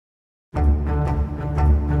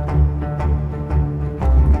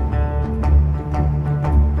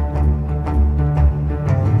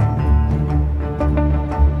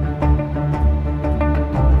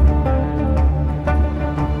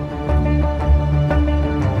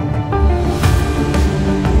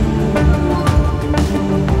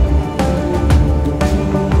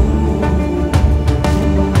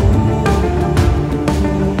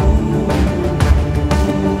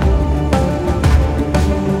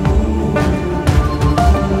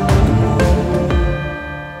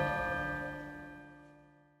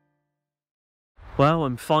Well,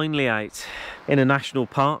 I'm finally out in a national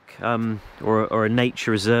park, or a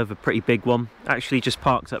nature reserve, a pretty big one. Actually just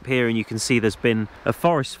parked up here, and you can see there's been a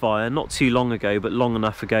forest fire not too long ago, but long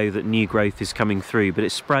enough ago that new growth is coming through, but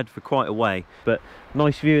it's spread for quite a way. But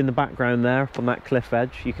nice view in the background there up on that cliff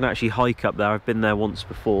edge. You can actually hike up there. I've been there once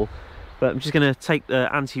before. But I'm just going to take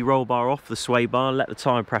the anti-roll bar off the sway bar, let the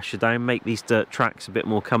tyre pressure down, make these dirt tracks a bit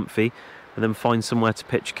more comfy, and then find somewhere to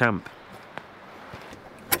pitch camp.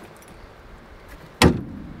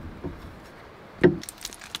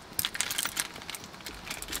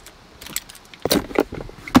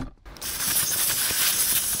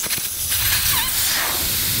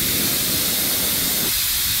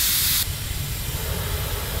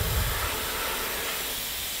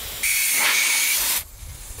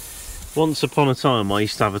 Once upon a time I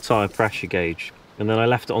used to have a tyre pressure gauge, and then I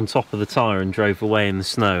left it on top of the tyre and drove away in the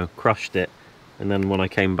snow, crushed it, and then when I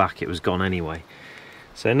came back it was gone anyway.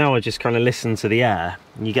 So now I just kind of listen to the air,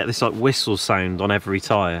 and you get this like whistle sound on every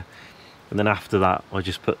tyre, and then after that I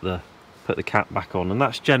just put the cap back on, and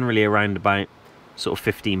that's generally around about sort of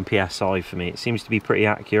 15 psi for me. It seems to be pretty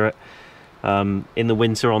accurate. In the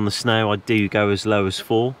winter on the snow I do go as low as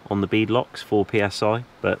 4 on the bead locks, 4 psi,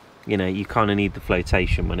 but you know, you kind of need the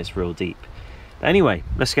flotation when it's real deep. Anyway,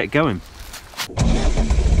 let's get going.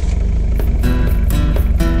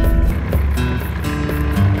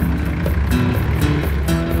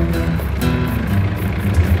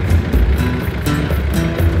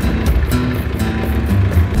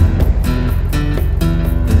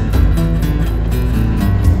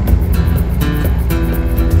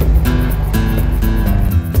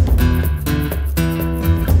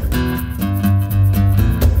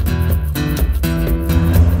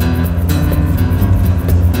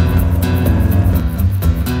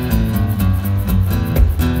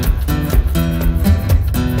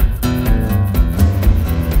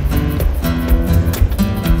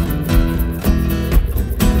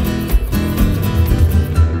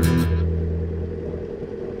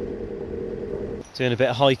 Doing a bit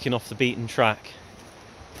of hiking off the beaten track.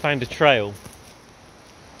 Found a trail,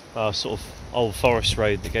 sort of old forest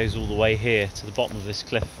road that goes all the way here to the bottom of this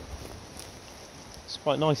cliff. It's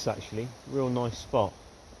quite nice actually, real nice spot.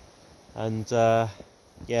 And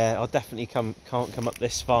yeah, I definitely can't come up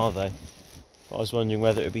this far though. But I was wondering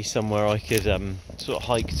whether it would be somewhere I could sort of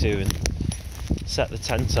hike to and set the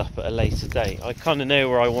tent up at a later date. I kind of know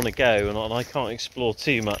where I want to go, and I can't explore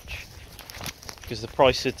too much because the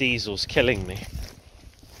price of diesel's killing me.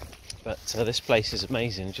 But this place is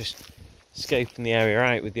amazing, just scoping the area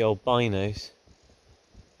out with the old binos,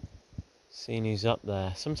 seeing who's up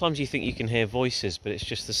there. Sometimes you think you can hear voices, but it's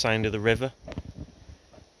just the sound of the river.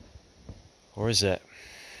 Or is it?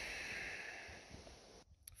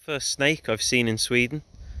 First snake I've seen in Sweden.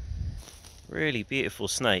 Really beautiful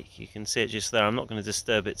snake. You can see it just there. I'm not going to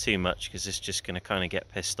disturb it too much because it's just going to kind of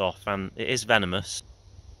get pissed off, and it is venomous.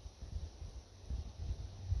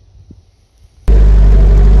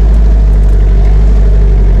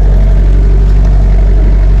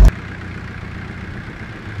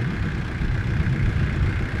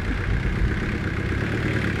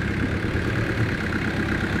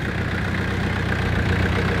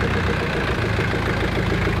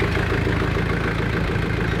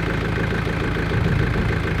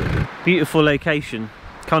 Beautiful location,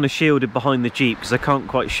 kind of shielded behind the Jeep because I can't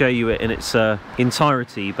quite show you it in its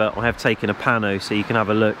entirety, but I have taken a pano so you can have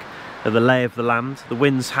a look at the lay of the land. The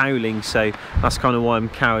wind's howling, so that's kind of why I'm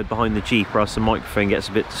cowered behind the Jeep, or else the microphone gets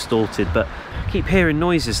a bit distorted. But I keep hearing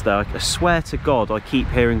noises though. I swear to God I keep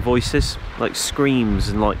hearing voices, like screams,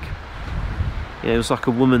 and like, you know, it was like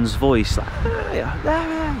a woman's voice, like, you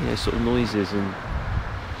know, sort of noises. And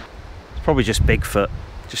it's probably just Bigfoot.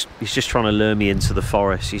 He's just trying to lure me into the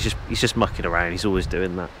forest. He's just mucking around. He's always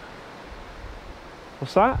doing that.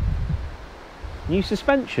 What's that? New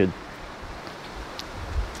suspension.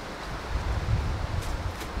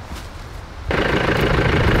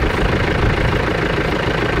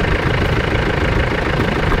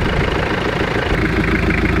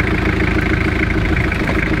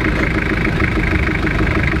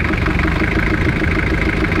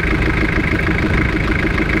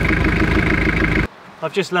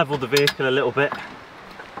 I've just levelled the vehicle a little bit,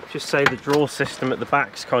 just say the draw system at the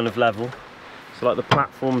back's kind of level, so like the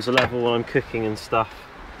platforms are level when I'm cooking and stuff.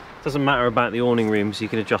 Doesn't matter about the awning rooms, you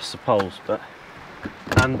can adjust the poles,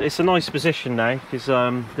 and it's a nice position now because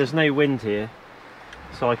there's no wind here,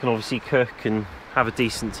 so I can obviously cook and have a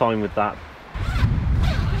decent time with that.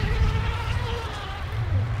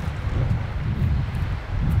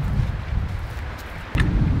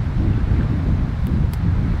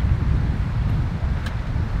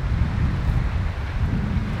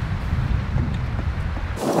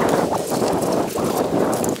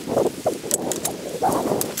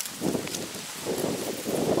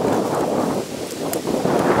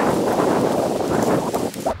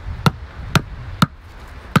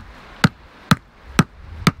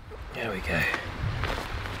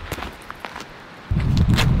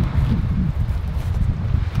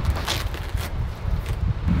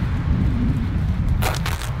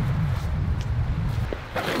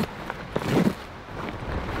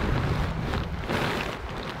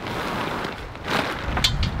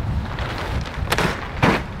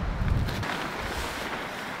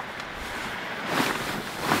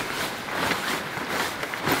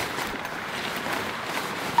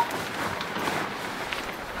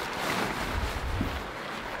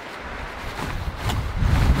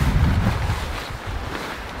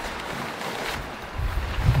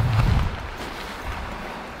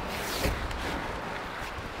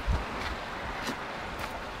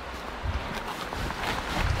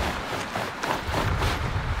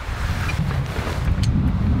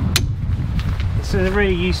 is a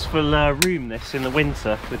really useful room, this, in the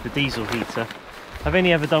winter with the diesel heater. I've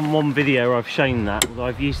only ever done one video where I've shown that, although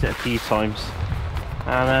I've used it a few times,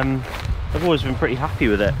 and I've always been pretty happy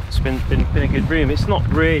with it. It's been a good room. It's not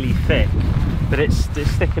really thick, but it's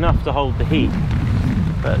thick enough to hold the heat.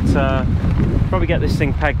 But probably get this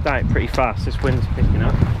thing pegged out pretty fast. This wind's picking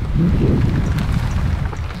up.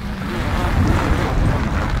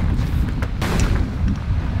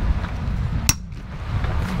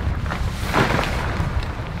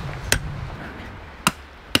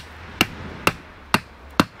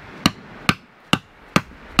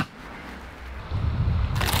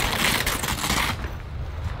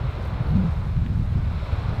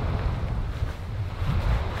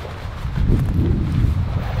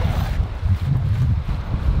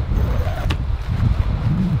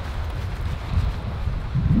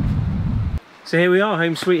 So here we are,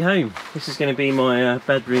 home sweet home. This is going to be my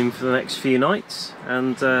bedroom for the next few nights,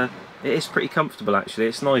 and it is pretty comfortable actually.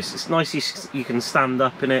 It's nice. It's nice you can stand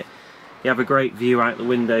up in it. You have a great view out the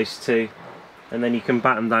windows too, and then you can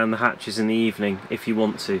batten down the hatches in the evening if you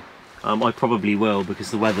want to. I probably will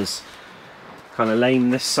because the weather's kind of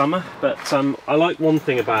lame this summer, but I like one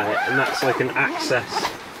thing about it, and that's I can access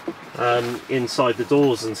inside the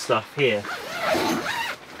doors and stuff here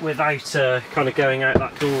without kind of going out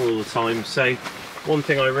that door all the time. So one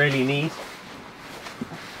thing I really need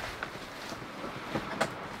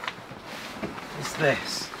is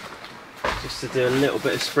this, just to do a little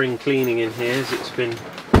bit of spring cleaning in here, as it's been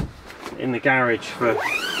in the garage for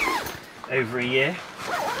over a year.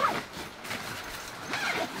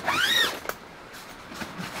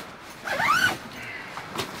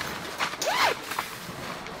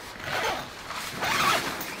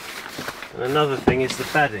 And another thing is the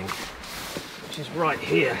bedding, which is right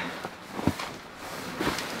here.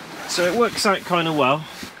 So it works out kind of well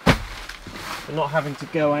for not having to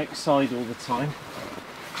go outside all the time.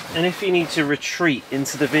 And if you need to retreat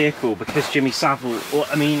into the vehicle because Jimmy Savile, or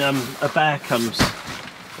I mean a bear comes,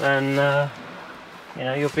 then you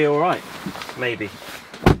know, you'll be all right, maybe.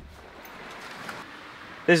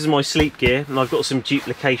 This is my sleep gear, and I've got some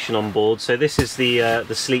duplication on board. So this is the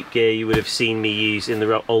sleep gear you would have seen me use in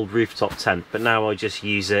the old rooftop tent, but now I just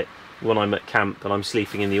use it when I'm at camp and I'm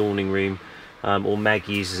sleeping in the awning room, or Meg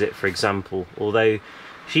uses it, for example. Although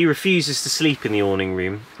she refuses to sleep in the awning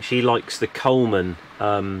room, she likes the Coleman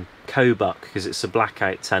Cobuck because it's a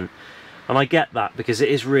blackout tent, and I get that because it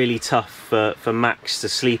is really tough for MAXX to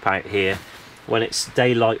sleep out here when it's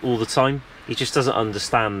daylight all the time. He just doesn't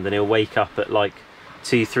understand, and he'll wake up at like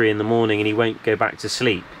 2-3 in the morning and he won't go back to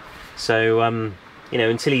sleep. So you know,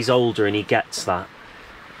 until he's older and he gets that,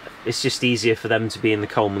 it's just easier for them to be in the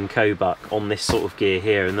Coleman Cobuck on this sort of gear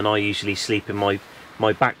here, and then I usually sleep in my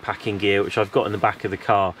backpacking gear, which I've got in the back of the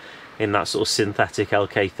car, in that sort of synthetic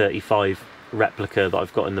LK35 replica that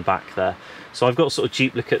I've got in the back there. So I've got sort of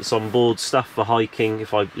duplicates on board, stuff for hiking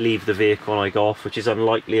if I leave the vehicle and I go off, which is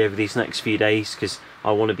unlikely over these next few days because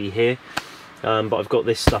I want to be here. But I've got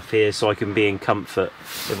this stuff here so I can be in comfort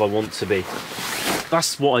if I want to be.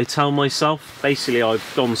 That's what I tell myself. Basically,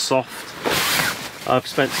 I've gone soft. I've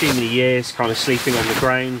spent too many years kind of sleeping on the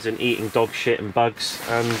ground and eating dog shit and bugs,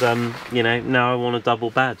 and you know, now I want a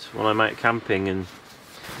double bed when I'm out camping, and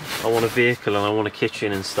I want a vehicle and I want a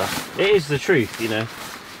kitchen and stuff. It is the truth, you know.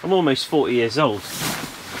 I'm almost 40 years old.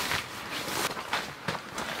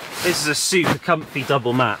 This is a super comfy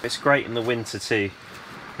double mat. It's great in the winter too,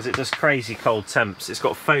 because it does crazy cold temps. It's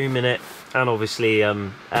got foam in it, and obviously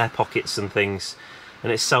air pockets and things,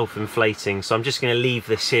 and it's self-inflating. So I'm just going to leave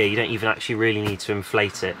this here. You don't even actually really need to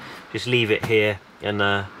inflate it. Just leave it here and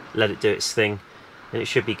let it do its thing, and it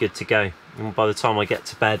should be good to go. And by the time I get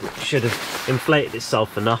to bed, it should have inflated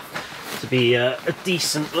itself enough to be a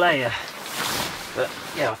decent layer. But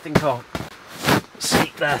yeah, I think I'll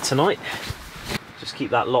sleep there tonight. Just keep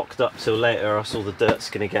that locked up till later, or else all the dirt's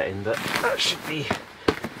going to get in. But that should be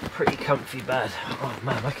a pretty comfy bed. Oh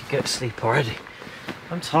man, I could go to sleep already.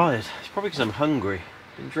 I'm tired. It's probably because I'm hungry.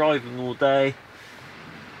 Been driving all day,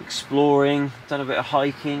 exploring, done a bit of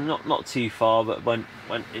hiking, not too far, but went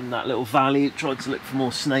in that little valley, tried to look for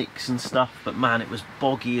more snakes and stuff, but man, it was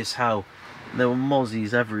boggy as hell. There were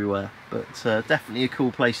mozzies everywhere, but definitely a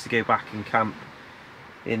cool place to go back and camp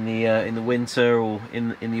in the winter or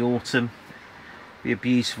in the autumn. Be a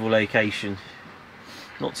beautiful location,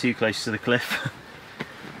 not too close to the cliff.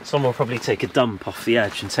 Someone will probably take a dump off the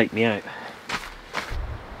edge and take me out.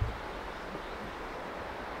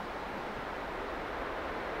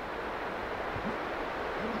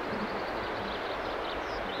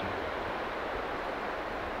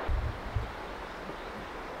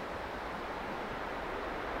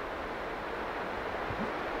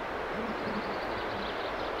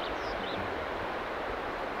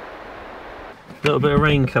 little bit of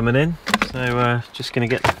rain coming in, so just going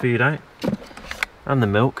to get the food out and the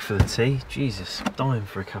milk for the tea. Jesus, I'm dying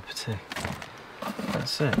for a cup of tea.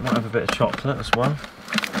 That's it. Might have a bit of chocolate as well.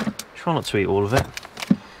 Try not to eat all of it.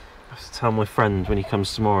 I have to tell my friend when he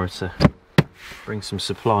comes tomorrow to bring some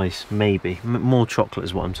supplies, maybe. More chocolate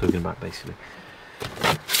is what I'm talking about, basically.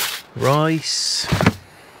 Rice,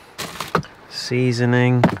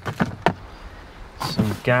 seasoning,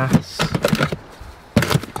 some gas.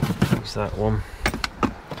 Use that one.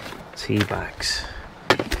 Tea bags.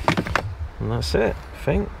 And that's it, I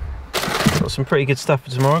think. Got some pretty good stuff for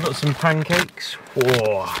tomorrow. Got some pancakes.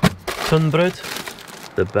 Whoa. Tun bread.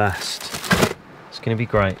 The best. It's going to be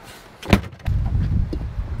great.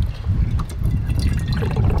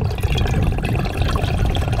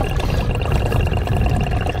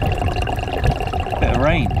 Bit of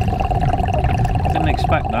rain. Didn't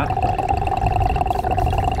expect that.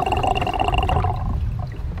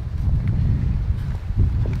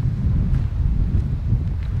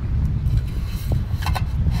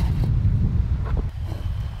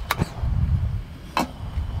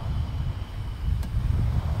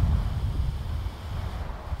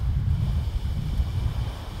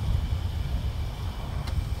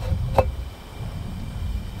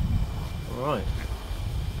 Right.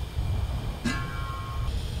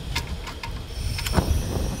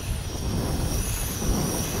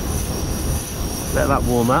 Let that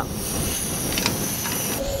warm up.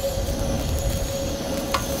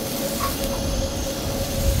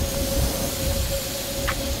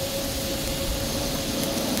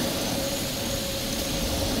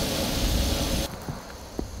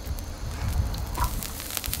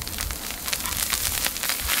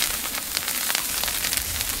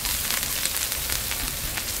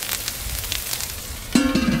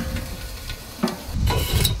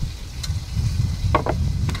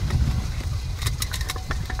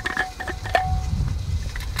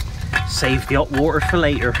 Save the hot water for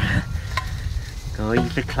later. Oh, you're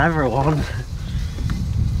the clever one.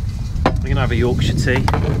 We're gonna have a Yorkshire tea.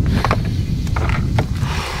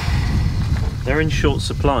 They're in short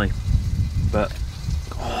supply, but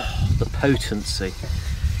oh, the potency.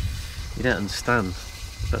 You don't understand,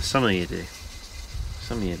 but some of you do.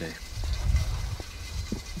 Some of you do.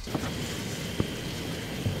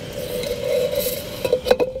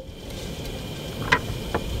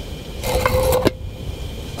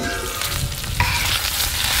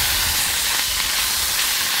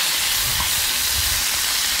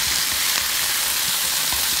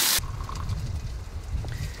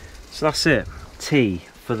 So that's it, tea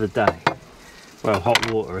for the day. Well,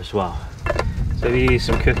 hot water as well. So if you do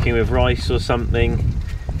some cooking with rice or something,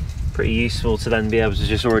 pretty useful to then be able to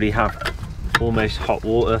just already have almost hot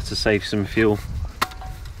water to save some fuel.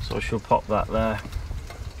 So I shall pop that there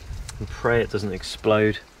and pray it doesn't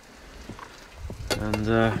explode. And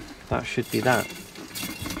that should be that.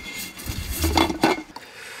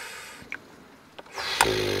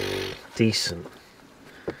 Decent.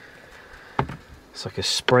 It's like a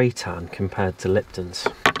spray tan compared to Lipton's.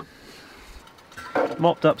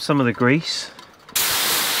 Mopped up some of the grease.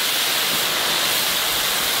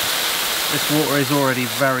 This water is already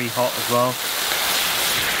very hot as well.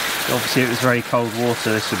 Obviously, if it was very cold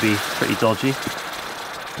water, this would be pretty dodgy.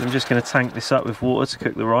 I'm just going to tank this up with water to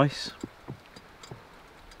cook the rice.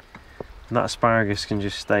 And that asparagus can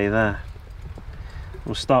just stay there.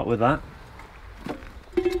 We'll start with that.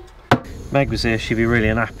 Meg was here, she'd be really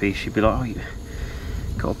unhappy. She'd be like, oh, you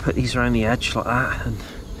got to put these around the edge like that. And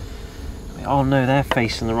oh no, they're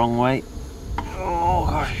facing the wrong way. Oh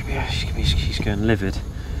gosh, yeah, she's going livid.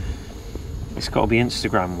 It's got to be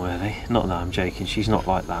Instagram worthy. Not that I'm joking, she's not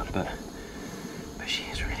like that, but she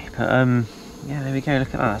is really. But yeah, there we go.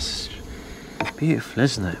 Look at that. It's beautiful,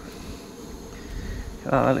 isn't it? Look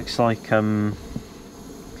at that. That looks like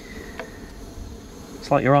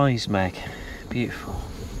it's like your eyes, Meg. Beautiful.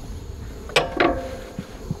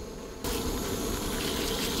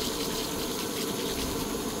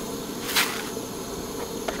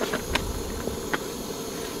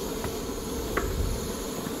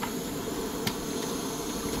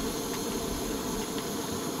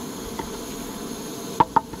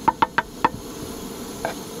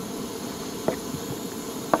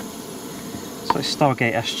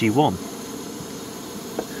 Stargate SG1.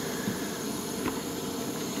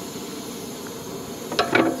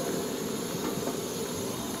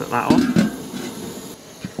 Put that on.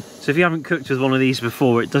 So if you haven't cooked with one of these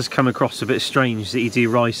before, it does come across a bit strange that you do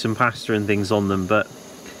rice and pasta and things on them, but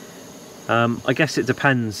I guess it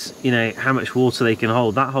depends, you know, how much water they can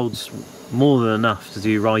hold. That holds more than enough to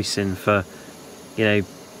do rice in for, you know,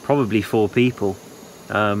 probably 4 people.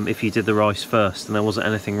 if you did the rice first and there wasn't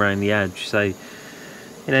anything around the edge. So, you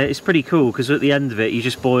know, it's pretty cool because at the end of it you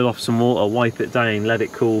just boil off some water, wipe it down, let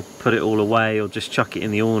it cool, put it all away, or just chuck it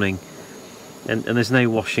in the awning. And there's no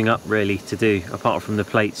washing up really to do, apart from the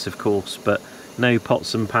plates of course, but no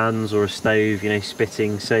pots and pans or a stove, you know,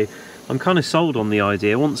 spitting. So I'm kind of sold on the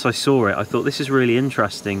idea. Once I saw it, I thought this is really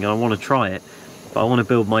interesting and I want to try it, but I want to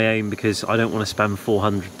build my own because I don't want to spend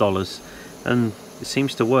 $400, and it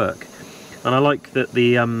seems to work. And I like that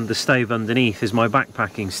the stove underneath is my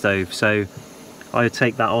backpacking stove, so I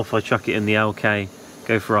take that off, I chuck it in the LK,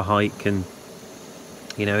 go for a hike, and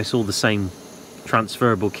you know, it's all the same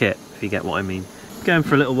transferable kit, if you get what I mean. Going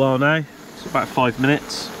for a little while now, it's about 5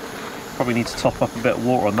 minutes. Probably need to top up a bit of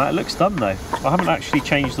water on that. It looks done though. I haven't actually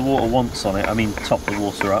changed the water once on it. I mean, top the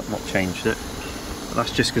water up, not changed it. But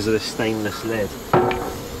that's just because of the stainless lid.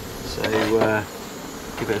 So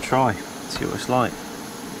give it a try, see what it's like.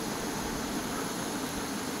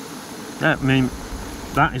 Yeah, I mean,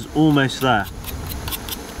 that is almost there.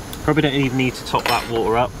 Probably don't even need to top that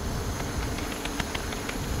water up.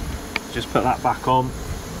 Just put that back on,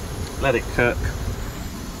 let it cook.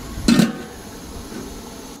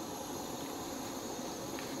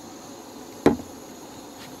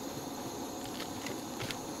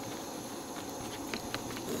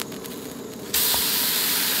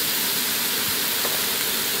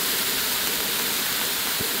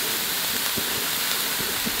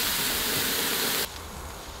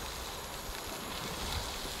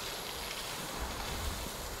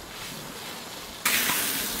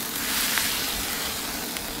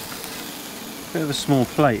 Bit of a small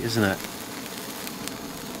plate, isn't it?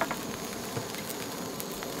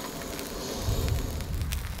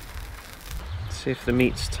 See if the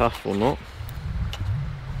meat's tough or not.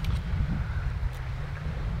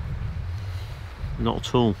 Not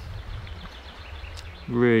at all.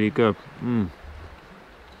 Really good.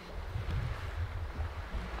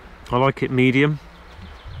 I like it medium.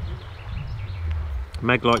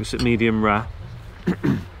 Meg likes it medium rare.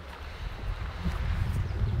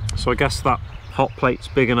 So I guess that hot plate's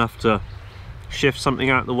big enough to shift something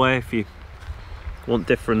out of the way if you want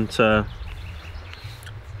different, I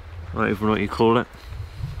don't even know what you call it,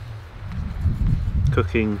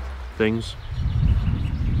 cooking things.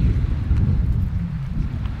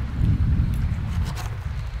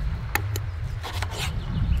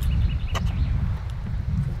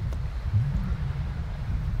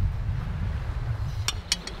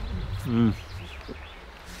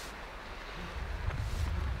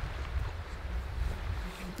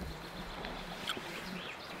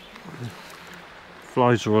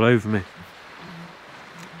 Flies are all over me.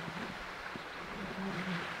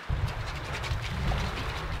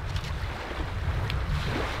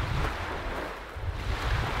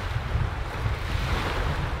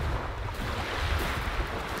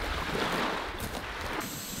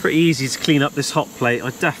 Pretty easy to clean up this hot plate. I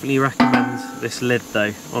definitely recommend this lid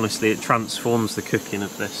though. Honestly, it transforms the cooking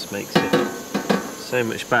of this, makes it so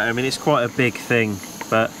much better. I mean, it's quite a big thing,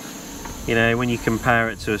 but you know, when you compare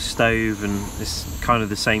it to a stove, and it's kind of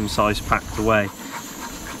the same size packed away,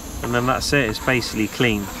 and then that's it, it's basically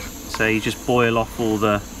clean. So you just boil off all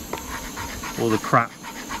the crap,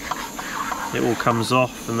 it all comes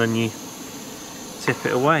off, and then you tip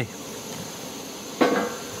it away.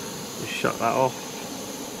 Just shut that off.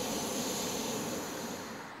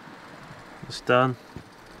 It's done.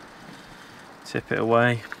 Tip it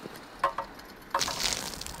away.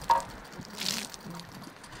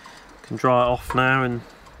 Can dry it off now, and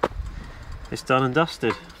it's done and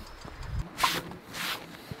dusted.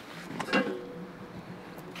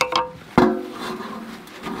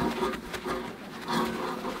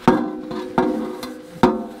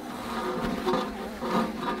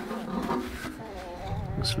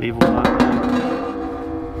 Let's leave all that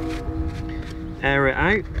there. Air it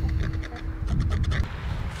out.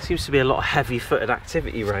 Seems to be a lot of heavy-footed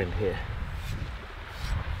activity around here.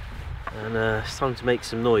 And it's time to make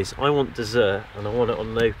some noise. I want dessert and I want it on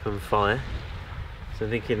an open fire. So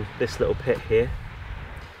I'm thinking this little pit here.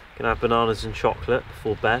 Gonna have bananas and chocolate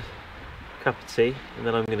before bed, cup of tea, and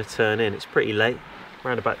then I'm gonna turn in. It's pretty late,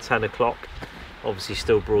 around about 10 o'clock. Obviously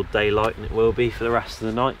still broad daylight, and it will be for the rest of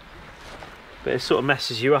the night. But it sort of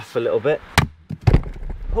messes you up a little bit.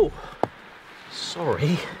 Oh,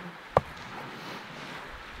 sorry.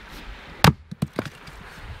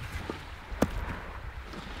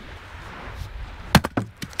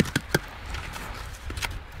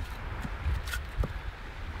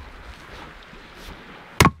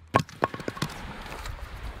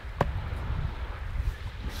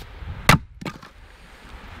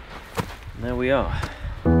 There we are.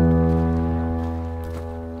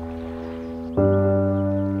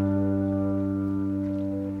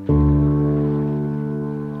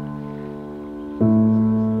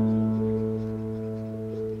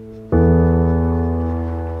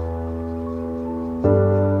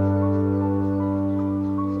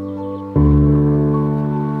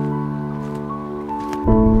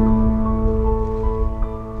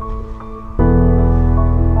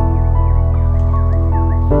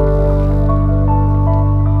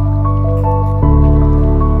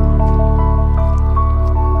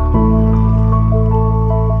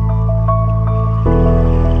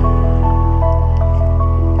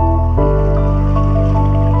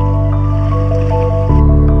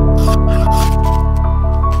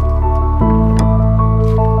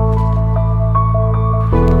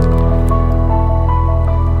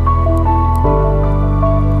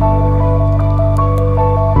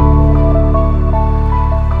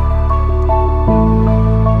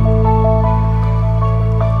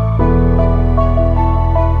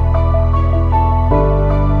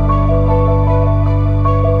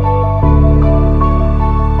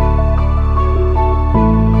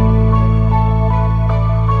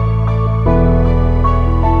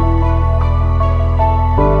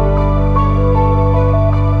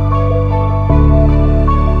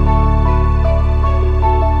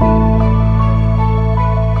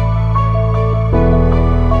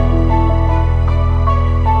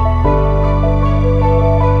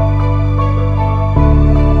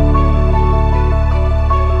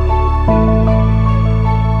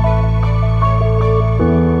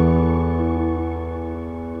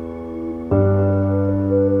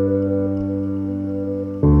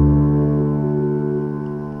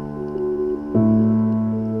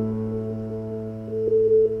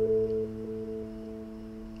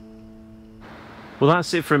 Well,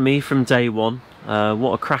 that's it from me from day one.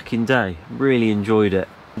 What a cracking day. Really enjoyed it.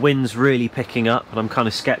 Wind's really picking up and I'm kind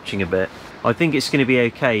of sketching a bit. I think it's going to be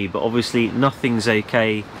okay, but obviously nothing's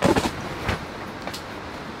okay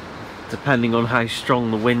depending on how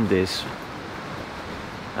strong the wind is.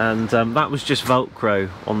 And that was just Velcro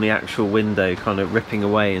on the actual window, kind of ripping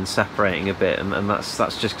away and separating a bit, and that's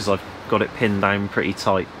just because I've got it pinned down pretty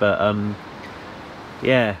tight. But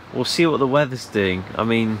yeah, we'll see what the weather's doing. I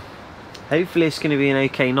mean, hopefully it's going to be an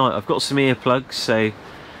okay night. I've got some earplugs, so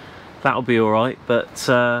that'll be alright. But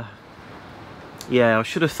yeah, I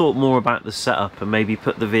should have thought more about the setup and maybe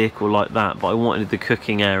put the vehicle like that, but I wanted the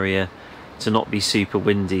cooking area to not be super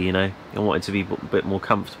windy, you know. I wanted to be a bit more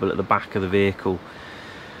comfortable at the back of the vehicle.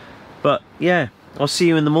 But yeah, I'll see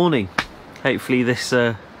you in the morning. Hopefully this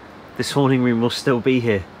awning room will still be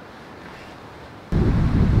here.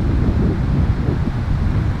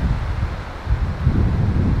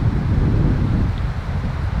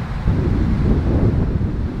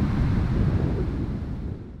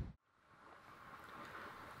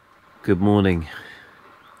 Good morning.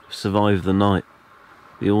 Survived the night.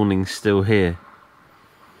 The awning's still here.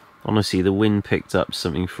 Honestly, the wind picked up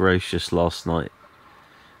something ferocious last night.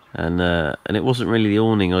 And it wasn't really the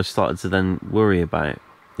awning I started to then worry about.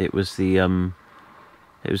 It was the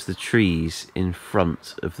trees in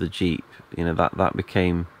front of the Jeep. You know, that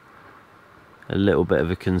became a little bit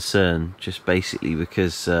of a concern, just basically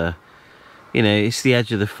because you know, it's the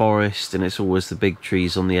edge of the forest, and it's always the big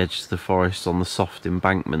trees on the edge of the forest on the soft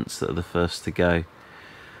embankments that are the first to go.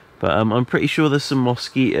 But I'm pretty sure there's some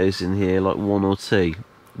mosquitoes in here, like 1 or 2.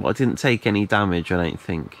 But I didn't take any damage, I don't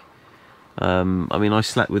think. I mean, I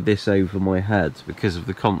slept with this over my head because of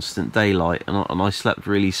the constant daylight, and I slept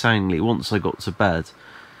really soundly once I got to bed.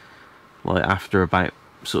 Like after about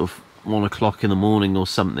sort of 1 o'clock in the morning or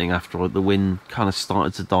something, after the wind kind of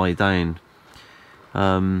started to die down.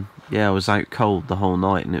 Yeah, I was out cold the whole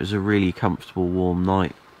night, and it was a really comfortable, warm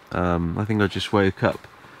night. I think I just woke up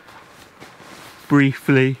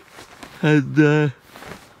briefly and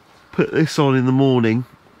put this on in the morning.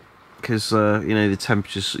 Because, you know, the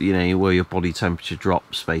temperatures, you know, where your body temperature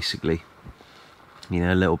drops, basically. You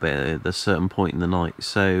know, a little bit at a certain point in the night.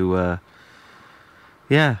 So,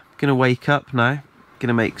 yeah, gonna wake up now.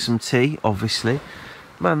 Gonna make some tea, obviously.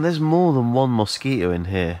 Man, there's more than 1 mosquito in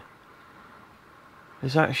here.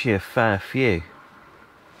 There's actually a fair few.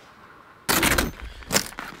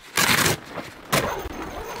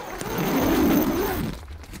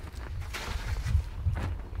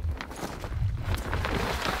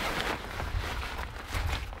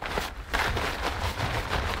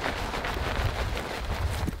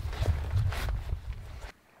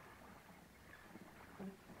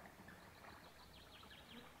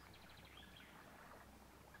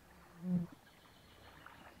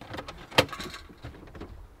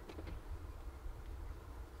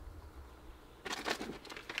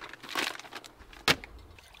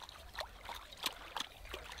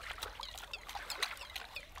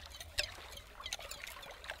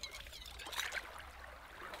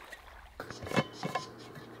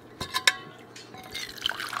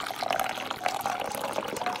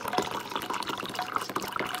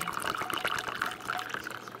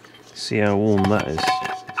 See how warm that is.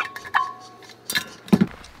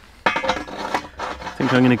 I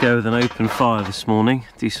think I'm going to go with an open fire this morning,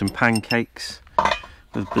 do some pancakes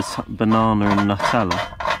with banana and Nutella.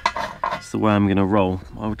 That's the way I'm going to roll.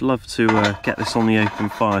 I would love to get this on the open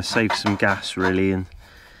fire, save some gas really, and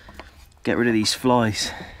get rid of these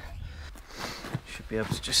flies. Should be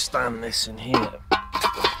able to just stand this in here.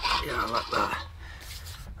 Yeah, like that.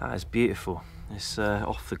 That is beautiful. It's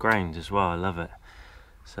off the ground as well, I love it.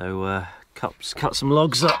 So cut some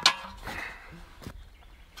logs up.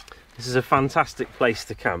 This is a fantastic place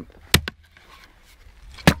to camp,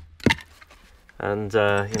 and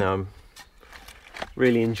you know, I'm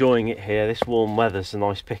really enjoying it here. This warm weather's a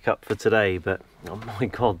nice pickup for today, but oh my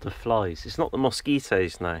god, the flies. It's not the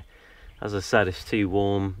mosquitoes now. As I said, it's too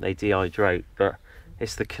warm, they dehydrate, but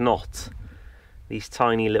it's the knot. These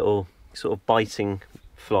tiny little sort of biting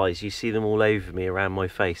flies, you see them all over me around my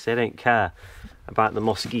face. They don't care about the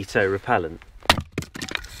mosquito repellent.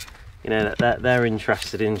 You know, they're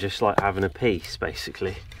interested in just like having a piece,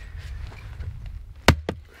 basically.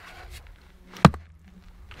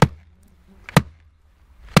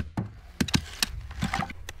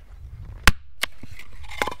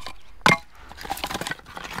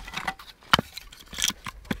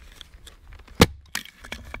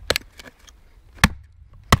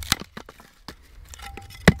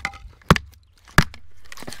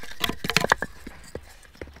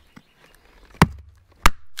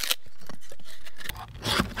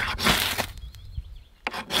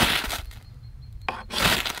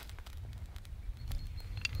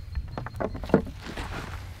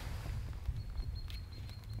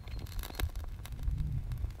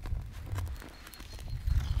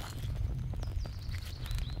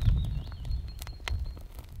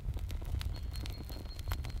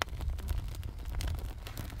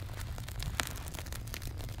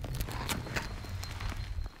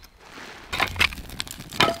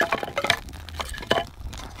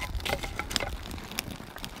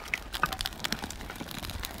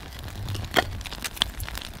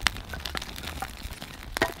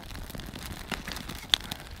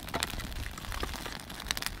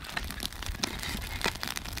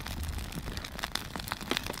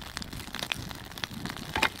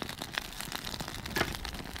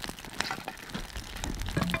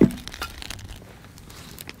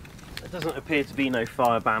 doesn't appear to be no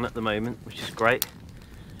fire ban at the moment, which is great.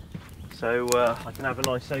 So I can have a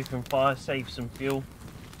nice open fire, save some fuel.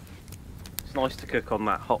 It's nice to cook on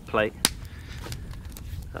that hot plate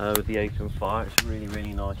with the open fire. It's really,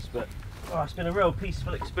 really nice. But it's been a real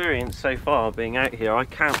peaceful experience so far being out here. I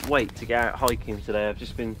can't wait to get out hiking today. I've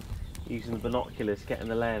just been using the binoculars, getting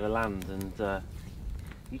the lay of the land, and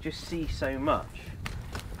you just see so much.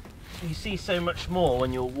 You see so much more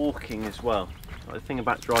when you're walking as well. Like the thing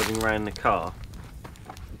about driving around the car,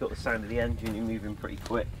 you've got the sound of the engine, you're moving pretty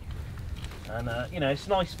quick. And you know, it's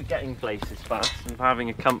nice for getting places fast and for having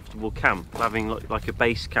a comfortable camp, having like a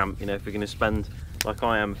base camp. You know, if you're going to spend, like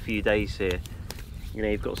I am, a few days here, you know,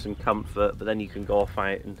 you've got some comfort, but then you can go off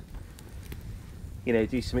out and, you know,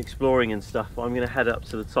 do some exploring and stuff. I'm going to head up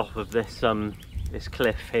to the top of this this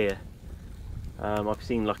cliff here. I've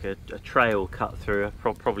seen like a trail cut through,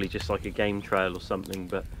 probably just like a game trail or something,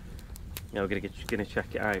 but you know, we're gonna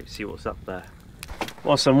check it out, see what's up there.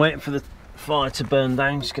 Whilst I'm waiting for the fire to burn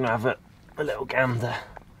down, just gonna have a little gander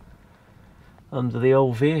under the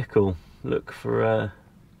old vehicle, look for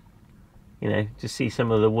you know, to see some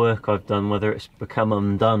of the work I've done, whether it's become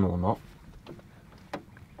undone or not.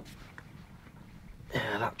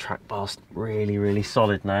 Yeah, that track bar's really, really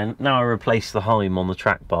solid now. Now I replaced the Heim on the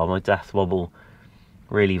track bar, my death wobble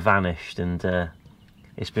really vanished, and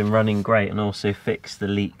it's been running great, and also fixed the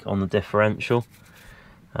leak on the differential.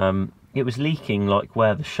 It was leaking like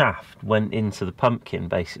where the shaft went into the pumpkin,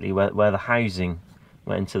 basically where the housing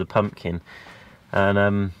went into the pumpkin,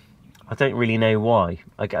 and I don't really know why.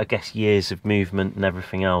 I guess years of movement and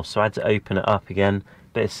everything else, so I had to open it up again,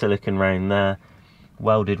 bit of silicone round there,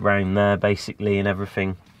 welded round there basically and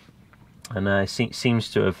everything, and it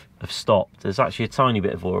seems to have stopped. There's actually a tiny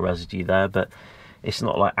bit of oil residue there, but it's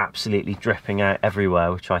not like absolutely dripping out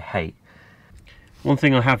everywhere, which I hate. One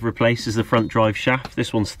thing I have replaced is the front drive shaft.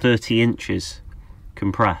 This one's 30 inches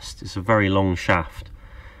compressed. It's a very long shaft,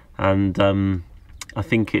 and I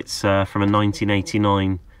think it's from a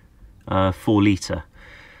 1989 4 litre.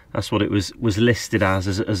 That's what it was listed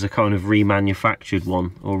as a kind of remanufactured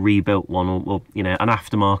one, or rebuilt one, or you know, an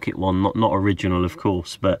aftermarket one, not original of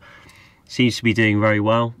course, but seems to be doing very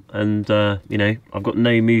well. And you know, I've got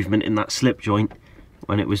no movement in that slip joint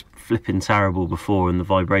when it was flipping terrible before, and the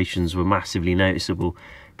vibrations were massively noticeable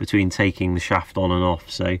between taking the shaft on and off,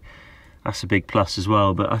 so that's a big plus as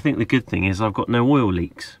well. But I think the good thing is I've got no oil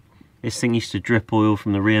leaks. This thing used to drip oil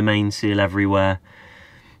from the rear main seal everywhere.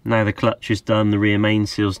 Now the clutch is done, the rear main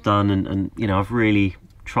seal's done, and you know, I've really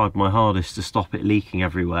tried my hardest to stop it leaking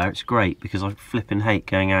everywhere. It's great, because I flipping hate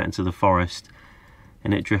going out into the forest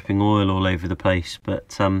and it dripping oil all over the place.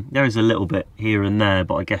 But there is a little bit here and there,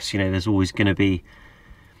 but I guess, you know, there's always going to be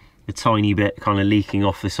a tiny bit kind of leaking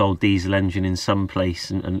off this old diesel engine in some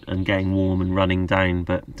place and getting warm and running down,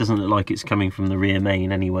 but it doesn't look like it's coming from the rear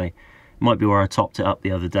main anyway. It might be where I topped it up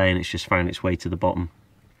the other day and it's just found its way to the bottom.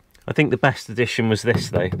 I think the best addition was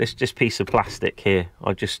this though, this piece of plastic here.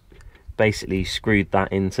 I just basically screwed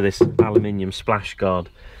that into this aluminium splash guard.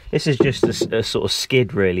 This is just a sort of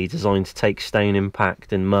skid really, designed to take stone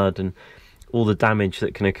impact and mud and all the damage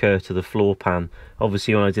that can occur to the floor pan.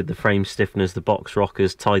 Obviously when I did the frame stiffeners, the box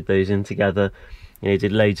rockers, tied those in together, you know,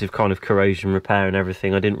 did loads of kind of corrosion repair and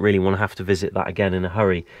everything. I didn't really want to have to visit that again in a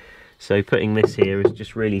hurry, so putting this here has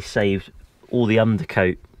just really saved all the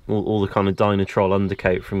undercoat, all the kind of Dynatrol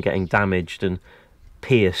undercoat from getting damaged and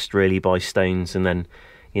pierced really by stones, and then,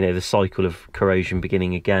 you know, the cycle of corrosion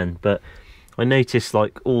beginning again. But I noticed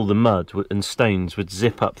like all the mud and stones would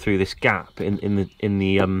zip up through this gap in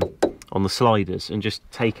the on the sliders and just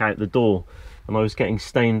take out the door, and I was getting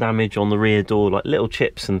stone damage on the rear door, like little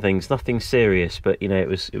chips and things, nothing serious, but you know, it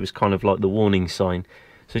was kind of like the warning sign.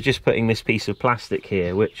 So just putting this piece of plastic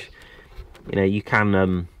here, which, you know, you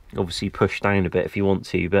can obviously push down a bit if you want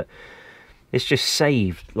to, but it's just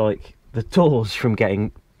saved like the doors from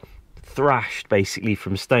getting thrashed basically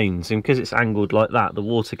from stones. And because it's angled like that, the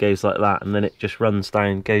water goes like that, and then it just runs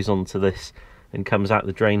down, goes onto this and comes out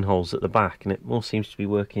the drain holes at the back, and it all seems to be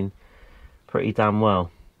working pretty damn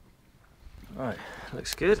well. Right,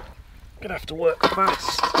 looks good. Gonna have to work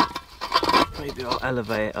fast. Maybe I'll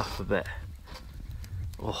elevate it up a bit.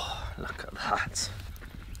 Oh, look at that.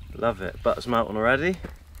 Love it. Butter's melting already.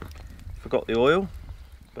 Forgot the oil,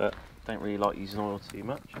 but don't really like using oil too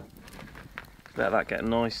much. Let that get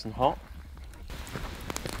nice and hot.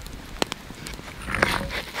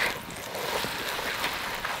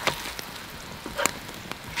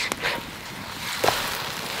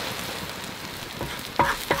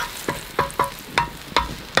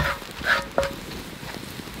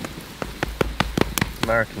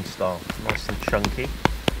 American style, nice and chunky.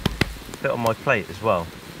 Bit on my plate as well.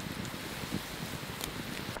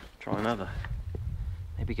 try another.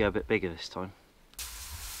 Maybe go a bit bigger this time.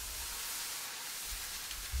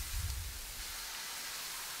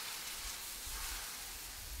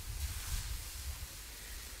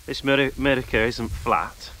 This Murica isn't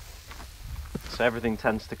flat, so everything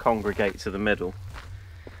tends to congregate to the middle,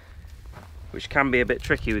 which can be a bit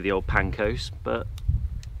tricky with the old pancos, but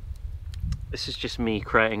this is just me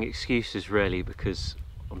creating excuses really, because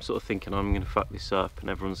I'm sort of thinking I'm going to fuck this up and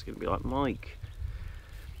everyone's going to be like, Mike,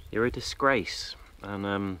 you're a disgrace.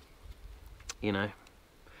 And you know,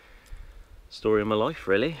 story of my life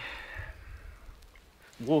really.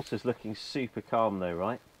 Water's looking super calm though,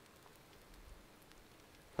 right?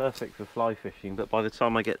 Perfect for fly fishing, but by the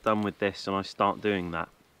time I get done with this and I start doing that,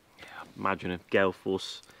 imagine if gale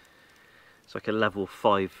force, it's like a level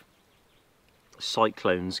 5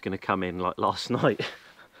 cyclone's going to come in like last night.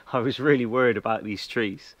 I was really worried about these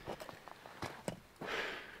trees.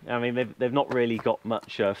 I mean, they've not really got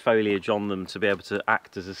much foliage on them to be able to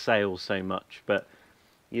act as a sail so much, but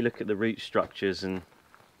you look at the root structures and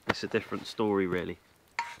it's a different story really.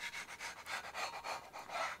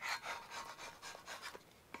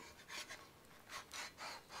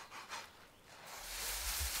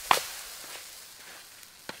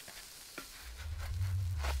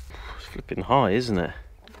 It's flipping high, isn't it?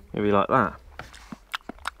 Maybe like that.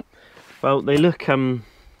 Well, they look a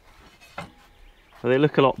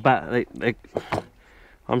lot better.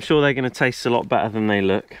 I'm sure they're going to taste a lot better than they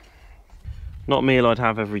look. Not a meal I'd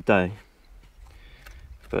have every day,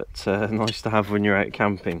 but nice to have when you're out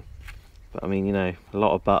camping. But I mean, you know, a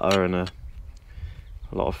lot of butter and a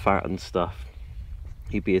lot of fat and stuff.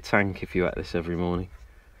 You'd be a tank if you ate this every morning.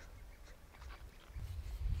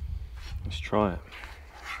 Let's try it.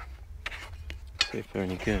 See if they're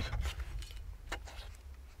any good.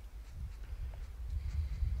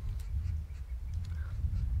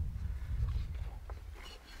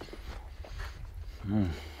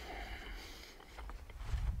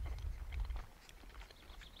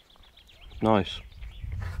 Nice.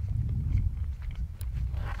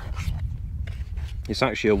 It's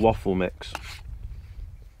actually a waffle mix,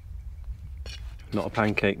 not a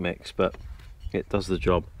pancake mix, but it does the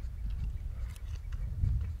job.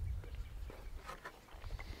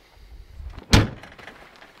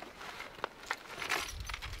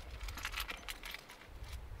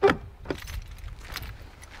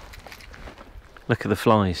 Look at the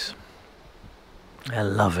flies. They're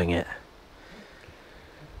loving it.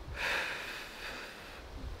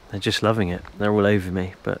 They're just loving it. They're all over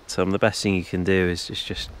me. But the best thing you can do is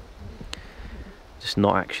just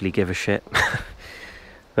not actually give a shit.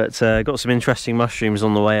 But got some interesting mushrooms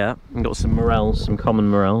on the way up. And got some morels, some common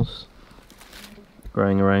morels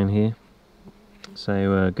growing around here.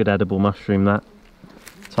 So good edible mushroom, that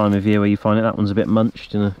time of year where you find it. That one's a bit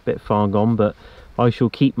munched and a bit far gone, but I shall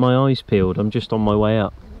keep my eyes peeled. I'm just on my way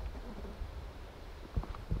up.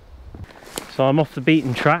 So I'm off the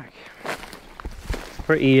beaten track,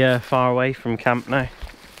 pretty far away from camp now,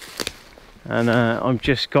 and I've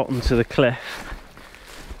just gotten to the cliff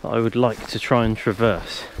that I would like to try and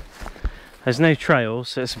traverse. There's no trails,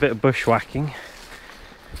 so it's a bit of bushwhacking,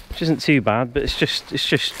 which isn't too bad, but it's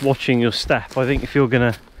just watching your step. I think if you're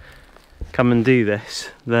gonna come and do this,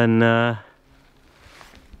 then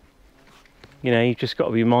you know, you've just got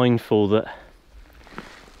to be mindful that,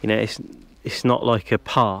 you know, it's not like a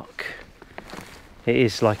park. It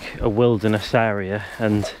is like a wilderness area,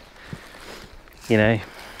 and you know,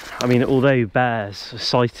 I mean, although bears are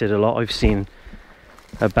sighted a lot, I've seen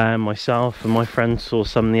a bear myself, and my friend saw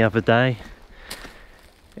some the other day.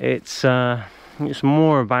 It's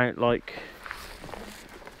more about, like,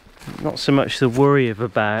 not so much the worry of a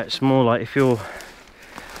bear. It's more like if you're,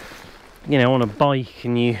 you know, on a bike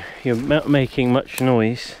and you're making much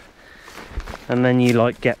noise, and then you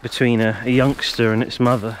like get between a youngster and its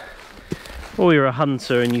mother, or you're a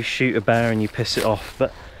hunter and you shoot a bear and you piss it off.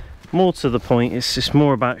 But more to the point, it's just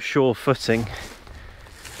more about sure footing,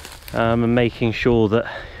 and making sure that,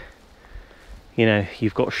 you know,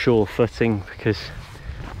 you've got sure footing, because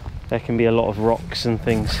there can be a lot of rocks and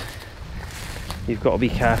things you've got to be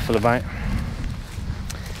careful about.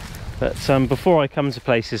 But before I come to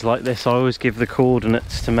places like this, I always give the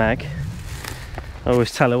coordinates to Meg. I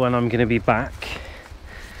always tell her when I'm going to be back,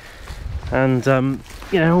 and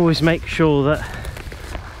you know, always make sure that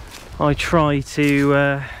I try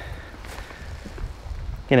to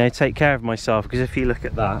you know, take care of myself, because if you look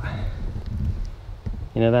at that,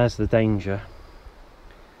 you know, there's the danger.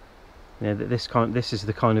 You know, that this is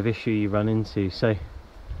the kind of issue you run into. So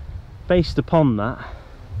based upon that,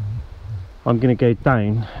 I'm going to go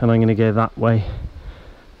down, and I'm going to go that way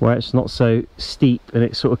where it's not so steep and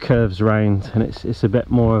it sort of curves around, and it's a bit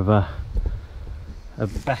more of a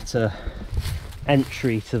better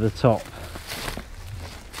entry to the top.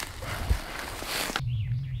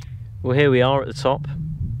 Well, here we are at the top.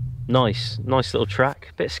 Nice little track.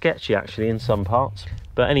 A bit sketchy actually in some parts,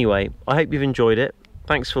 but anyway, I hope you've enjoyed it.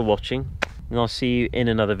 Thanks for watching, and I'll see you in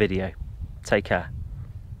another video. Take care.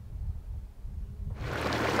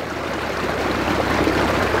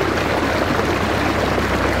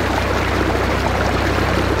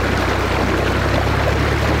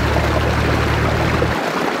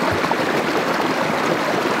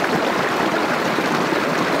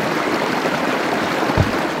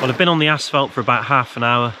 Well, I've been on the asphalt for about half an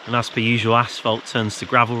hour, and as per usual, asphalt turns to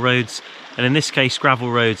gravel roads, and in this case gravel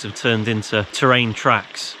roads have turned into terrain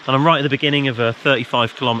tracks. And I'm right at the beginning of a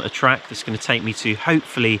 35-kilometre track that's going to take me to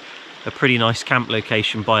hopefully a pretty nice camp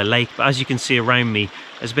location by a lake. But as you can see around me,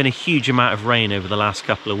 there's been a huge amount of rain over the last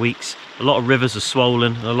couple of weeks. A lot of rivers are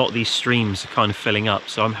swollen and a lot of these streams are kind of filling up,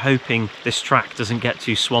 so I'm hoping this track doesn't get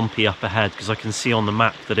too swampy up ahead, because I can see on the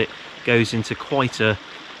map that it goes into quite a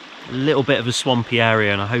little bit of a swampy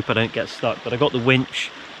area, and I hope I don't get stuck. But I got the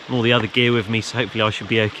winch and all the other gear with me, so hopefully I should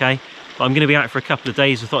be okay. But I'm going to be out for a couple of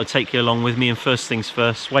days. I thought I'd take you along with me, and first things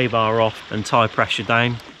first, sway bar off and tyre pressure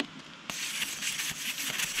down.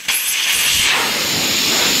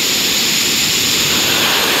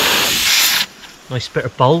 Nice bit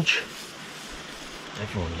of bulge.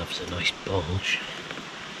 Everyone loves a nice bulge.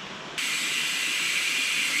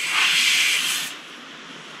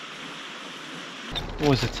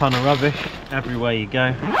 Always a ton of rubbish everywhere you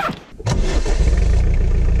go.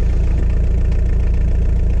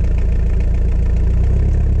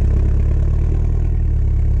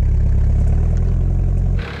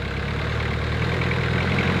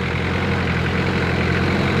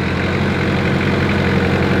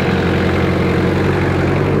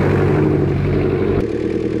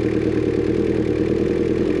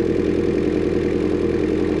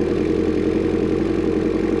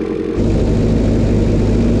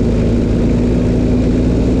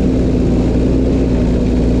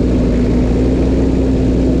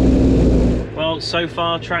 So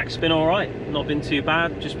far, track's been alright, not been too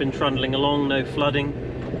bad, just been trundling along, no flooding,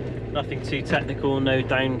 nothing too technical, no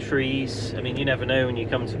down trees. I mean, you never know when you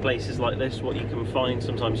come to places like this what you can find.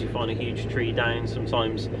 Sometimes you find a huge tree down,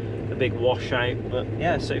 sometimes a big washout, but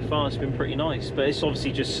yeah, so far it's been pretty nice. But it's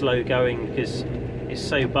obviously just slow going because it's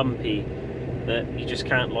so bumpy that you just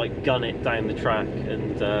can't like gun it down the track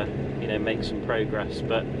and you know, make some progress.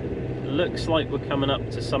 But it looks like we're coming up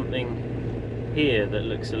to something here that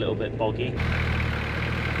looks a little bit boggy.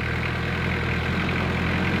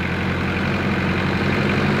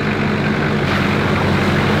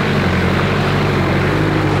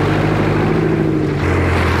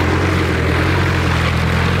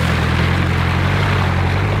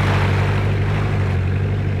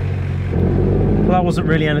 That wasn't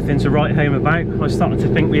really anything to write home about. I started to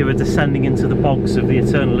think we were descending into the bogs of the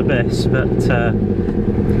eternal abyss, but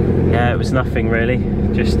yeah, it was nothing really,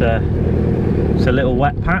 just a little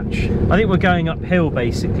wet patch. I think we're going uphill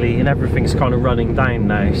basically, and everything's kind of running down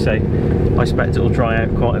now, so I expect it'll dry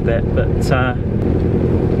out quite a bit. But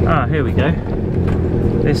here we go.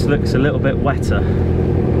 This looks a little bit wetter.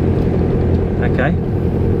 Okay,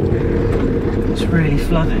 it's really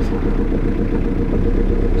flooded.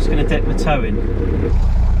 Just going to dip my toe in.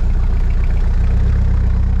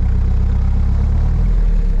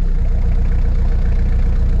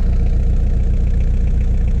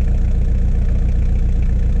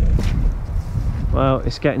 Well,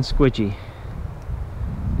 it's getting squidgy,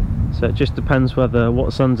 so it just depends whether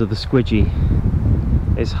what's under the squidgy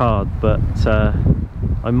is hard, but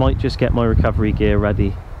I might just get my recovery gear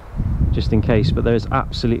ready just in case. But there's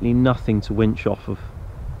absolutely nothing to winch off of.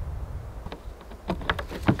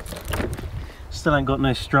 Still ain't got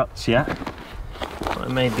no struts yet. I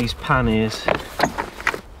made these panniers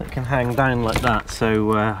that can hang down like that,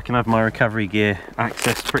 so I can have my recovery gear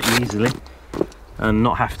accessed pretty easily and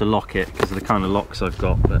not have to lock it because of the kind of locks I've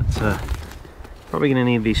got. But probably going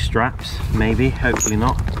to need these straps, maybe, hopefully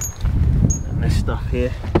not. And this stuff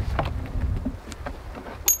here.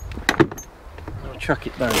 I'll chuck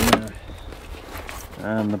it down there.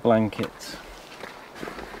 And the blankets.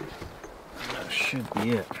 That should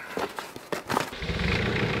be it.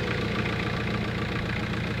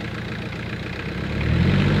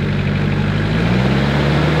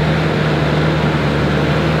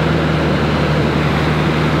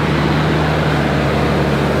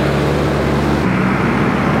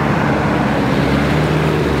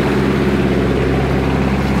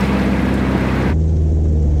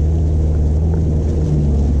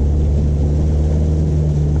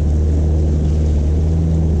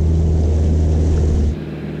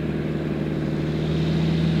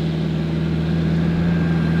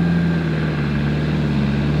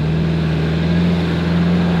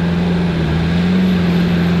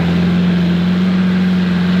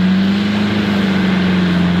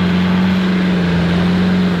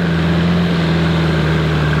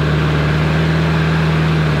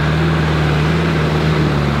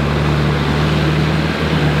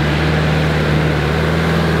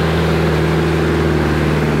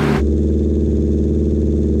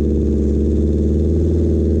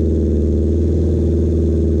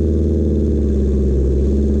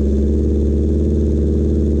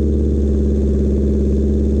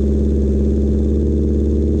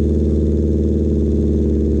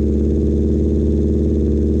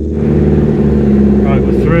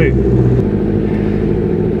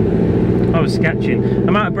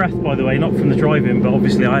 breath, by the way, not from the driving, but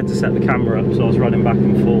obviously I had to set the camera up, so I was running back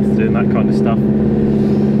and forth doing that kind of stuff,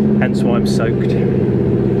 hence why I'm soaked.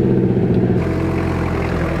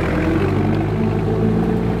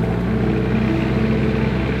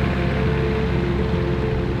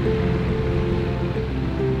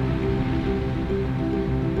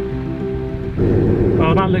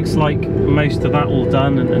 Well, that looks like most of that all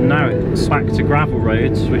done, and now it's back to gravel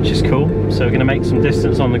roads, which is cool. So we're going to make some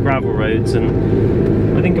distance on the gravel roads,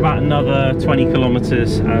 and I think about another 20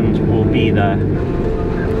 kilometers and we'll be there.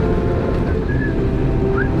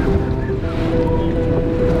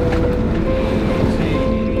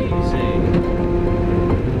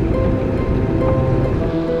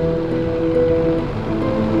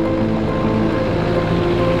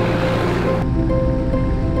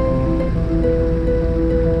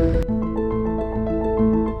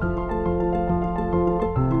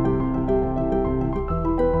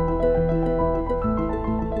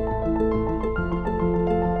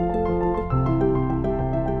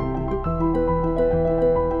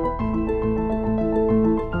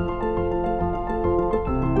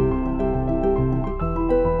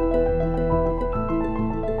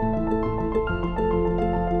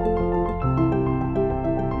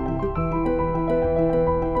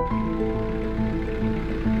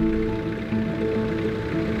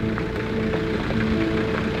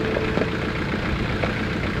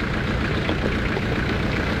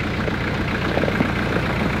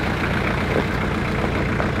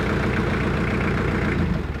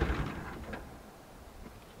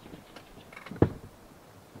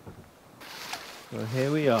 Well,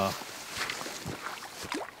 here we are.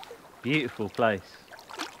 Beautiful place.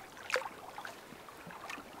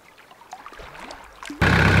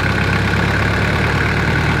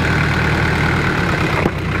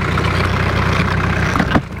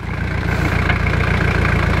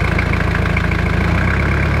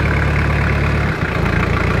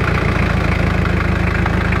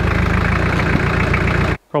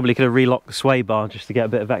 Probably could have relocked the sway bar just to get a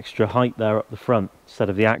bit of extra height there up the front instead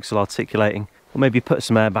of the axle articulating. Or maybe put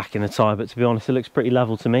some air back in the tyre, but to be honest it looks pretty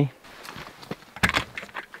level to me.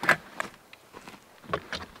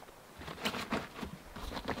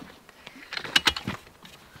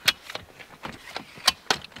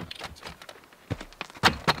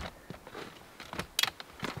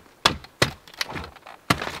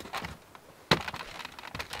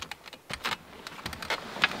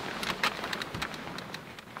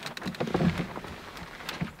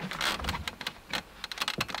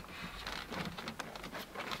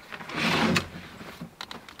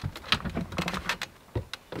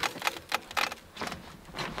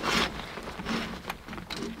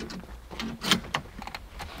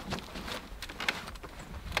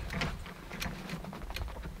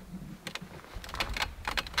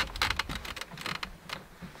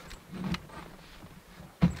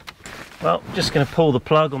 Well, just going to pull the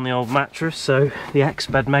plug on the old mattress so the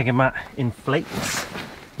X-Bed Mega Mat inflates.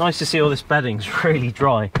 Nice to see all this bedding's really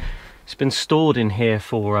dry. It's been stored in here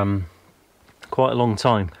for quite a long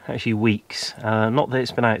time, actually weeks. Not that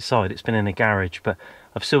it's been outside, it's been in a garage, but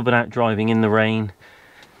I've still been out driving in the rain,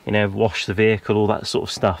 you know, washed the vehicle, all that sort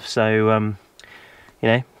of stuff. So, you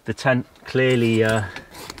know, the tent clearly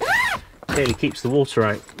keeps the water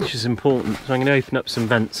out, which is important. So I'm going to open up some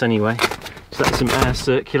vents anyway. So let some air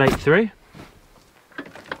circulate through.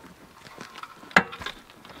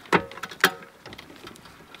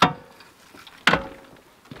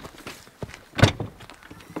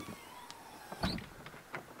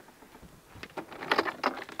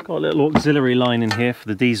 Got a little auxiliary line in here for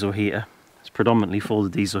the diesel heater. It's predominantly for the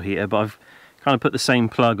diesel heater, but I've kind of put the same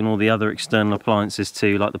plug on all the other external appliances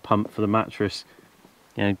too, like the pump for the mattress,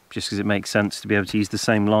 you know, just because it makes sense to be able to use the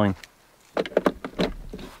same line.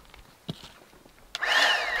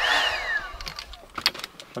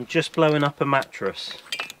 I'm just blowing up a mattress,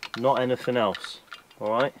 not anything else,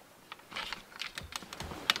 alright?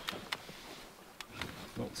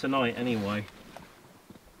 Not tonight anyway.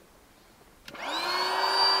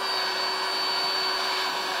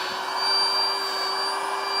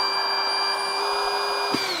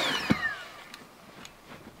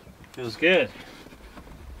 Feels good.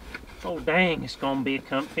 Oh dang, it's gonna be a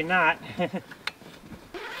comfy night.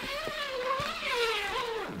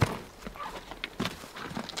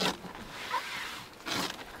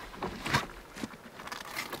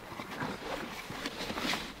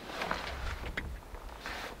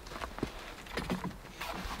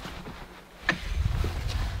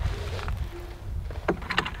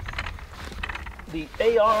 The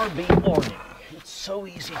ARB Awning. It's so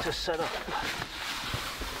easy to set up.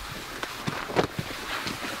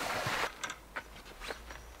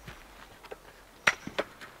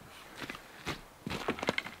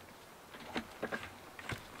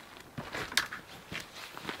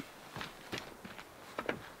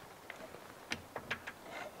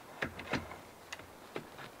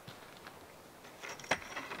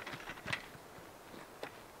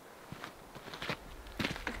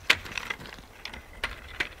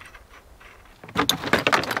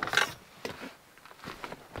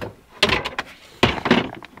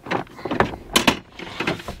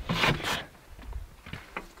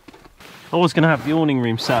 I was going to have the awning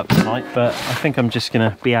room set up tonight, but I think I'm just going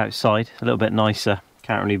to be outside, a little bit nicer.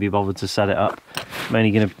 Can't really be bothered to set it up. I'm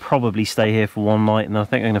only going to probably stay here for one night, and I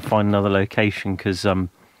think I'm going to find another location because, you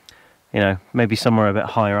know, maybe somewhere a bit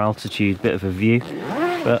higher altitude, bit of a view.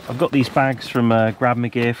 But I've got these bags from Grab My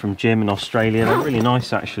Gear from Jim in Australia. They're really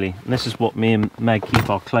nice actually, and this is what me and Meg keep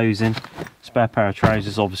our clothes in. Spare pair of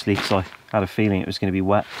trousers obviously, because I had a feeling it was going to be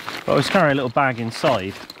wet. But I was carrying a little bag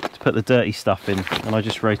inside to put the dirty stuff in, and I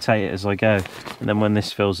just rotate it as I go, and then when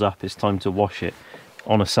this fills up it's time to wash it.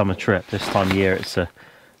 On a summer trip this time of year it's a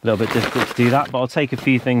little bit difficult to do that, but I'll take a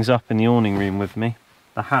few things up in the awning room with me.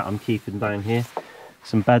 The hat I'm keeping down here,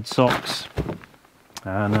 some bed socks,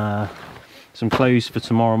 and some clothes for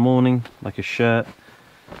tomorrow morning, like a shirt,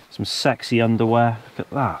 some sexy underwear. Look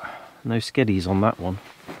at that, no skiddies on that one.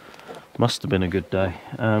 Must have been a good day.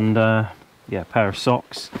 And yeah, a pair of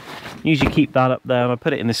socks. Usually keep that up there, and I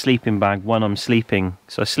put it in the sleeping bag when I'm sleeping,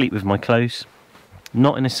 so I sleep with my clothes.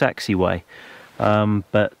 Not in a sexy way,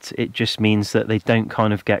 but it just means that they don't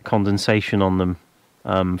kind of get condensation on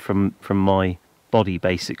them from my body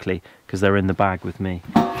basically, because they're in the bag with me.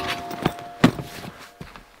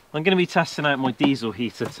 I'm going to be testing out my diesel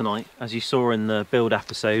heater tonight. As you saw in the build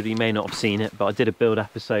episode, you may not have seen it, but I did a build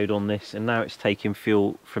episode on this, and now it's taking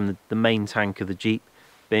fuel from the main tank of the Jeep,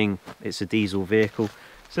 being it's a diesel vehicle.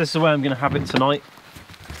 So this is the way I'm going to have it tonight.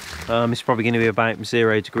 It's probably going to be about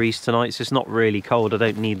 0 degrees tonight, so it's not really cold. I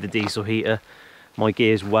don't need the diesel heater. My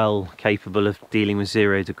gear's well capable of dealing with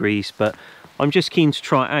 0 degrees, but I'm just keen to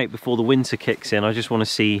try it out before the winter kicks in. I just want to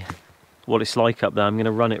see what it's like up there. I'm going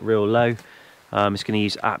to run it real low. It's going to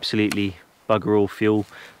use absolutely bugger all fuel.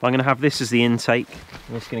 But I'm going to have this as the intake,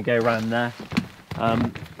 and it's going to go around there,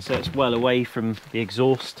 so it's well away from the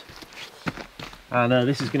exhaust. And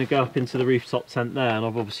this is going to go up into the rooftop tent there, and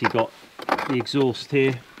I've obviously got the exhaust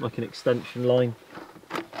here, like an extension line.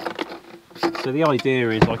 So the idea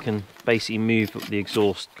is I can basically move the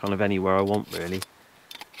exhaust kind of anywhere I want really.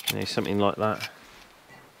 You know, something like that.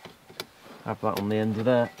 Have that on the end of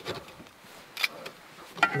there.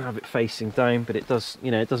 And have it facing down, but it does, you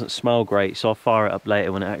know, it doesn't smell great, so I'll fire it up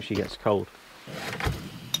later when it actually gets cold.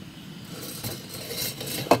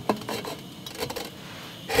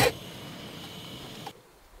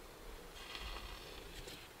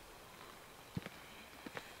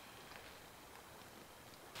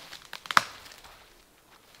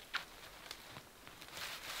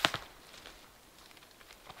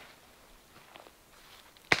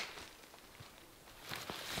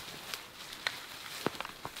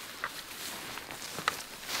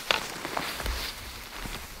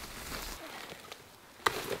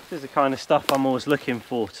 This is the kind of stuff I'm always looking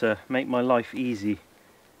for to make my life easy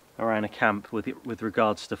around a camp with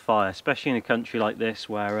regards to fire, especially in a country like this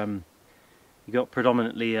where you've got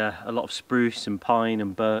predominantly a lot of spruce and pine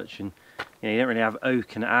and birch, and you know, you don't really have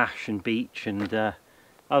oak and ash and beech and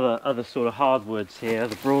other sort of hardwoods here,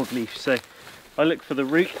 the broadleaf. So I look for the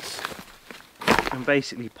roots and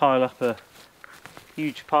basically pile up a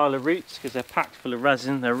huge pile of roots because they're packed full of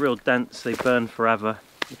resin, they're real dense, they burn forever.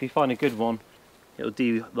 If you find a good one, it'll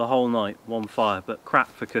do the whole night, one fire, but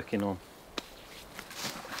crap for cooking on.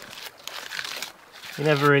 You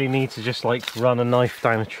never really need to just like run a knife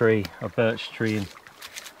down a tree, a birch tree, and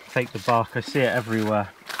take the bark. I see it everywhere.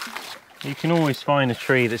 You can always find a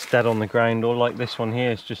tree that's dead on the ground, or like this one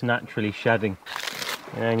here, it's just naturally shedding.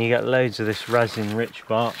 You know, and you get loads of this resin-rich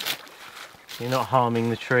bark. You're not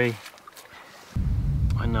harming the tree.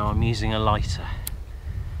 I know I'm using a lighter.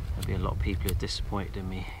 There'll be a lot of people who are disappointed in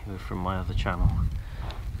me who are from my other channel.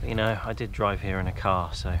 But, you know, I did drive here in a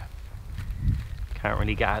car, so can't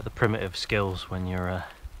really get out the primitive skills when you're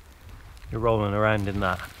rolling around in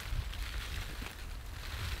that.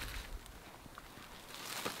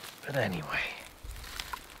 But anyway,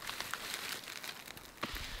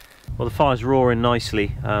 well, the fire's roaring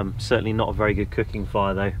nicely. Certainly not a very good cooking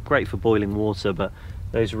fire though. Great for boiling water, but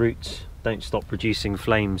those roots don't stop producing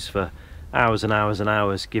flames for hours and hours and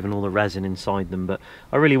hours, given all the resin inside them. But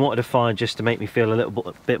I really wanted a fire just to make me feel a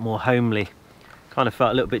little bit more homely. Kind of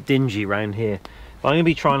felt a little bit dingy around here. But I'm going to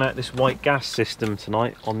be trying out this white gas system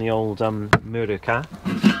tonight on the old Murdoka.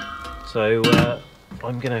 So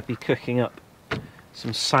I'm going to be cooking up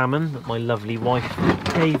some salmon that my lovely wife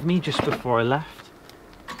gave me just before I left.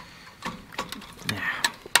 There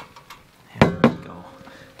we go.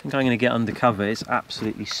 I think I'm going to get undercover. It's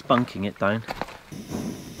absolutely spunking it down.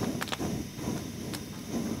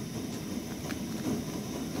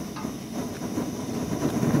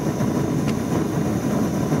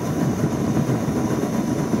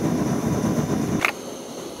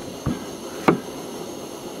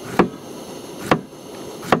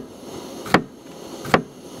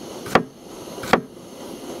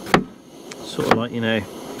 you know,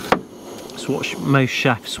 it's what most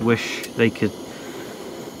chefs wish they could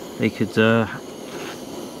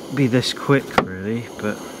be this quick, really,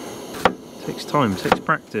 but it takes time, it takes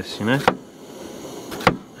practice, you know. It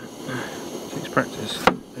takes practice.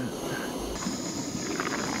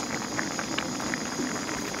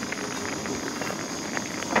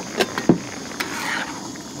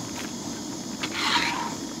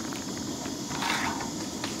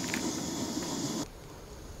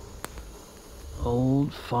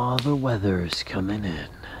 Old Father Weather's coming in.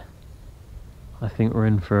 I think we're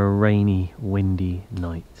in for a rainy, windy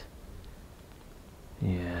night.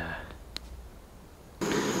 Yeah.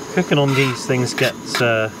 Cooking on these things gets, you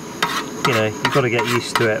know, you've got to get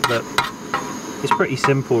used to it, but it's pretty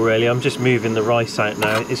simple really. I'm just moving the rice out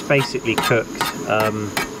now. It's basically cooked, and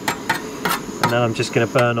then I'm just going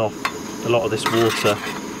to burn off a lot of this water.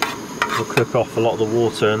 We'll cook off a lot of the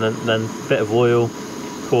water, and then a bit of oil,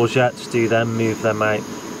 courgettes, do them, move them out,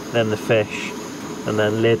 then the fish, and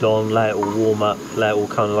then lid on, let it all warm up, let it all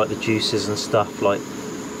kind of like the juices and stuff like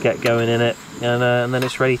get going in it, and then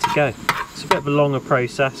it's ready to go. It's a bit of a longer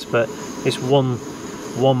process, but it's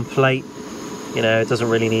one plate, you know, it doesn't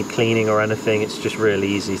really need cleaning or anything. It's just really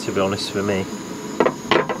easy, to be honest, for me.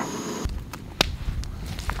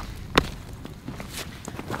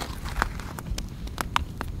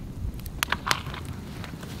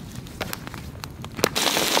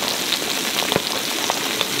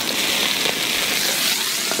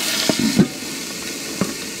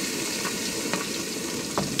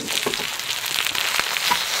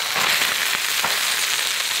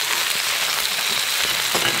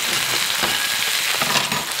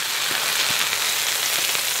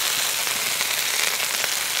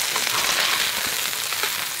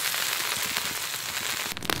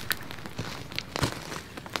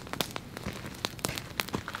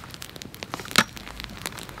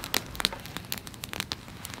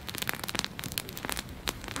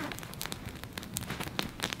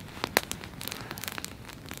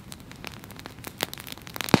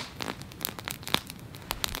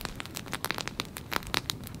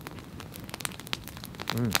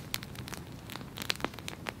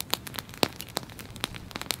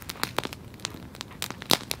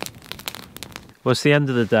 Well, it's the end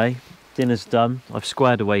of the day, dinner's done, I've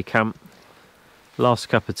squared away camp, last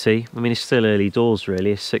cup of tea. I mean, it's still early doors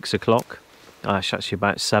really, it's 6 o'clock, it's actually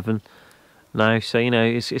about 7 now, so you know,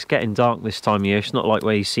 it's getting dark this time of year. It's not like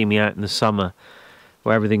where you see me out in the summer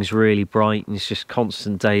where everything's really bright and it's just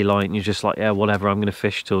constant daylight and you're just like, yeah, whatever, I'm going to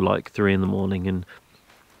fish till like 3 in the morning, and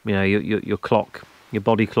you know, your clock, your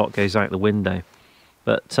body clock goes out the window.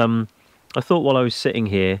 But I thought while I was sitting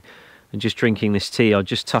here and just drinking this tea, I'd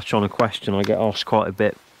just touch on a question I get asked quite a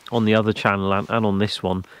bit on the other channel and on this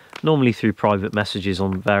one, normally through private messages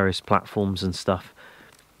on various platforms and stuff.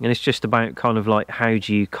 And it's just about kind of like, how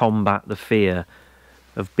do you combat the fear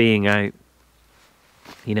of being out,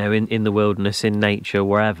 you know, in the wilderness, in nature,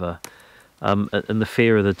 wherever, and the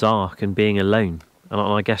fear of the dark and being alone. And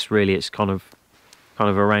I guess really it's kind of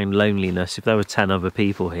around loneliness. If there were 10 other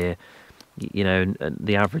people here, you know, and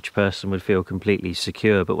the average person would feel completely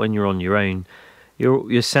secure, but when you're on your own,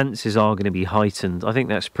 your senses are going to be heightened. I think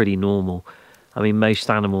that's pretty normal. I mean, most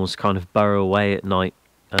animals kind of burrow away at night,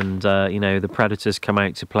 and you know, the predators come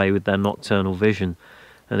out to play with their nocturnal vision,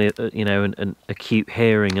 and you know, and acute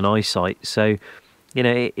hearing and eyesight. So, you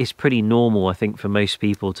know, it's pretty normal, I think, for most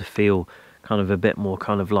people to feel kind of a bit more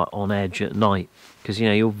kind of like on edge at night, because you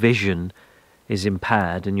know, your vision is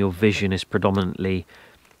impaired, and your vision is predominantly,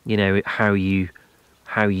 you know, how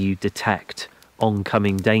you detect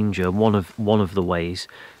oncoming danger, one of the ways.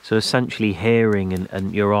 So essentially hearing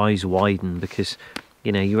and your eyes widen because,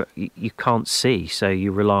 you know, you can't see, so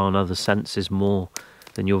you rely on other senses more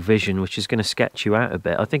than your vision, which is going to sketch you out a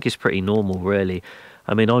bit. I think it's pretty normal, really.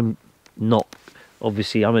 I mean, I'm not,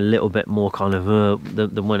 obviously I'm a little bit more kind of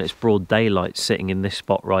than when it's broad daylight sitting in this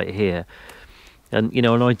spot right here. And you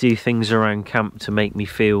know, and I do things around camp to make me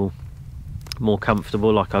feel more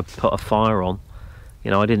comfortable, like I put a fire on.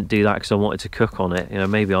 You know, I didn't do that because I wanted to cook on it. You know,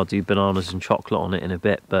 maybe I'll do bananas and chocolate on it in a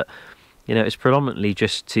bit, but you know, it's predominantly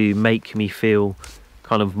just to make me feel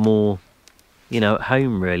kind of more, you know, at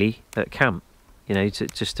home really at camp. You know,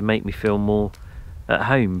 just to make me feel more at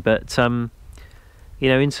home. But you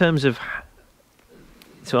know, in terms of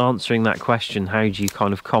answering that question, how do you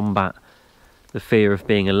kind of combat the fear of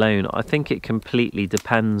being alone? I think it completely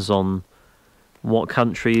depends on what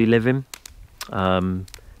country you live in.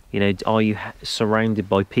 You know, are you surrounded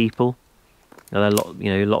by people? Are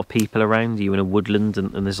there a lot of people around? Are you in a woodland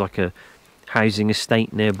and there's like a housing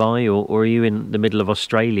estate nearby, or are you in the middle of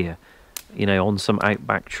Australia, you know, on some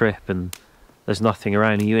outback trip and there's nothing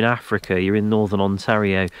around. Are you in Africa? You're in northern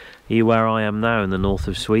Ontario? Are you where I am now in the north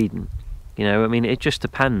of Sweden? You know, I mean, it just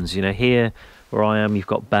depends. You know, here where I am, you've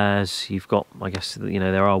got bears, you've got, I guess, you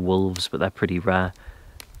know, there are wolves, but they're pretty rare.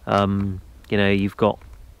 You know, you've got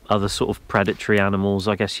other sort of predatory animals.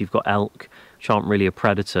 I guess you've got elk, which aren't really a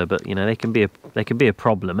predator, but you know, they can be a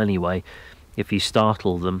problem anyway if you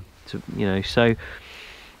startle them. You know, so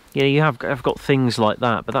you know, I've got things like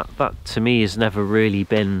that, but that to me has never really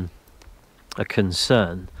been a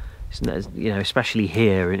concern. You know, especially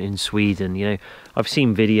here in Sweden. You know, I've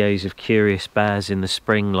seen videos of curious bears in the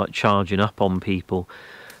spring, like charging up on people.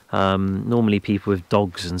 Normally people with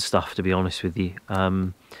dogs and stuff, to be honest with you.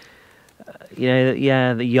 You know,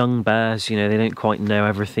 yeah, the young bears, you know, they don't quite know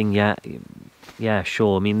everything yet. Yeah,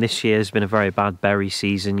 sure. I mean, this year's been a very bad berry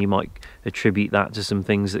season. You might attribute that to some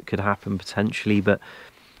things that could happen potentially, but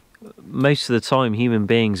most of the time human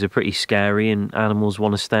beings are pretty scary and animals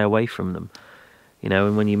want to stay away from them. You know,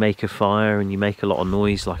 and when you make a fire and you make a lot of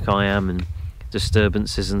noise like I am and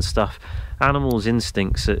disturbances and stuff, animals'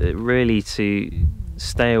 instincts are really to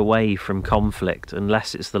stay away from conflict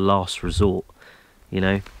unless it's the last resort, you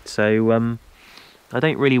know. So I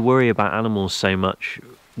don't really worry about animals so much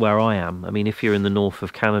where I am. I mean, if you're in the north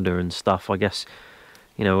of Canada and stuff, I guess,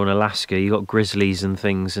 you know, in Alaska you got grizzlies and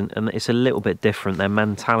things, and it's a little bit different. Their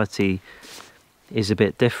mentality is a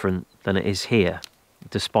bit different than it is here,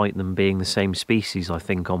 despite them being the same species, I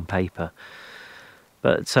think, on paper.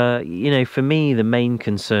 But you know, for me the main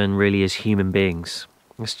concern really is human beings.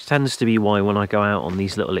 This tends to be why when I go out on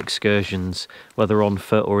these little excursions, whether on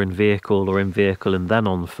foot or in vehicle and then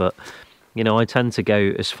on foot, you know, I tend to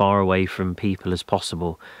go as far away from people as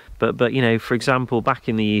possible. But you know, for example, back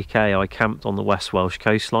in the UK, I camped on the West Welsh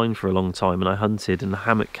coastline for a long time, and I hunted and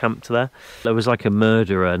hammock camped there. There was like a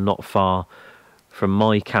murderer not far from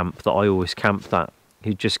my camp that I always camped at,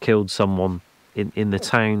 who just killed someone in the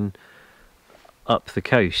town up the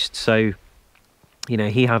coast. So, you know,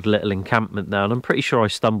 he had a little encampment there, and I'm pretty sure I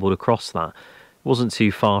stumbled across that. It wasn't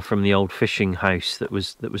too far from the old fishing house that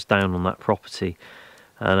was down on that property.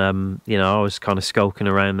 And you know, I was kind of skulking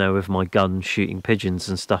around there with my gun, shooting pigeons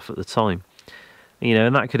and stuff at the time. You know,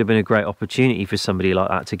 and that could have been a great opportunity for somebody like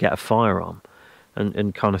that to get a firearm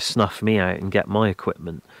and kind of snuff me out and get my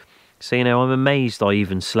equipment. So, you know, I'm amazed I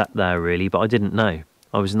even slept there, really, but I didn't know.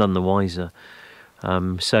 I was none the wiser.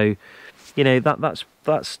 So, you know,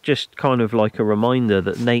 that's just kind of like a reminder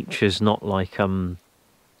that nature's not like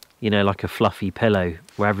you know, like a fluffy pillow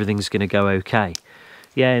where everything's going to go okay.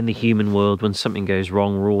 Yeah, in the human world, when something goes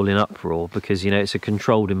wrong, we're all in uproar because, you know, it's a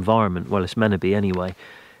controlled environment. Well, it's meant to be anyway.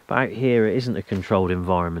 But out here, it isn't a controlled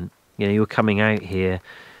environment. You know, you're coming out here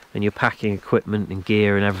and you're packing equipment and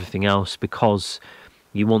gear and everything else because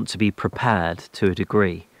you want to be prepared to a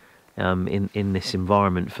degree in this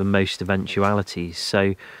environment for most eventualities.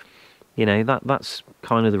 So, you know, that's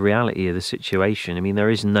kind of the reality of the situation. I mean, there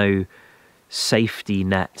is no safety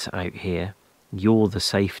net out here. You're the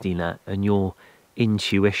safety net, and your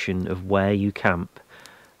intuition of where you camp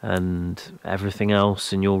and everything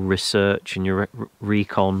else, and your research and your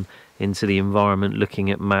recon into the environment,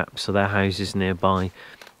 looking at maps of their houses nearby.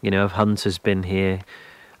 You know, have hunters been here?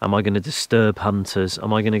 Am I going to disturb hunters?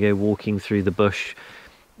 Am I going to go walking through the bush,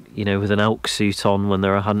 you know, with an elk suit on when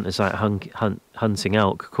there are hunters out hunting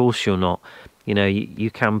elk? Of course you're not. You know,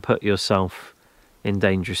 you can put yourself in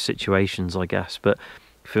dangerous situations, I guess. But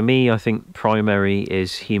for me, I think primary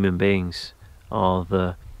is human beings are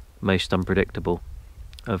the most unpredictable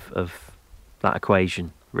of that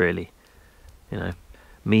equation, really. You know,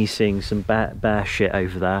 me seeing some bear shit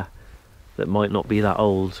over there that might not be that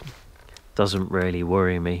old doesn't really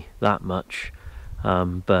worry me that much.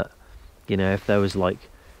 But, you know, if there was like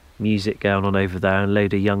music going on over there and a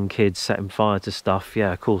load of young kids setting fire to stuff,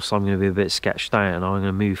 yeah, of course I'm going to be a bit sketched out and I'm going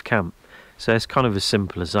to move camp. So it's kind of as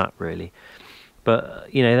simple as that, really. But,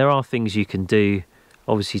 you know, there are things you can do,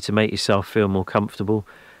 obviously, to make yourself feel more comfortable.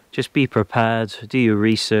 Just be prepared, do your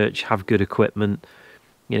research, have good equipment,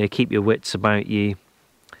 you know, keep your wits about you,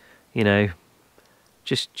 you know,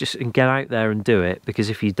 just and get out there and do it, because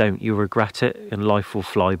if you don't, you'll regret it and life will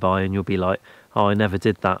fly by and you'll be like, oh, I never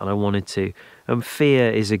did that and I wanted to. And fear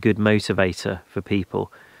is a good motivator for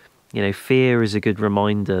people. You know, fear is a good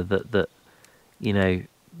reminder that you know,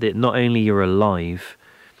 that not only you're alive,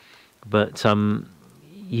 but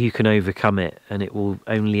you can overcome it, and it will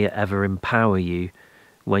only ever empower you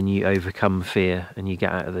when you overcome fear and you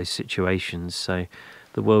get out of those situations. So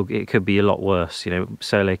the world, it could be a lot worse. You know,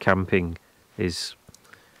 solo camping is,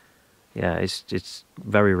 yeah, it's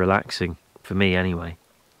very relaxing for me anyway.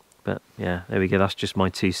 But yeah, there we go. That's just my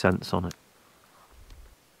 2 cents on it.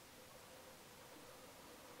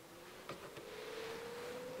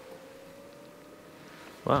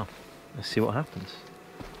 Well, let's see what happens.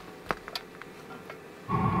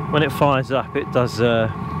 When it fires up, it does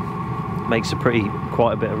makes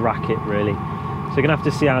quite a bit of racket, really. So you're gonna have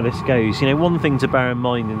to see how this goes. You know, one thing to bear in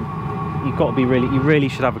mind, and you really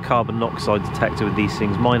should have a carbon monoxide detector with these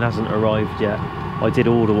things. Mine hasn't arrived yet. I did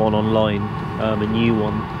order one online, a new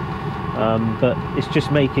one, but it's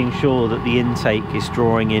just making sure that the intake is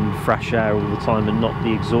drawing in fresh air all the time and not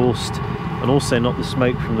the exhaust, and also not the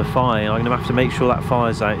smoke from the fire. I'm gonna have to make sure that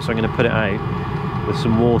fire's out, so I'm gonna put it out with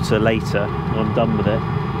some water later when I'm done with it,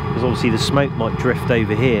 because obviously the smoke might drift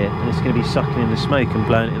over here and it's going to be sucking in the smoke and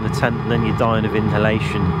blowing it in the tent, and then you're dying of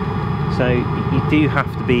inhalation. So you do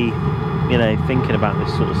have to be, you know, thinking about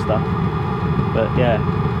this sort of stuff. But yeah,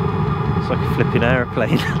 it's like a flipping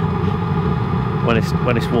aeroplane when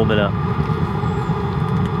it's warming up.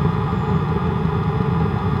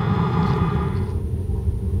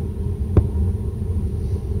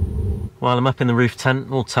 Well, I'm up in the roof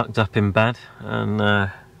tent, all tucked up in bed, and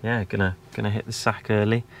yeah, gonna hit the sack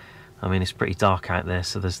early. I mean, it's pretty dark out there,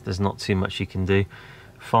 so there's not too much you can do.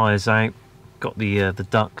 Fire's out, got the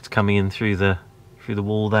duct coming in through the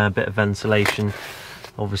wall there, a bit of ventilation,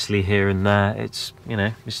 obviously here and there. It's, you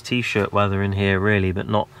know, it's t-shirt weather in here really, but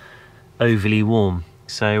not overly warm.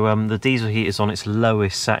 So the diesel heater's on its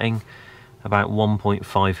lowest setting, about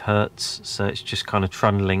 1.5 hertz, so it's just kind of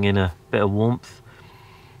trundling in a bit of warmth.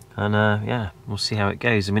 And yeah, we'll see how it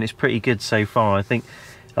goes. I mean, it's pretty good so far. I think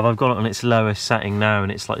if I've got it on its lowest setting now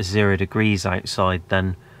and it's like 0 degrees outside,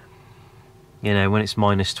 then, you know, when it's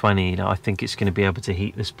 -20, you know, I think it's going to be able to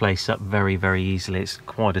heat this place up very, very easily. It's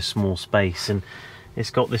quite a small space, and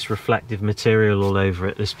it's got this reflective material all over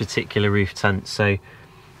it, this particular roof tent, so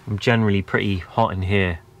I'm generally pretty hot in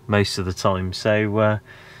here most of the time. So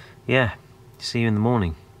yeah, see you in the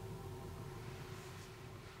morning,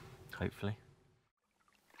 hopefully.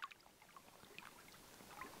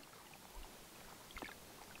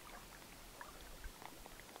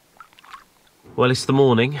 Well, it's the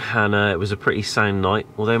morning, and it was a pretty sound night,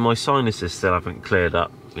 although my sinuses still haven't cleared up.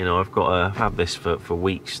 You know, I've got to have this for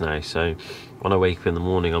weeks now, so when I wake up in the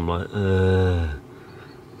morning, I'm like,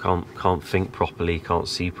 can't think properly, can't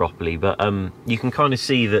see properly. But you can kind of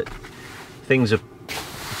see that things are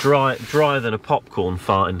drier than a popcorn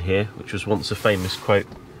fart in here, which was once a famous quote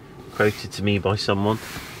quoted to me by someone.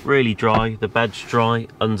 Really dry, the bed's dry,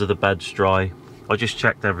 under the bed's dry. I just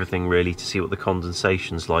checked everything really to see what the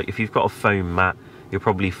condensation's like. If you've got a foam mat, you'll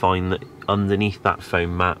probably find that underneath that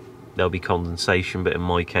foam mat there'll be condensation, but in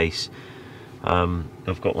my case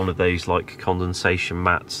I've got one of those like condensation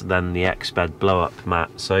mats, then the X-bed blow up mat,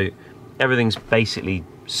 so everything's basically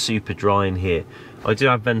super dry in here. I do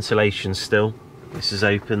have ventilation still. This is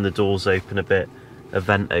open, the door's open a bit, a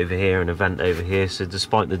vent over here and a vent over here, so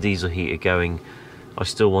despite the diesel heater going, I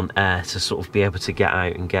still want air to sort of be able to get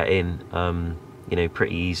out and get in, you know,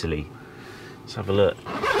 pretty easily. Let's have a look.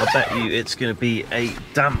 I bet you it's going to be a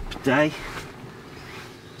damp day.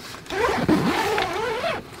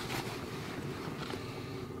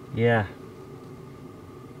 Yeah.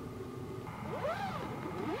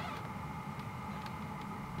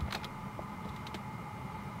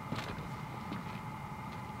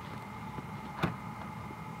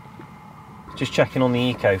 Just checking on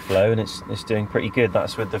the EcoFlow, and it's doing pretty good.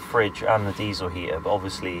 That's with the fridge and the diesel heater, but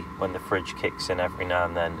obviously when the fridge kicks in every now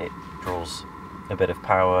and then it draws a bit of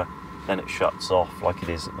power, then it shuts off like it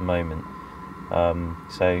is at the moment.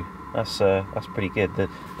 So that's pretty good. The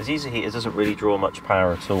diesel heater doesn't really draw much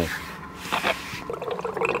power at all.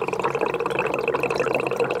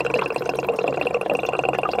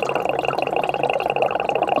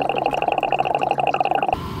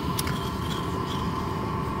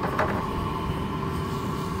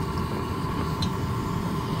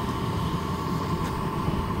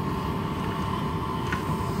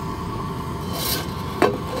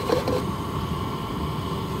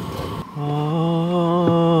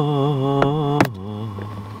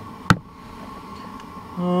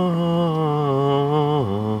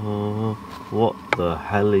 What the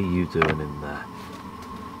hell are you doing in there?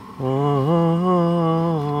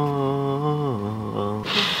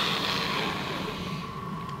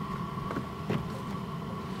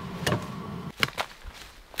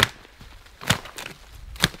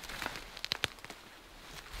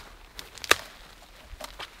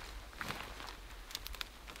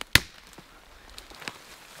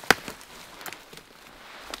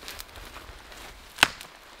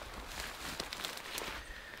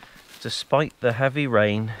 Despite the heavy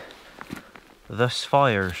rain, this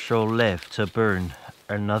fire shall live to burn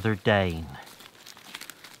another day.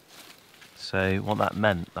 So what that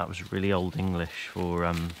meant, that was really old English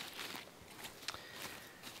for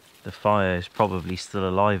the fire is probably still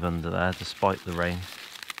alive under there despite the rain,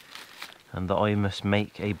 and that I must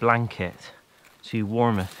make a blanket to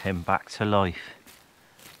warmeth him back to life.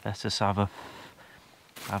 Let us have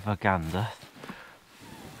a gander.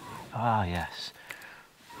 Ah yes.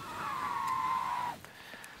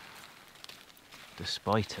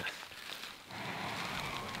 Despite it.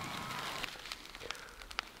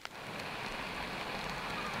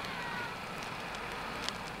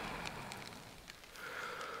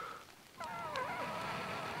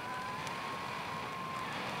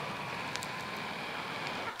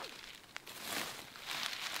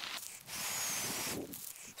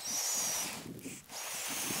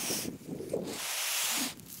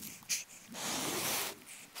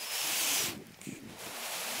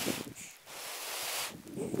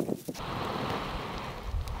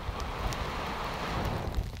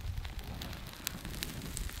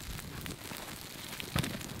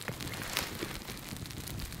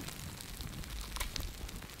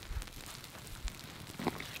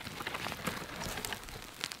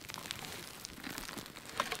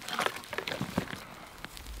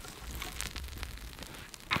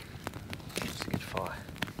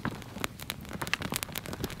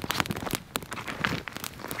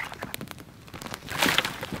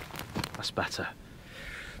 Better.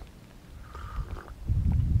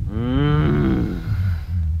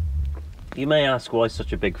 You may ask why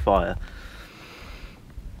such a big fire.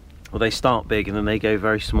 Well, they start big and then they go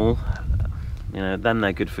very small. You know, then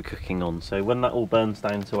they're good for cooking on. So when that all burns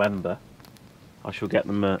down to ember, I shall get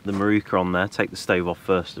the maruka on there, take the stove off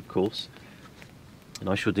first of course, and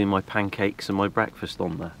I shall do my pancakes and my breakfast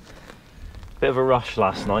on there. Bit of a rush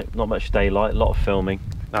last night, not much daylight, a lot of filming.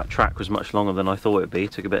 That track was much longer than I thought it would be,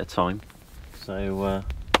 it took a bit of time. So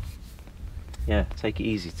yeah, take it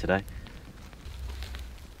easy today.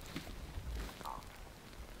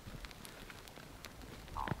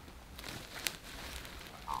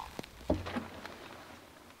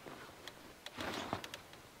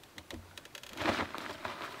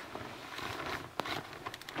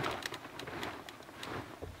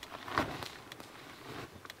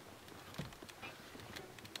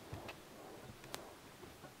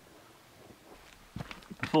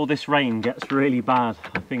 Before this rain gets really bad,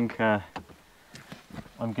 I think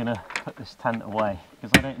I'm gonna put this tent away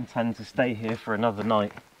because I don't intend to stay here for another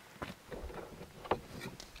night.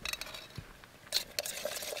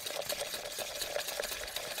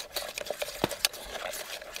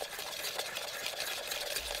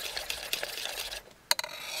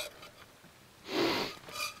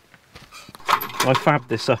 I fabbed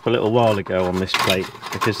this up a little while ago on this plate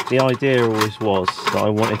because the idea always was that I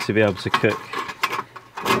wanted to be able to cook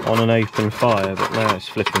on an open fire, but now it's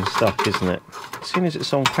flipping stuck, isn't it? As soon as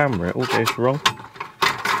it's on camera it all goes wrong.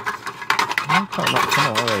 Why can't that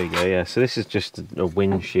come out? Oh, there we go, yeah. So this is just a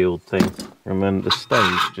windshield thing, and then the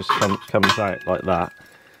stove just comes out like that,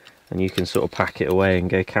 and you can sort of pack it away and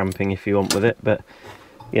go camping if you want with it. But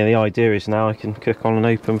yeah, the idea is now I can cook on an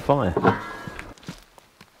open fire.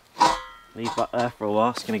 Leave that there for a while,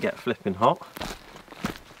 it's going to get flipping hot.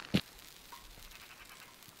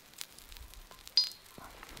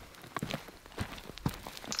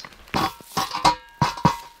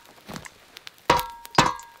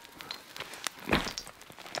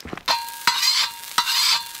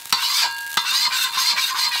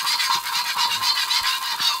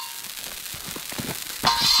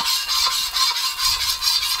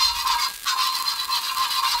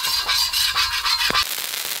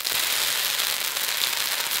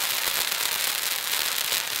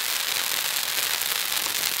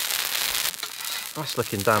 That's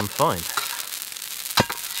looking damn fine.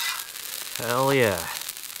 Hell yeah.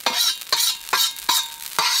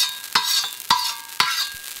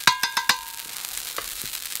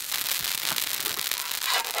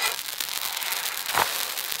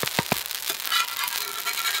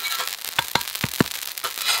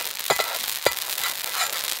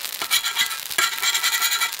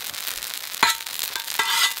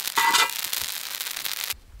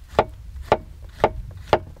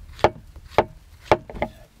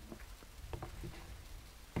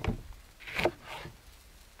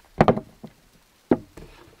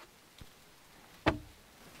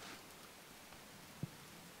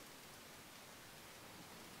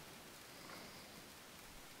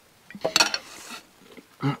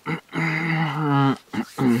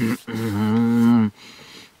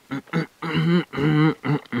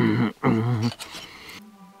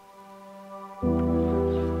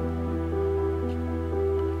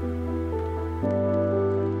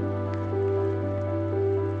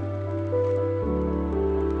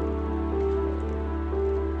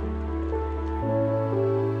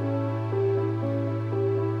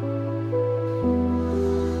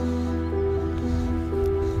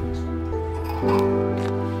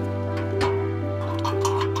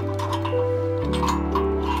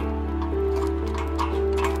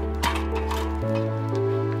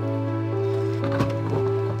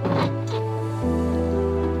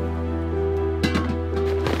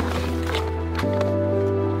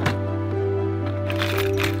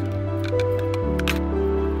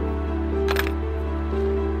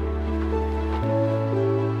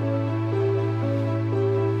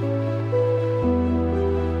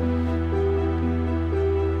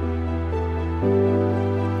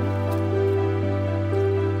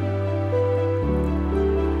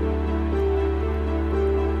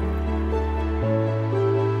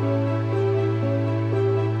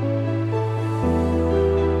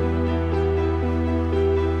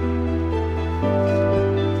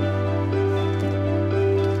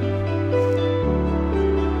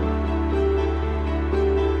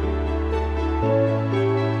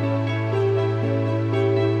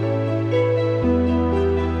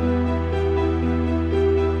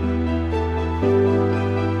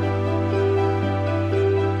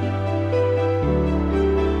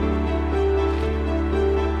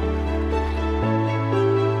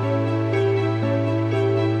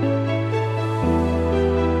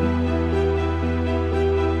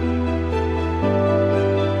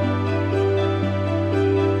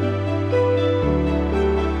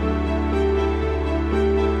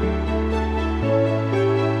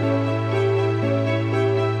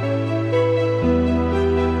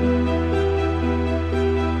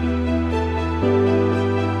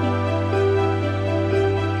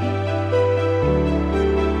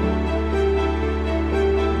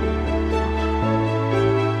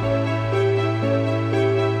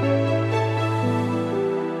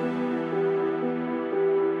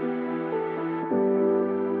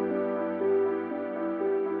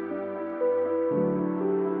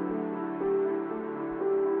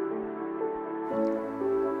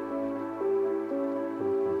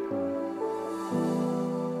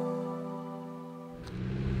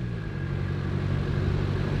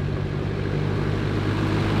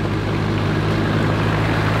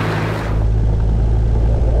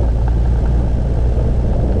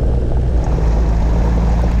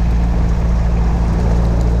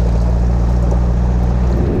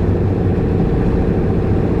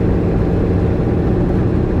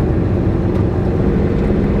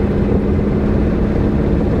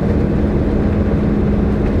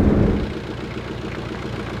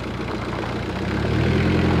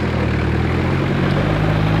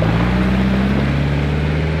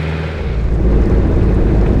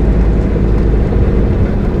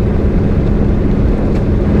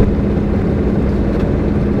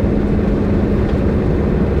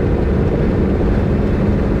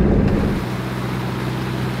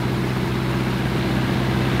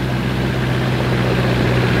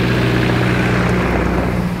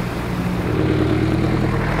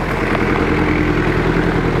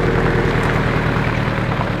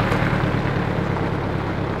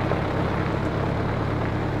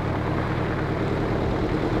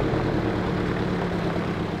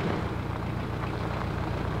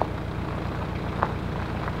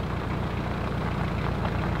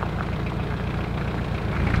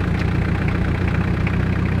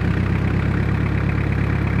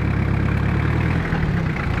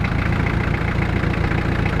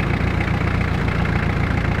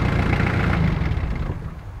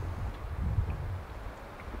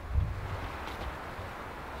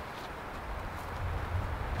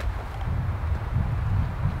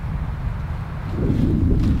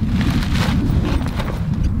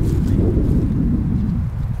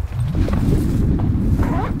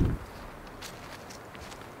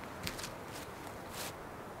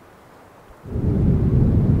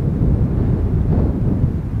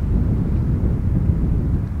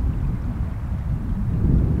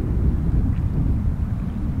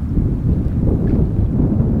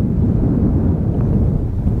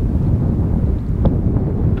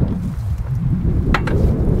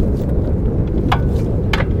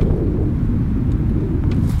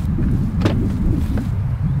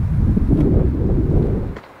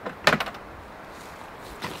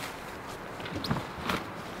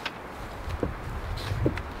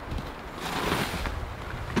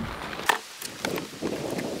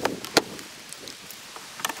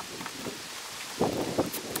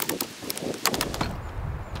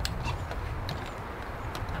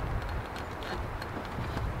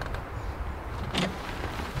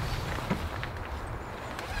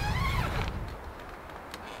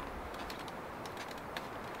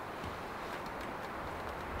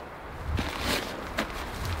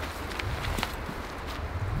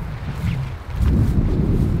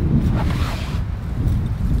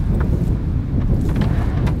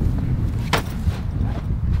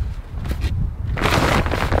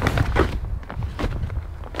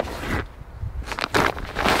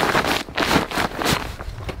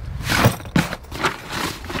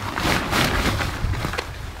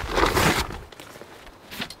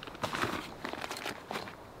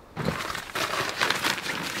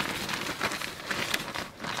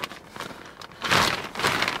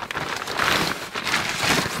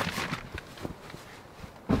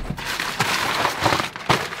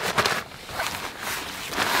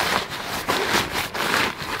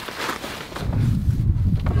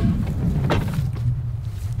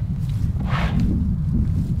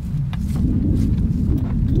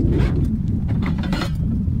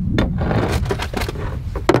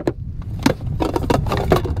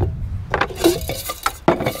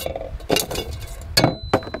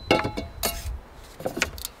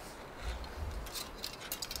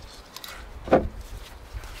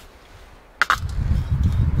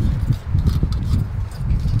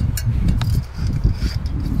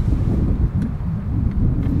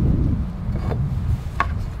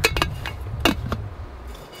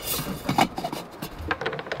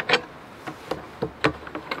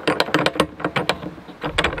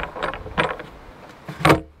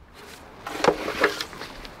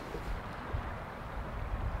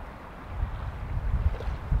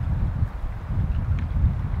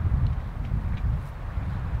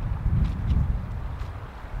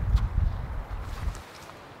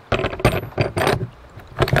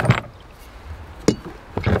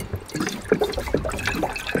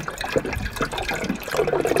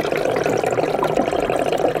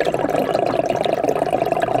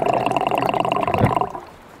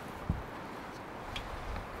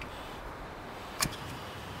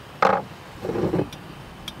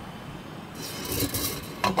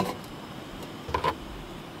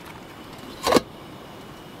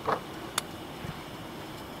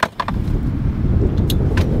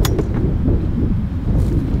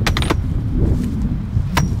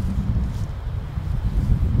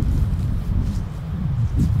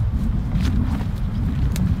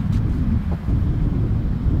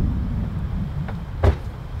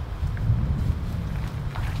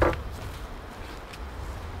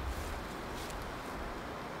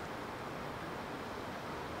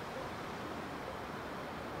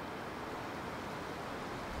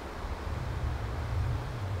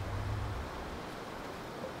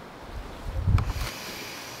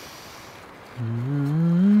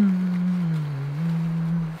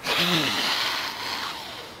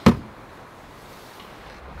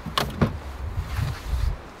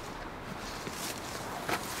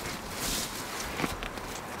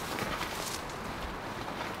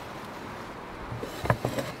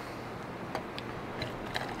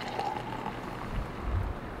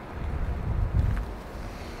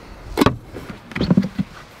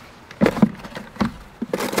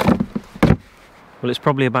 Well, it's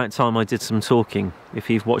probably about time I did some talking. If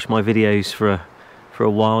you've watched my videos for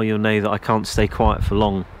a while, you'll know that I can't stay quiet for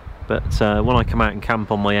long. But when I come out and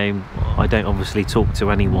camp on my own, I don't obviously talk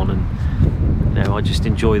to anyone, and you know, I just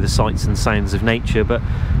enjoy the sights and sounds of nature. But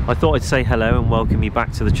I thought I'd say hello and welcome you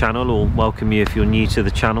back to the channel, or welcome you if you're new to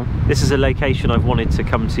the channel. This is a location I've wanted to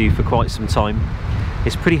come to for quite some time.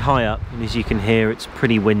 It's pretty high up, and as you can hear, it's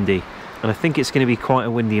pretty windy. And I think it's going to be quite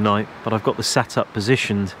a windy night, but I've got the setup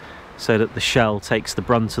positioned so that the shell takes the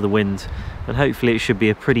brunt of the wind, and hopefully it should be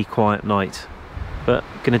a pretty quiet night. But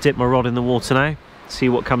I'm going to dip my rod in the water now, see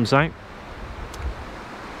what comes out.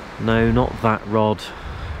 No, not that rod.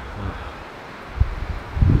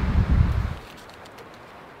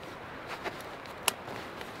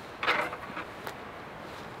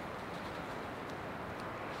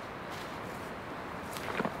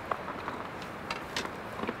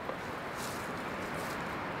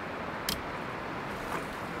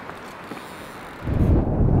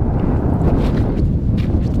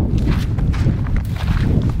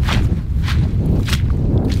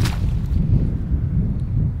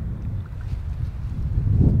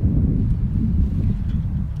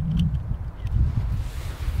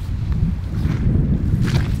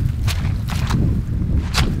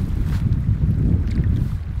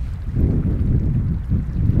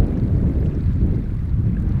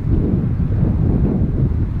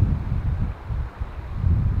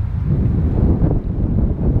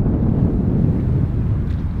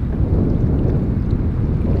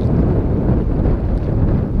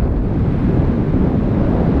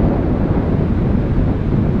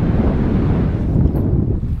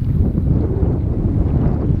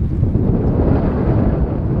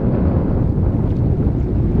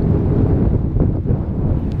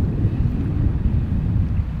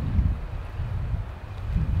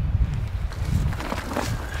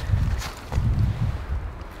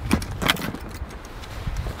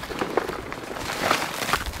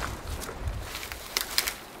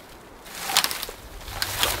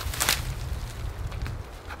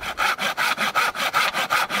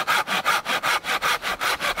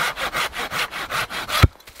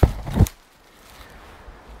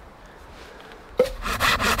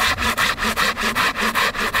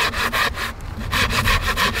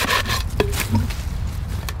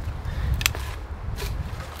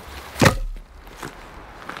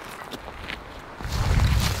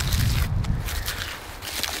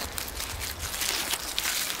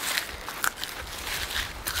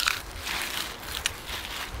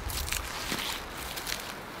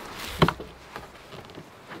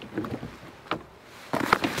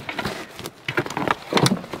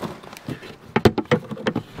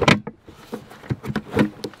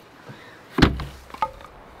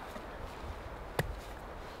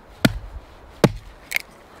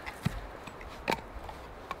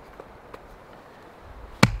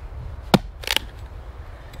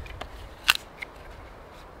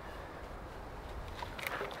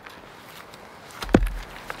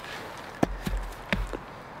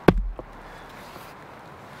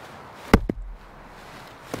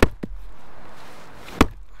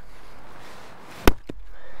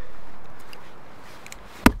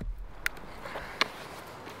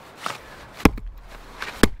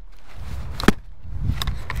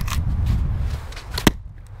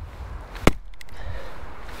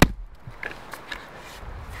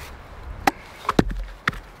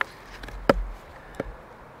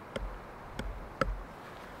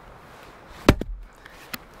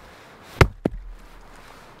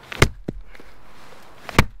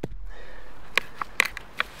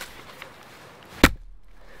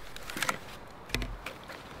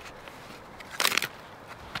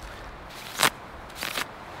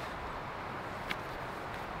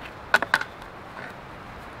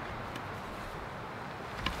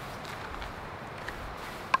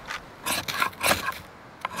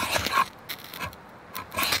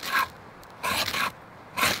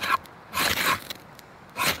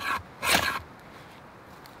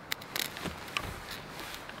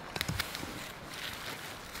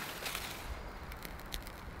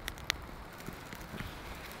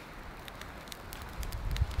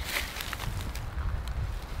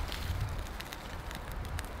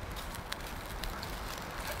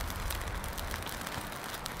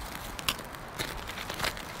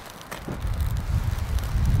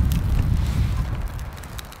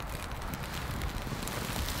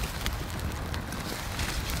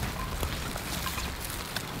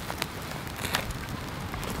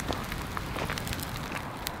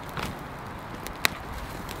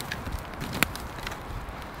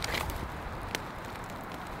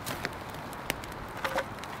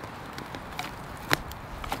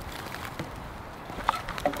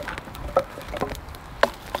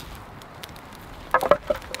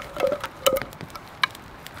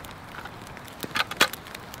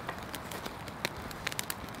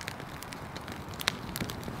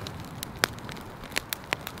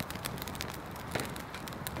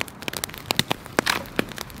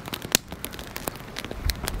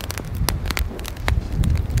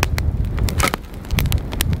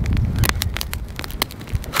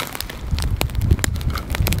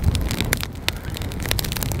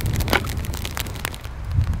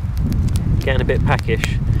 getting a bit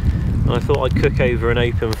peckish, and I thought I'd cook over an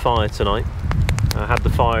open fire tonight. I had the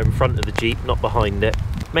fire in front of the Jeep, not behind it,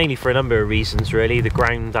 mainly for a number of reasons really. The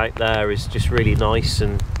ground out there is just really nice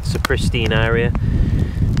and it's a pristine area.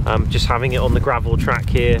 Just having it on the gravel track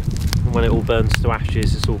here, when it all burns to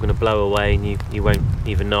ashes, it's all going to blow away and you won't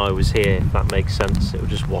even know I was here, if that makes sense. It will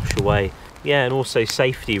just wash away. Yeah, and also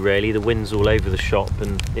safety really. The wind's all over the shop,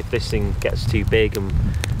 and if this thing gets too big and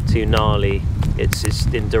too gnarly, it's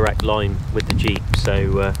in direct line with the Jeep,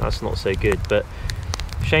 so that's not so good. But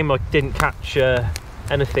shame I didn't catch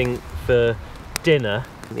anything for dinner.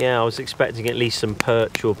 Yeah, I was expecting at least some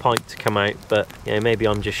perch or pike to come out, but yeah, maybe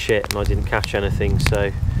I'm just shit and I didn't catch anything,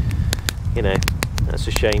 so you know, that's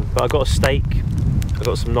a shame. But I got a steak, I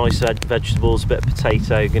got some nice vegetables, a bit of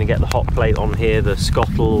potato. Gonna get the hot plate on here, the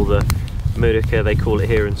skottel or the murka they call it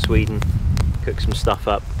here in Sweden. Cook some stuff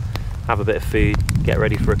up, have a bit of food, get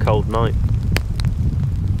ready for a cold night.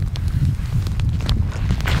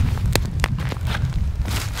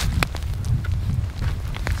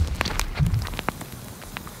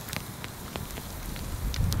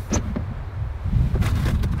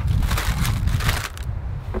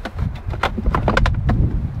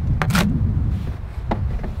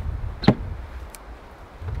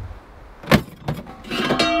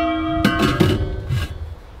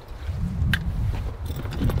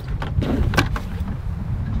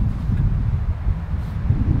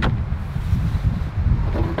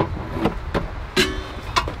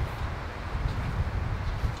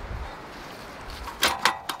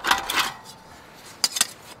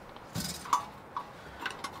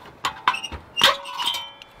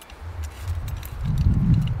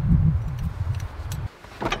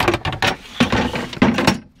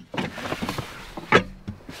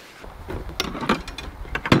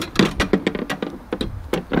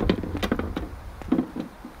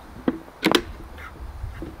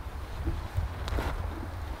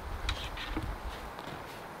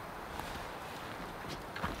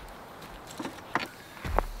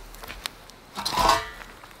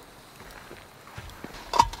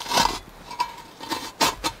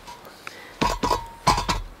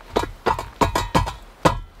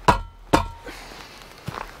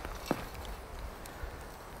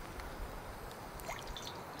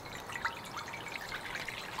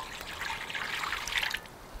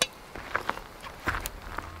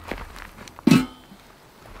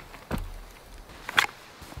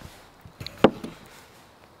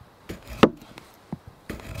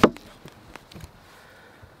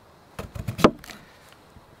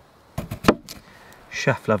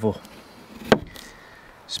 Chef level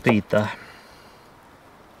speed there.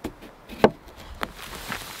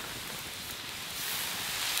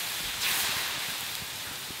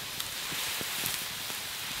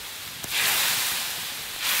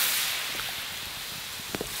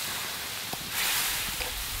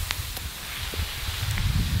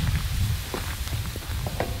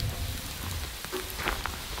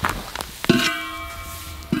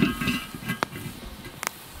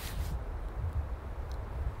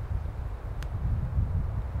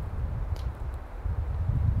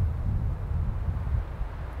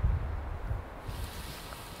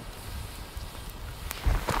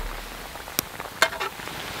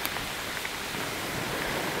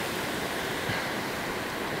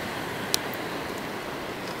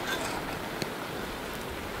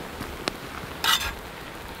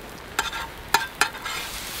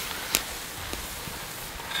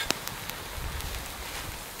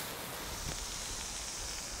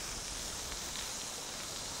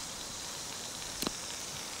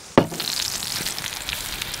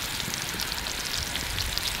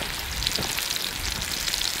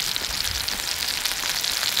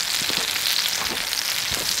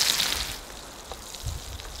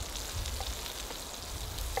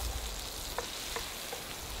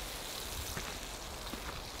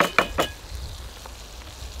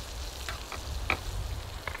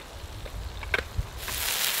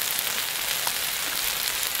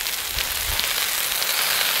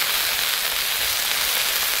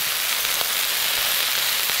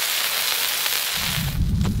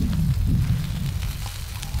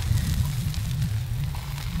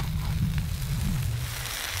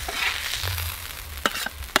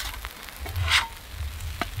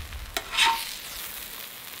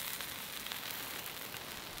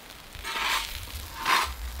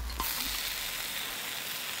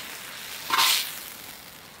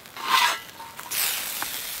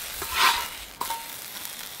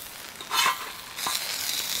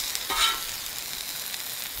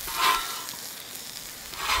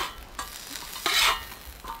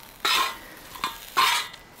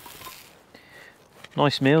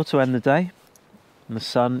 Nice meal to end the day. and the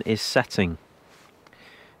sun is setting.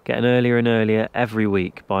 Getting earlier and earlier every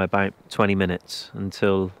week by about 20 minutes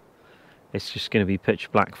until it's just going to be pitch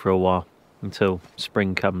black for a while until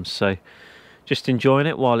spring comes. So just enjoying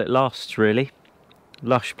it while it lasts, really.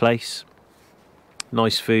 Lush place,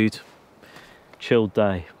 nice food, chilled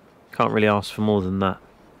day. Can't really ask for more than that.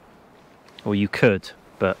 Or you could,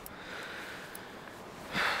 but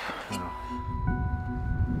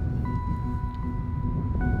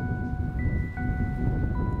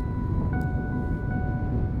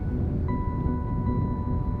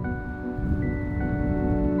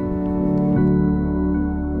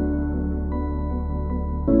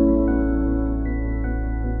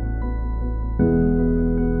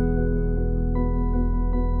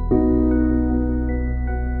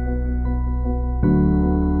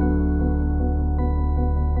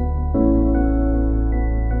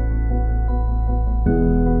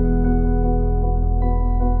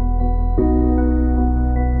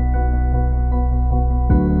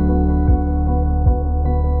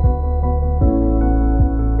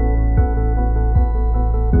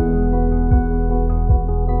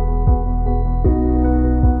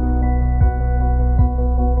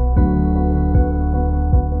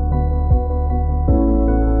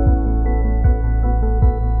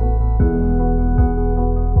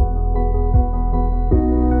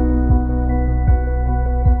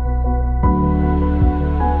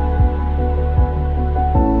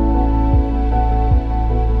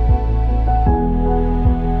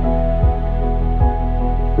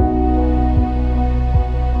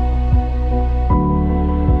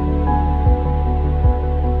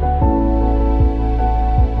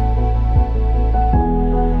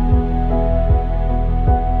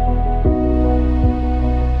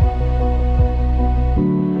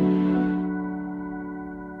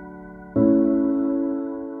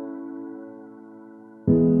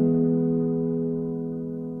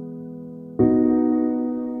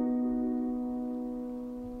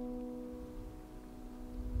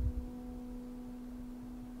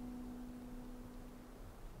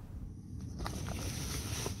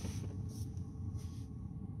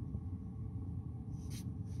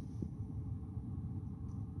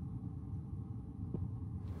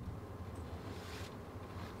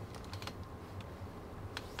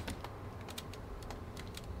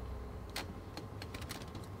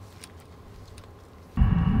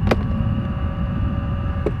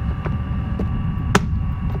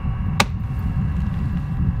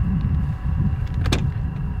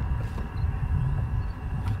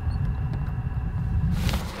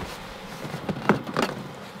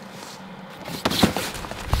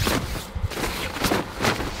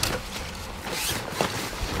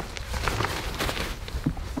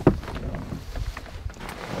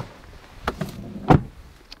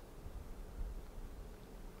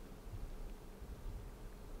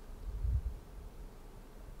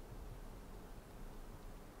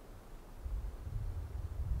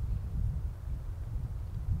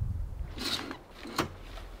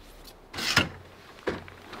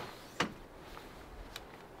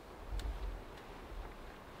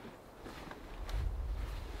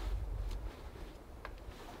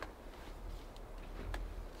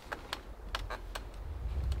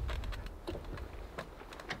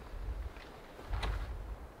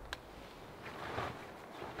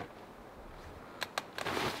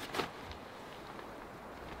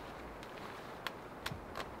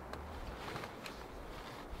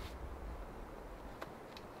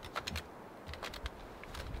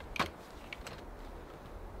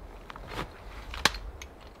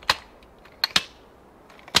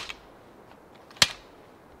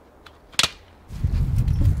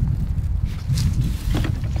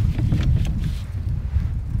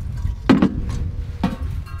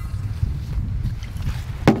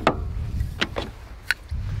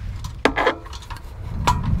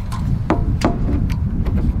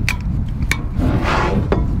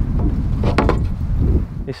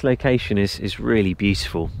This location is really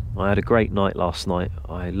beautiful. I had a great night last night.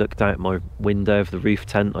 I looked out my window of the roof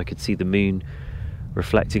tent. I could see the moon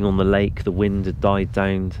reflecting on the lake. The wind had died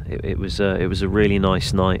down. It was a really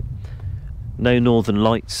nice night. No northern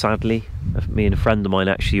lights, sadly. Me and a friend of mine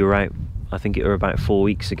actually were out, I think it were about 4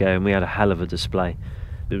 weeks ago, and we had a hell of a display.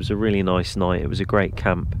 It was a really nice night. It was a great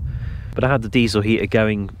camp. But I had the diesel heater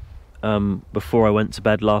going before I went to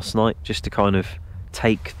bed last night, just to kind of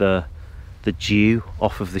take the dew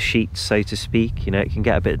off of the sheets, so to speak. You know, it can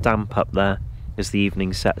get a bit damp up there as the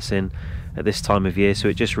evening sets in at this time of year, so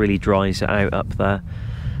it just really dries it out up there.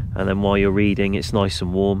 And then while you're reading, it's nice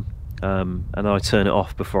and warm. And I turn it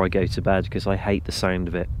off before I go to bed because I hate the sound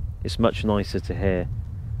of it. It's much nicer to hear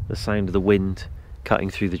the sound of the wind cutting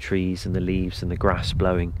through the trees and the leaves and the grass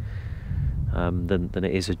blowing than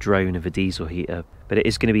it is a drone of a diesel heater. But it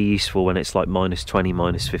is going to be useful when it's like -20,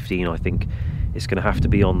 -15. I think it's going to have to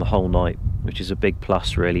be on the whole night, which is a big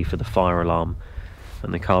plus really for the fire alarm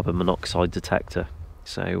and the carbon monoxide detector.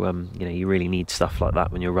 So you know, you really need stuff like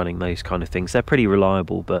that when you're running those kind of things. They're pretty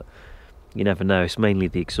reliable, but you never know. It's mainly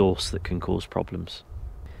the exhaust that can cause problems.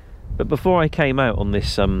 But before I came out on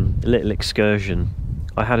this little excursion,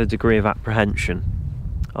 I had a degree of apprehension.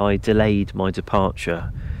 I delayed my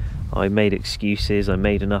departure. I made excuses, I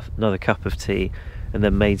made another cup of tea, and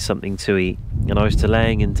then made something to eat. And I was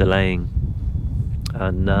delaying and delaying.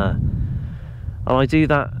 And I do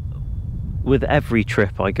that with every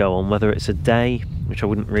trip I go on, whether it's a day, which I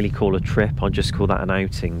wouldn't really call a trip, I'd just call that an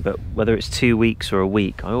outing, but whether it's 2 weeks or a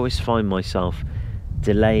week, I always find myself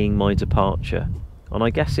delaying my departure. And I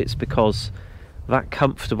guess it's because that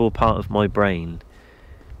comfortable part of my brain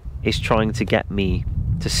is trying to get me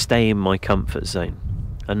to stay in my comfort zone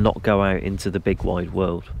and not go out into the big wide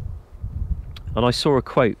world. And I saw a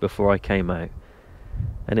quote before I came out,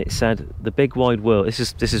 and it said, the big wide world,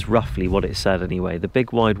 this is roughly what it said anyway, the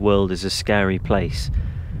big wide world is a scary place,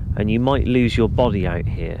 and you might lose your body out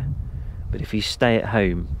here, but if you stay at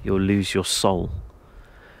home, you'll lose your soul.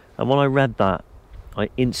 And when I read that, I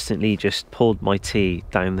instantly just poured my tea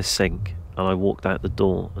down the sink and I walked out the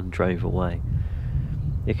door and drove away.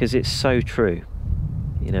 Because it's so true.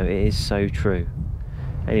 You know, it is so true.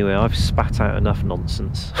 Anyway, I've spat out enough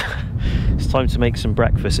nonsense. It's time to make some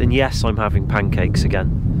breakfast. And yes, I'm having pancakes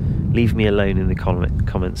again. Leave me alone in the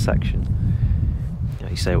comment section.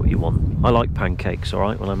 You say what you want. I like pancakes,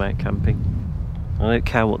 alright, when I'm out camping. I don't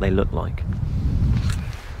care what they look like.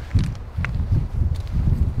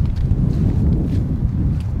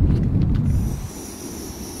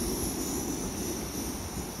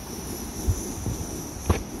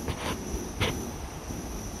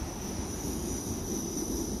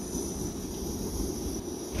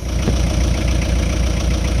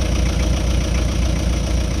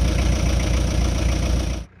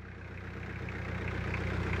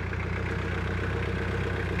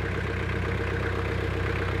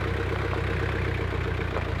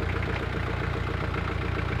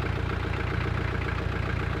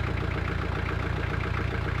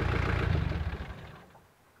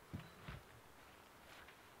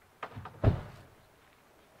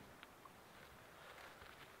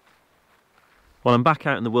 Well, I'm back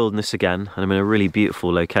out in the wilderness again, and I'm in a really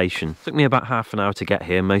beautiful location. It took me about half an hour to get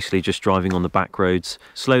here, mostly just driving on the back roads,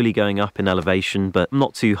 slowly going up in elevation, but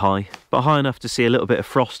not too high, but high enough to see a little bit of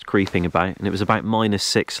frost creeping about, and it was about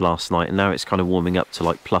 -6 last night, and now it's kind of warming up to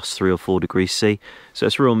like +3 or 4 degrees C, so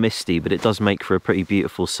it's real misty, but it does make for a pretty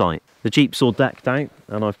beautiful sight. The Jeep's all decked out,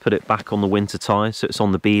 and I've put it back on the winter tyres, so it's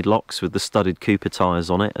on the bead locks with the studded Cooper tyres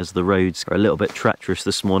on it, as the roads are a little bit treacherous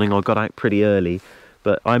this morning. I got out pretty early,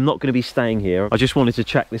 but I'm not going to be staying here. I just wanted to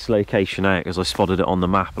check this location out because I spotted it on the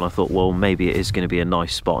map and I thought, well, maybe it is going to be a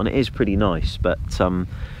nice spot, and it is pretty nice. But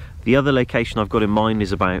the other location I've got in mind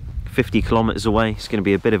is about 50 kilometers away. It's going to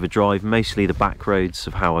be a bit of a drive, mostly the back roads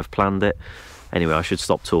of how I've planned it. Anyway, I should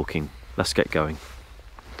stop talking. Let's get going.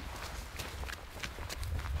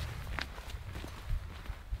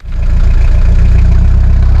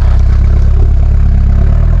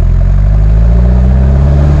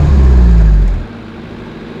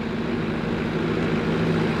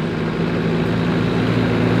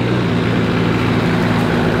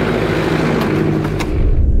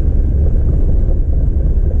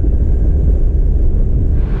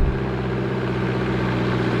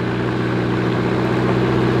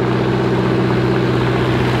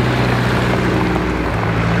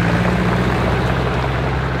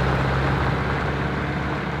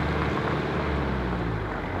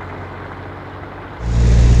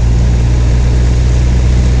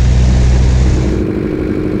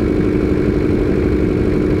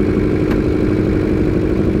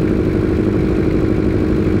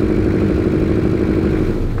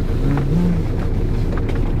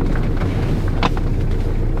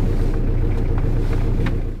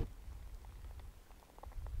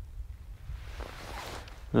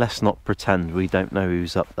 Let's not pretend we don't know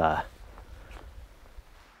who's up there.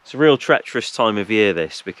 It's a real treacherous time of year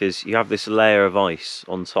this, because you have this layer of ice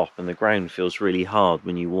on top and the ground feels really hard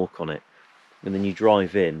when you walk on it, and then you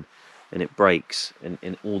drive in and it breaks,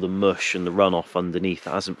 and all the mush and the runoff underneath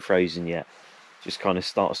that hasn't frozen yet just kind of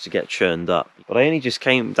starts to get churned up. But I only just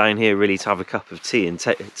came down here really to have a cup of tea and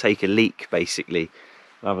take a leak, basically,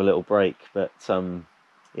 and have a little break. But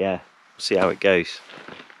yeah, we'll see how it goes.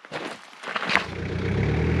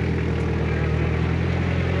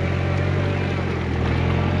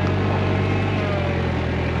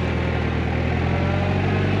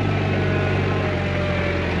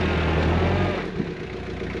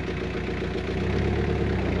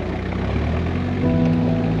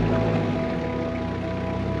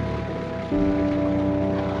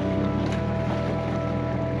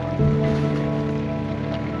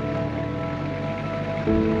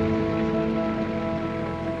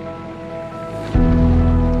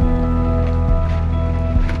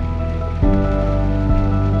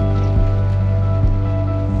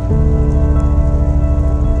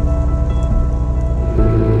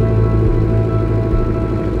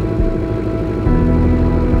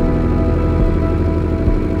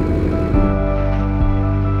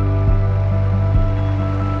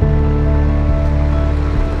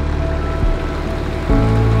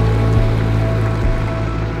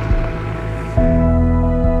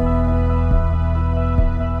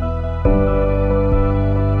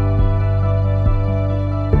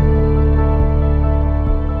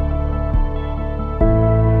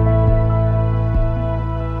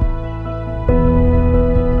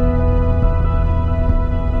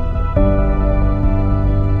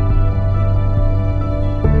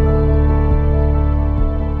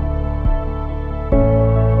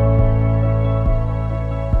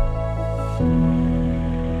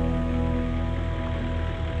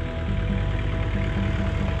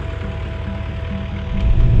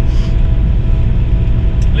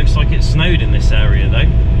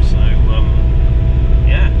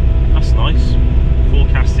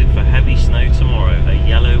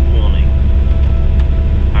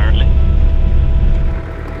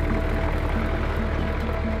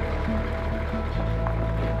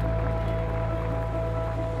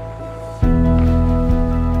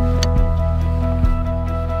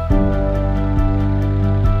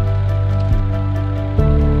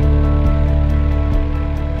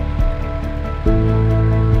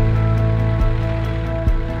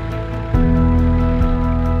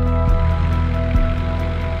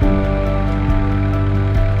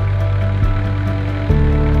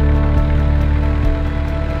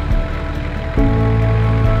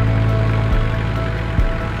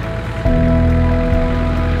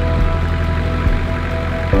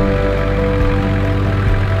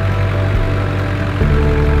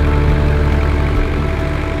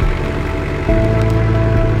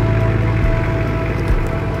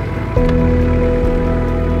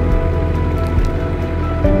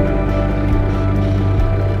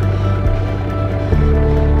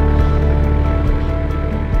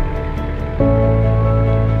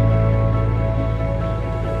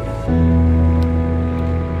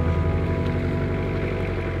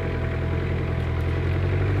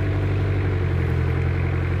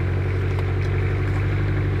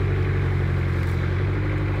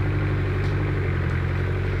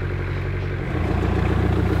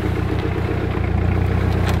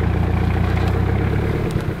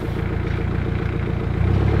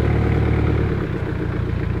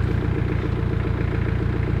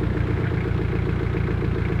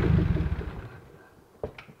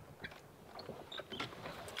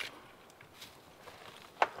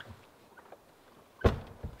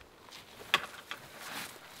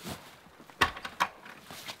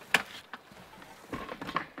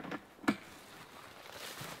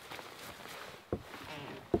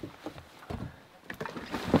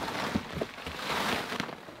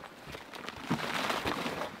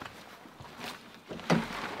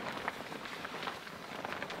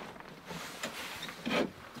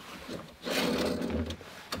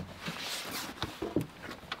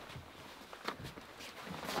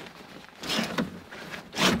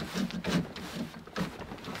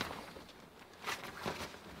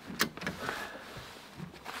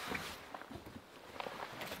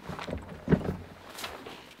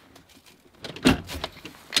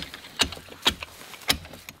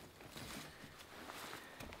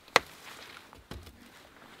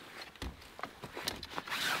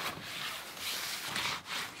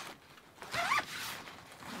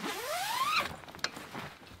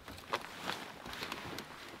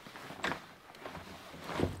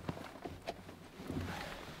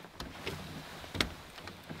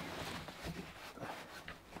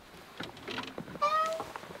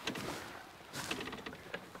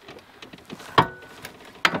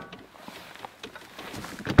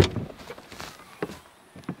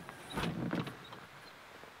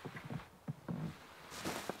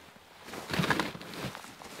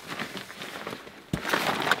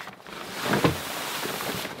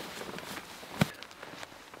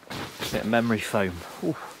 Bit of memory foam.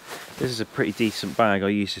 Ooh, this is a pretty decent bag. I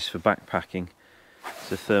use this for backpacking.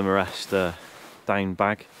 It's a Thermarest down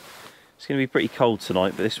bag. It's going to be pretty cold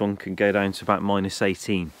tonight, but this one can go down to about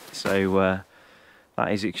 -18. So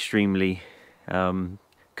that is extremely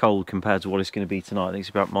cold compared to what it's going to be tonight. I think it's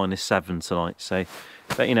about -7 tonight. So,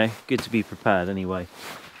 but you know, good to be prepared anyway.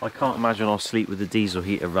 I can't imagine I'll sleep with the diesel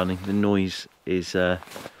heater running. The noise is,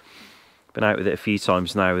 been out with it a few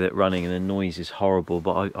times now with it running, and the noise is horrible,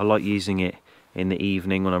 but I like using it in the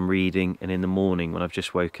evening when I'm reading, and in the morning when I've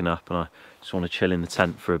just woken up and I just want to chill in the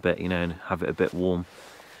tent for a bit, you know, and have it a bit warm.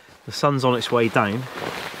 The sun's on its way down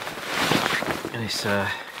and it's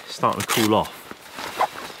starting to cool off.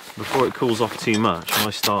 Before it cools off too much and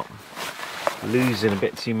I start losing a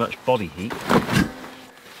bit too much body heat, I'm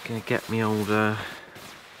gonna get my old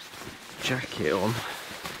jacket on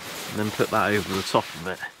and then put that over the top of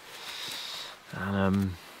it.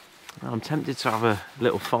 And I'm tempted to have a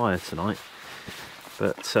little fire tonight,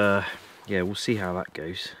 but yeah, we'll see how that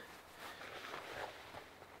goes.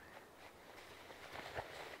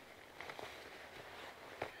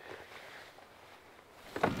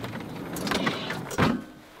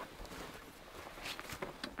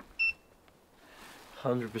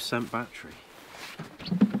 %100% battery.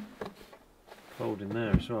 Cold in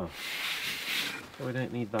there as well. So we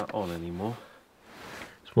don't need that on anymore.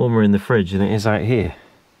 It's warmer in the fridge than it is out here.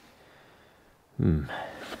 I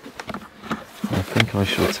think I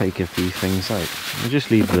shall take a few things out. I'll just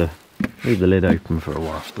leave the lid open for a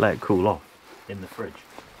while. Let it cool off in the fridge.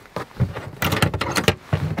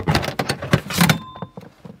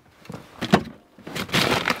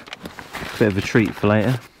 Bit of a treat for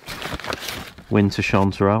later. Winter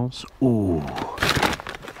chanterelles. Ooh,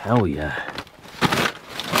 hell yeah.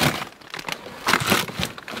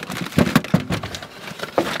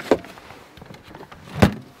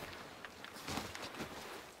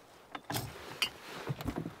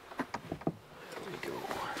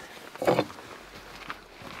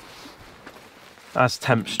 As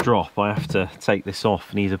temps drop, I have to take this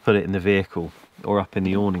off and either put it in the vehicle or up in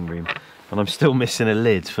the awning room. And I'm still missing a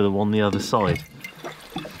lid for the one on the other side.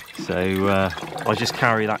 So I just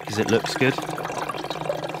carry that because it looks good.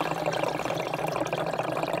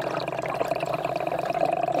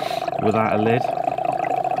 Without a lid.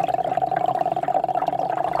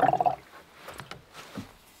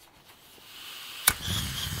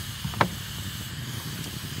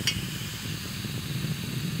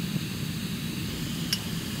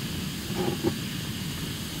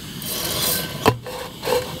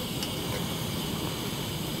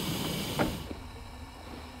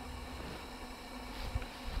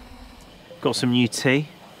 Got some new tea.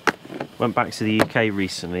 Went back to the UK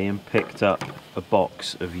recently and picked up a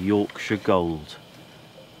box of Yorkshire Gold.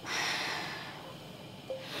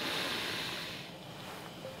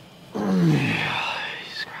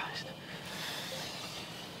 Jesus Christ.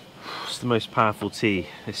 It's the most powerful tea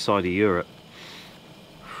this side of Europe.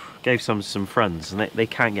 Gave some to some friends and they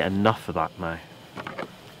can't get enough of that now.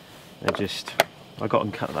 They're just, I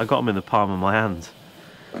got them in the palm of my hand.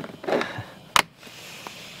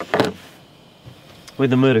 With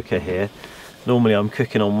the Murica here, normally I'm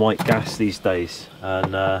cooking on white gas these days,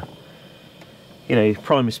 and you know,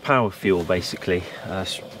 Primus power fuel basically,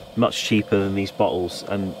 much cheaper than these bottles,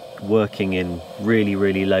 and working in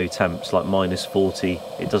really low temps like -40,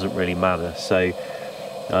 it doesn't really matter. So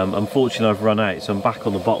unfortunately I've run out, so I'm back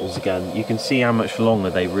on the bottles again. You can see how much longer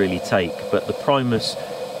they really take, but the Primus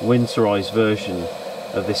winterized version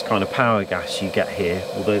of this kind of power gas you get here,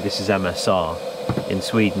 although this is MSR, in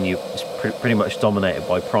Sweden it's pretty much dominated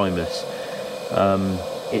by Primus.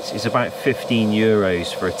 It's about 15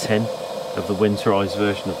 euros for a tin of the winterized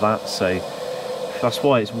version of that, so that's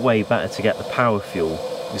why it's way better to get the power fuel.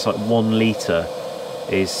 It's like 1 litre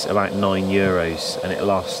is about 9 euros and it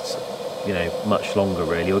lasts, you know, much longer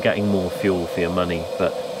really. You're getting more fuel for your money,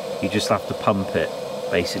 but you just have to pump it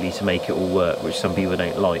basically to make it all work, which some people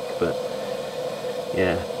don't like. But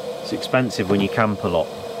yeah, it's expensive when you camp a lot.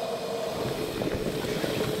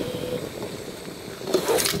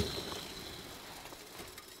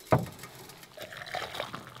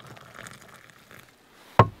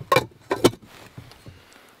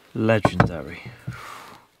 Legendary.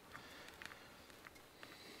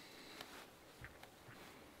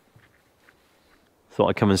 Thought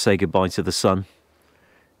I'd come and say goodbye to the sun.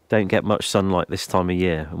 Don't get much sunlight this time of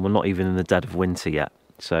year, and we're not even in the dead of winter yet.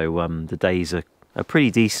 So the days are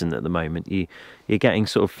pretty decent at the moment. You're getting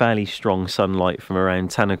sort of fairly strong sunlight from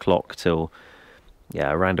around 10 o'clock till,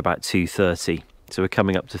 yeah, around about 2:30. So we're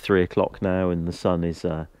coming up to 3 o'clock now, and the sun is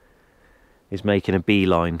making a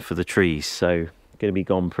beeline for the trees. So going to be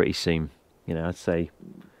gone pretty soon. You know, I'd say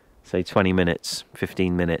say 20 minutes,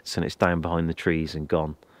 15 minutes, and it's down behind the trees and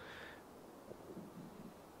gone.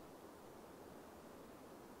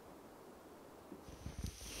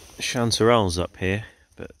 Chanterelles up here,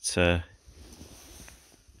 but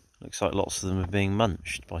looks like lots of them are being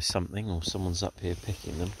munched by something, or someone's up here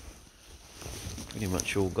picking them. Pretty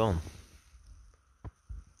much all gone.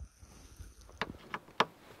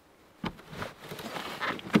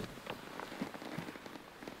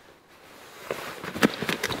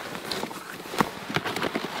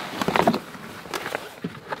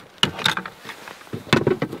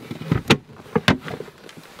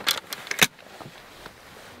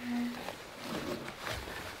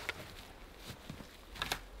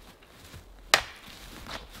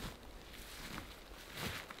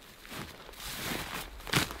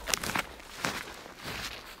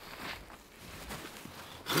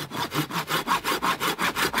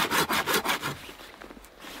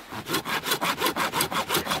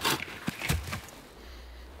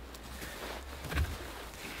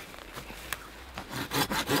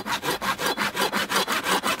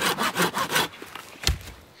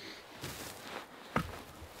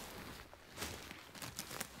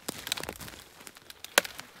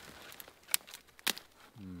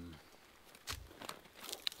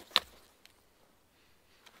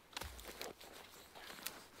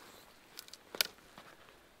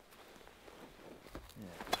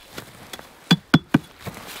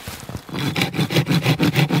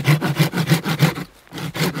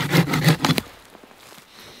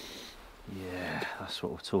 That's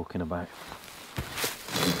what we're talking about.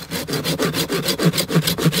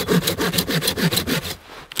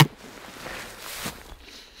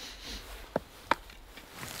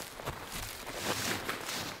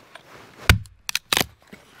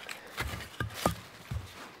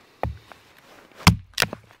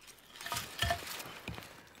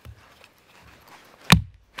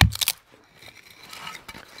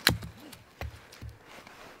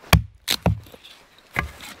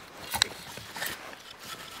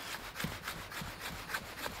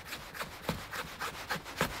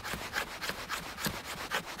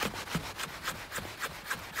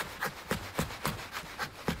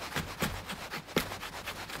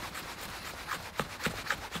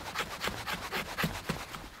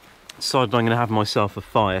 Decided I'm going to have myself a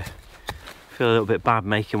fire. I feel a little bit bad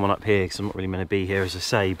making one up here because I'm not really meant to be here, as I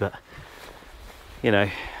say, but you know,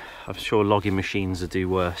 I'm sure logging machines will do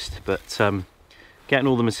worst. But getting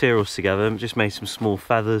all the materials together, I've just made some small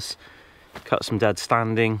feathers, cut some dead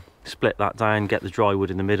standing, split that down, get the dry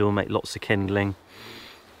wood in the middle, make lots of kindling.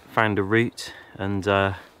 Found a root, and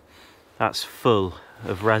that's full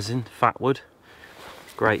of resin, fat wood.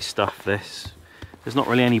 Great stuff, this. There's not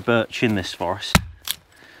really any birch in this forest.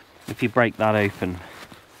 If you break that open,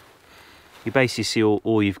 you basically see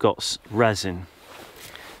all you've got's resin,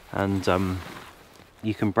 and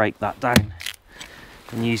you can break that down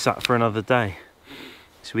and use that for another day.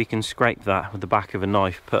 So we can scrape that with the back of a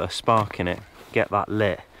knife, put a spark in it, get that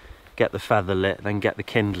lit, get the feather lit, then get the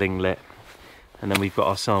kindling lit, and then we've got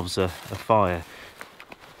ourselves a fire.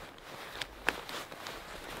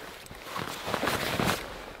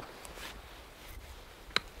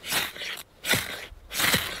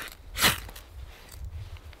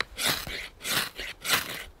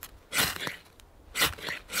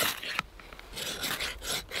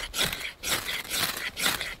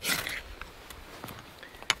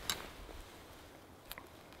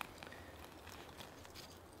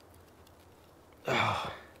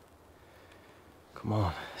 Come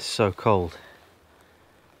on, it's so cold.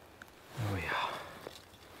 There we are.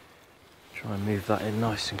 Try and move that in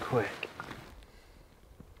nice and quick.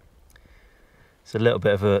 It's a little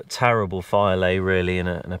bit of a terrible fire lay, really, and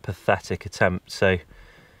a pathetic attempt. So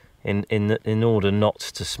in order not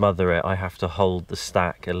to smother it, I have to hold the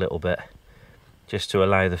stack a little bit, just to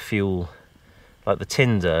allow the fuel, like the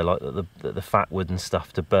tinder, like the fat wood and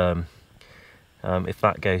stuff, to burn. If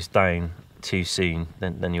that goes down too soon,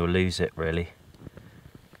 then you'll lose it, really.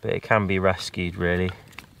 But it can be rescued, really.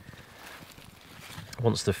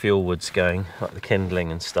 Once the fuel wood's going, like the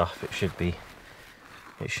kindling and stuff, it should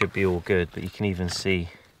be all good. But you can even see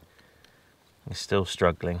it's still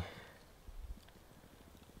struggling.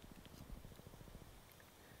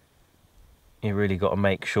 You really got to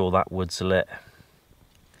make sure that wood's lit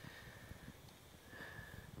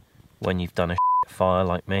when you've done a fire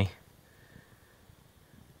like me.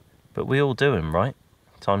 But we all do them, right?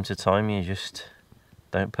 Time to time, you just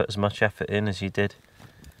don't put as much effort in as you did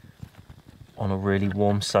on a really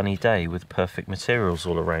warm, sunny day with perfect materials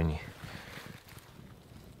all around you.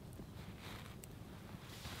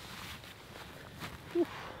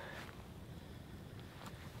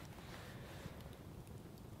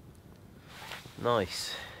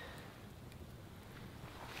 Nice.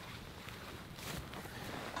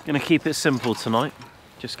 Gonna keep it simple tonight.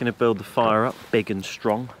 Just gonna build the fire up big and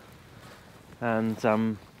strong, and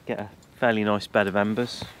get a fairly nice bed of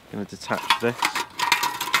embers. Gonna detach this,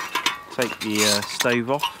 take the stove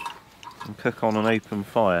off, and cook on an open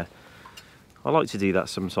fire. I like to do that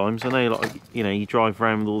sometimes. I know, like, you know, you drive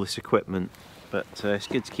around with all this equipment, but it's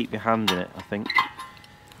good to keep your hand in it, I think.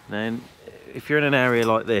 And then, if you're in an area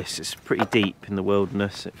like this, it's pretty deep in the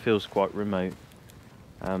wilderness. It feels quite remote,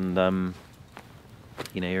 and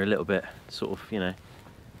you know, you're a little bit sort of, you know,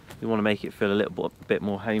 you want to make it feel a little bit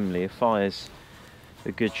more homely. A fire's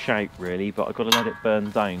a good shout, really, but I've got to let it burn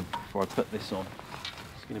down before I put this on.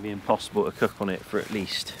 It's going to be impossible to cook on it for at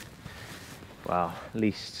least, well, at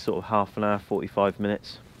least sort of half an hour, 45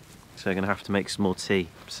 minutes. So I'm going to have to make some more tea,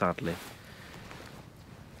 sadly.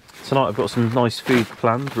 Tonight I've got some nice food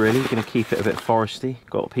planned, really. Going to keep it a bit foresty.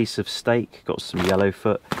 Got a piece of steak, got some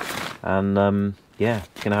yellowfoot, and yeah,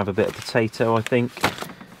 gonna have a bit of potato, I think,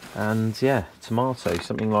 and yeah, tomato,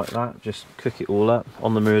 something like that. Just cook it all up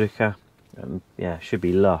on the murica, and yeah, should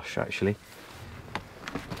be lush actually.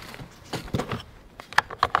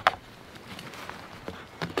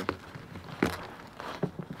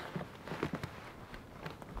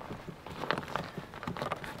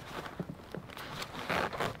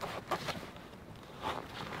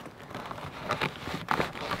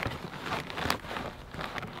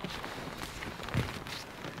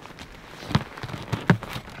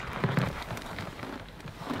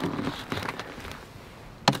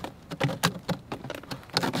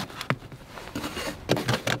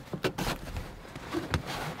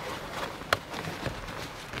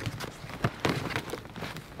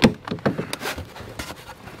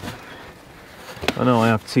 I know I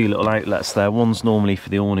have two little outlets there. One's normally for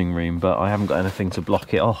the awning room, but I haven't got anything to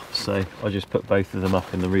block it off, so I just put both of them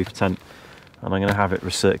up in the roof tent, and I'm going to have it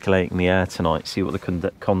recirculating the air tonight, see what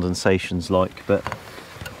the condensation's like, but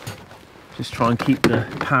just try and keep the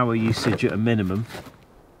power usage at a minimum.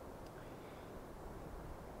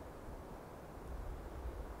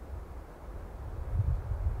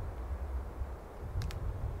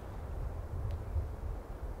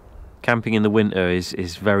 Camping in the winter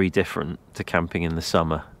is very different to camping in the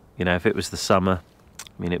summer. You know, if it was the summer,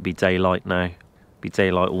 I mean, it'd be daylight now, it'd be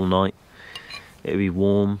daylight all night, it'd be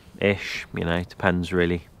warm-ish, you know, depends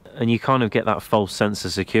really. And you kind of get that false sense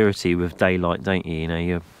of security with daylight, don't you? You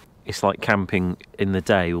know, it's like camping in the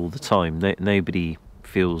day all the time. Nobody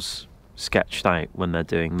feels sketched out when they're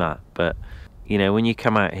doing that. But, you know, when you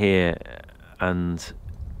come out here and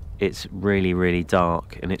it's really, really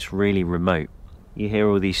dark and it's really remote, you hear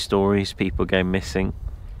all these stories, people go missing,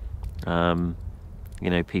 you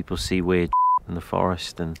know, people see weird in the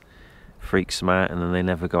forest and freaks them out, and then they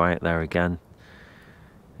never go out there again.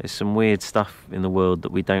 There's some weird stuff in the world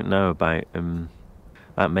that we don't know about, and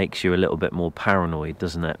that makes you a little bit more paranoid,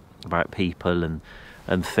 doesn't it, about people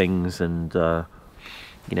and things, and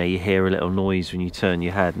you know, you hear a little noise when you turn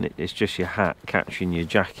your head, and it's just your hat catching your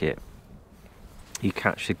jacket. You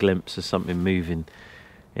catch a glimpse of something moving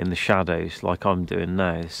in the shadows, like I'm doing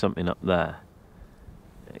now. There's something up there.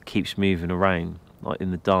 It keeps moving around, like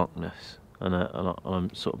in the darkness, and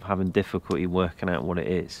I'm sort of having difficulty working out what it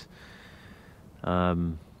is.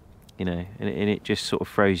 You know, and it just sort of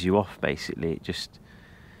throws you off, basically. It just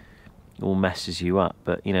all messes you up.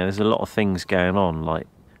 But, you know, there's a lot of things going on, like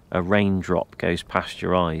a raindrop goes past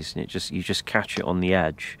your eyes, and you just catch it on the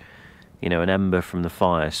edge. You know, an ember from the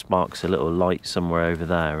fire sparks a little light somewhere over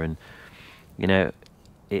there, and, you know,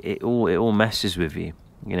 it all messes with you,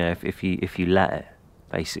 you know, if you let it,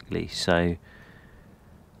 basically. So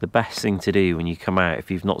the best thing to do when you come out, if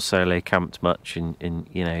you've not solo camped much in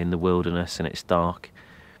you know, in the wilderness and it's dark,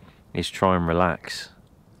 is try and relax.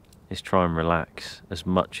 Try and relax as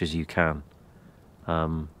much as you can,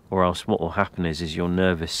 or else what will happen is your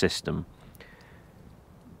nervous system,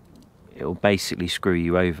 it will basically screw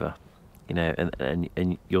you over, you know,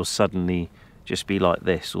 and you'll suddenly just be like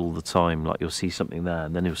this all the time. Like, you'll see something there,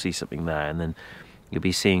 and then you'll see something there, and then you'll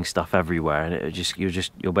be seeing stuff everywhere, and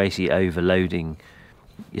you're basically overloading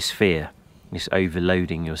your sphere. It's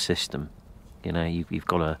overloading your system. You know, you've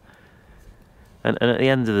got to, and at the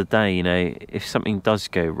end of the day, you know, if something does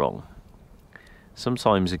go wrong,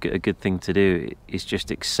 sometimes a good thing to do is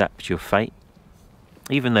just accept your fate,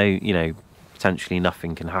 even though, you know, potentially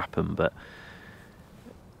nothing can happen. But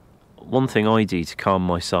one thing I do to calm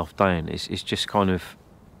myself down is just kind of,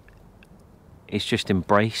 it's just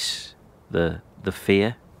embrace the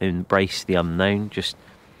fear, embrace the unknown. Just,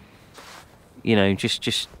 you know,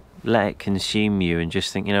 just let it consume you, and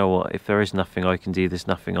just think, you know what, if there is nothing I can do, there's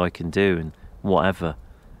nothing I can do, and whatever,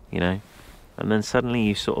 you know. and then suddenly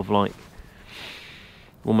you sort of like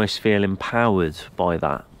almost feel empowered by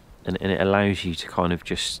that, and it allows you to kind of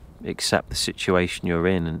just accept the situation you're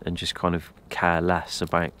in, and just kind of care less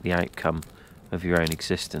about the outcome of your own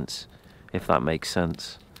existence, if that makes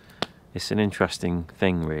sense. It's an interesting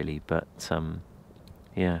thing really, but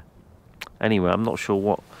yeah. Anyway, I'm not sure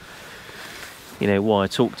what, you know, why I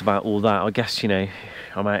talked about all that. I guess, you know,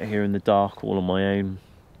 I'm out here in the dark all on my own,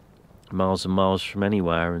 miles and miles from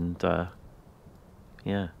anywhere, and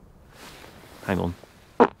yeah. Hang on.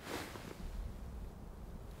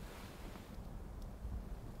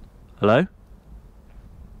 Hello?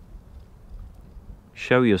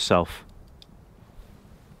 Show yourself.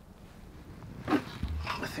 I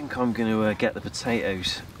think I'm going to get the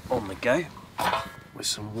potatoes on the go with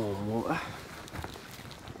some warm water.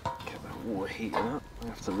 Get that water heating up. I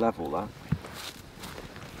have to level that.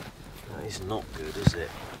 That is not good, is it?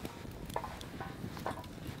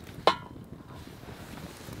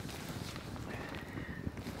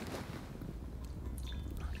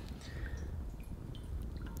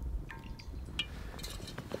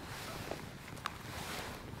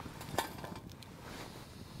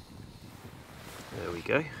 There we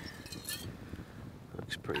go.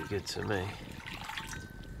 Looks pretty good to me.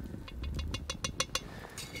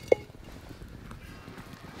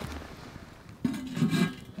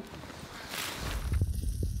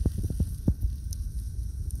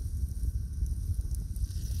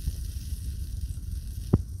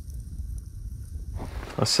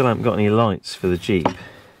 I still haven't got any lights for the Jeep.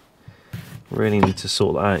 Really need to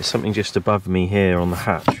sort that out. Something just above me here on the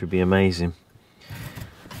hatch would be amazing.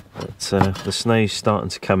 But the snow's starting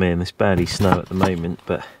to come in. It's barely snow at the moment,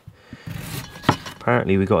 but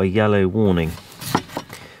apparently we got a yellow warning,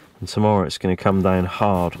 and tomorrow it's going to come down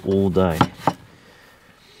hard all day.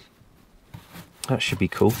 That should be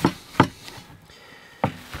cool.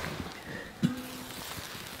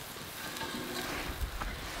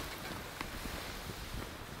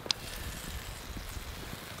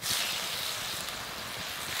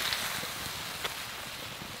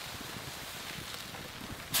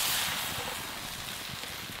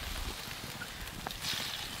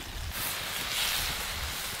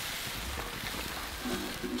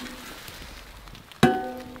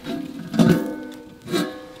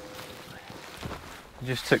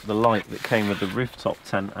 I just took the light that came with the rooftop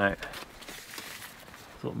tent out.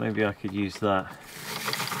 Thought maybe I could use that.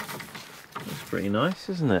 That's pretty nice,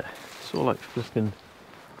 isn't it? It's all like flipping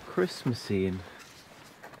Christmassy, and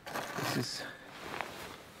this is,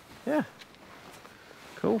 yeah,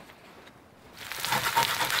 cool.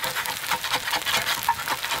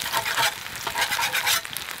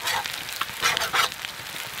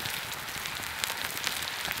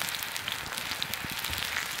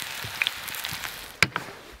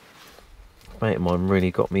 Mate of mine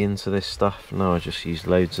really got me into this stuff. Now I just use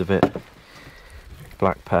loads of it.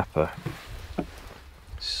 Black pepper.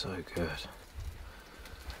 So good.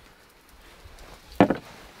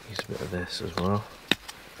 Use a bit of this as well.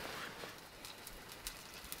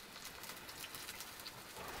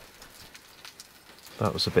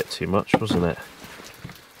 That was a bit too much, wasn't it?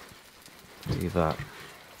 Do that.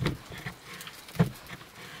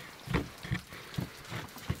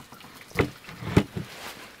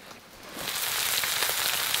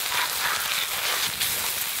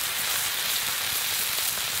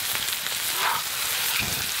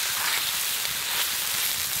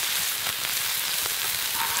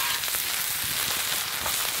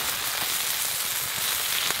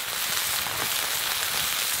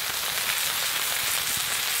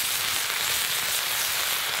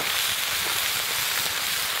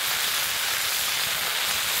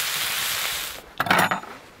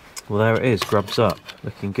 Well, there it is, grubs up,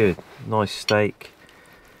 looking good. Nice steak,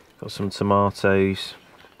 got some tomatoes.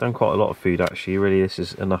 Done quite a lot of food actually, really this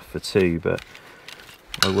is enough for two, but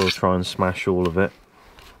I will try and smash all of it.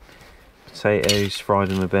 Potatoes, fried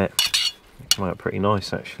them a bit, come out pretty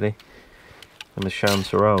nice actually. And the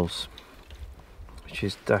chanterelles, which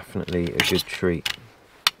is definitely a good treat.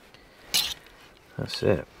 That's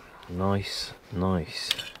it, nice,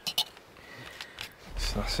 nice.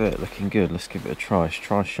 That's it, looking good. Let's give it a try. Let's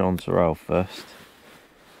try chanterelle first.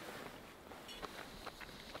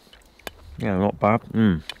 Yeah, not bad.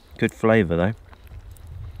 Good flavour though.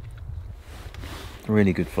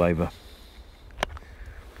 Really good flavour.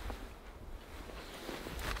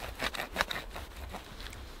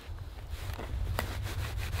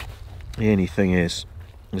 The only thing is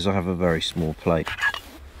I have a very small plate.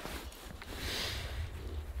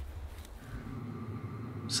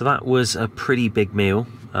 So that was a pretty big meal,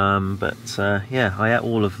 but yeah, I ate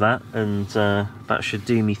all of that, and that should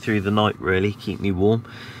do me through the night really, keep me warm.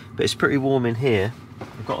 but it's pretty warm in here.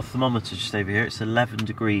 I've got a thermometer just over here. It's 11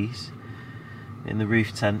 degrees in the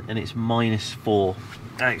roof tent, and it's -4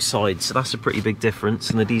 outside, so that's a pretty big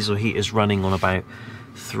difference. And the diesel heater's running on about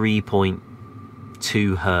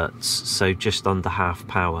 3.2 hertz, so just under half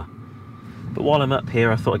power. But while I'm up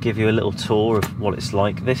here, I thought I'd give you a little tour of what it's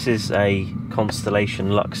like. This is a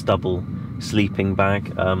Constellation Luxe Double sleeping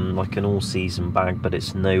bag, like an all-season bag, but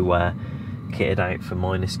it's nowhere kitted out for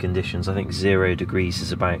minus conditions. I think 0 degrees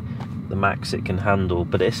is about the max it can handle,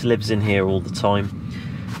 but it lives in here all the time.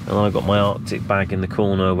 And I've got my Arctic bag in the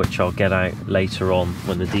corner, which I'll get out later on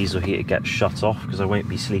when the diesel heater gets shut off, because I won't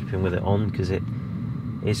be sleeping with it on, because it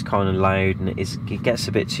is kind of loud and it gets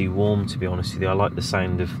a bit too warm, to be honest with you. I like the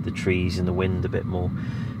sound of the trees and the wind a bit more.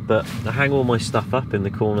 But I hang all my stuff up in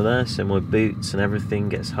the corner there, so my boots and everything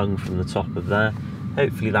gets hung from the top of there.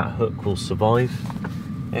 Hopefully that hook will survive.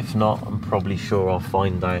 If not, I'm probably sure I'll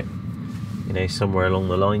find out, you know, somewhere along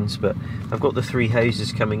the lines. But I've got the 3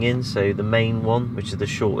 hoses coming in, so the main one, which is the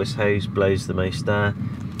shortest hose, blows the most air.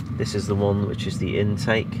 This is the one which is the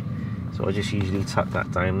intake, so I just usually tuck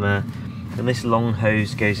that down there. And this long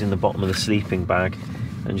hose goes in the bottom of the sleeping bag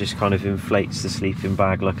and just kind of inflates the sleeping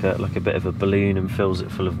bag like a bit of a balloon and fills it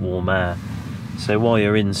full of warm air. So while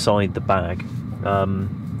you're inside the bag,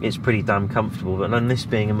 it's pretty damn comfortable. But then this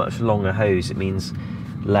being a much longer hose, it means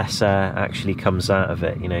less air actually comes out of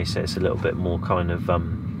it, you know, so it's a little bit more kind of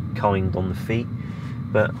kind on the feet.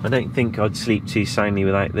 But I don't think I'd sleep too soundly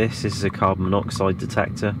without this. This is a carbon monoxide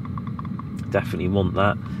detector, definitely want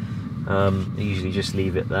that. I usually just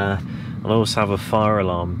leave it there. And I also have a fire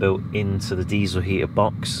alarm built into the diesel heater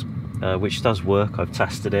box, which does work. I've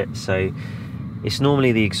tested it. So it's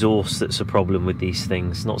normally the exhaust that's a problem with these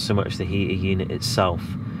things, not so much the heater unit itself.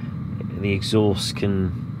 The exhaust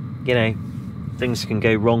can, you know, things can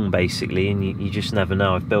go wrong basically, and you just never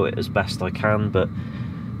know. I've built it as best I can, but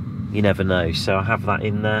you never know. So I have that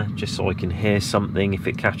in there just so I can hear something if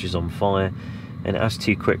it catches on fire. And it has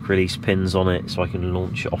 2 quick release pins on it, so I can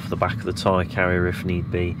launch it off the back of the tyre carrier if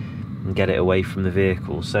need be and get it away from the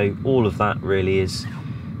vehicle. So all of that really is,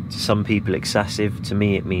 to some people, excessive. To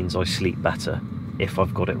me, it means I sleep better if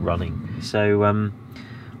I've got it running. So I'm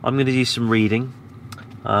going to do some reading.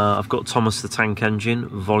 I've got Thomas the Tank Engine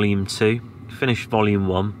Volume 2. Finished Volume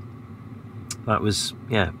 1. That was,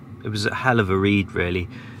 yeah, it was a hell of a read really.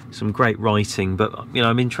 Some great writing, but you know,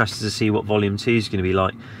 I'm interested to see what Volume 2 is going to be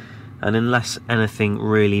like. And unless anything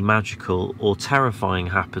really magical or terrifying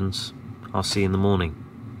happens, I'll see you in the morning.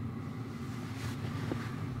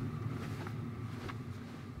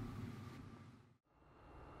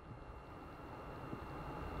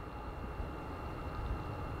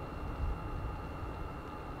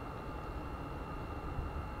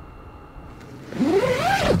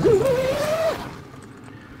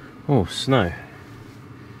 Oh, snow.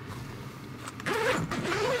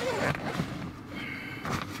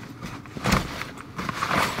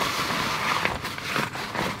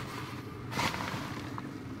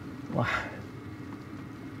 Wow.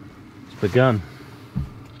 It's begun.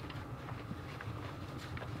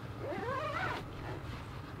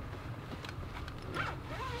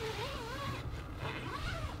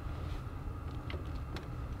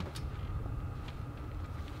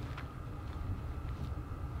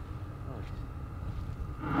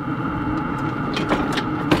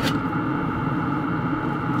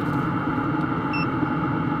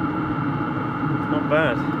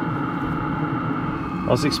 Bad. I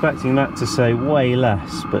was expecting that to say way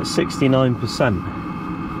less, but 69%.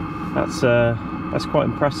 That's quite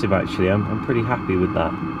impressive actually. I'm pretty happy with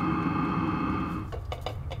that.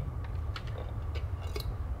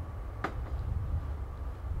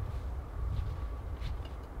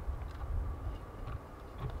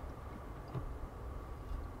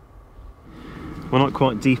 We're not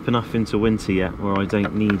quite deep enough into winter yet where I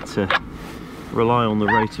don't need to rely on the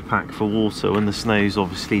rotor pack for water. When the snow's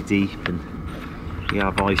obviously deep and you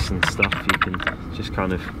have ice and stuff, you can just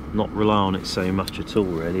kind of not rely on it so much at all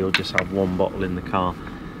really, or just have 1 bottle in the car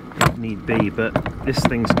if need be. But this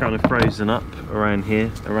thing's kind of frozen up around here,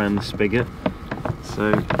 around the spigot,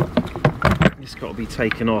 so it's got to be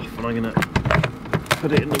taken off, and I'm going to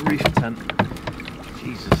put it in the roof tent.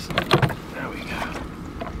 Jesus, there we go.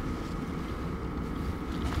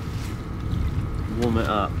 Warm it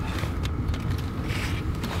up.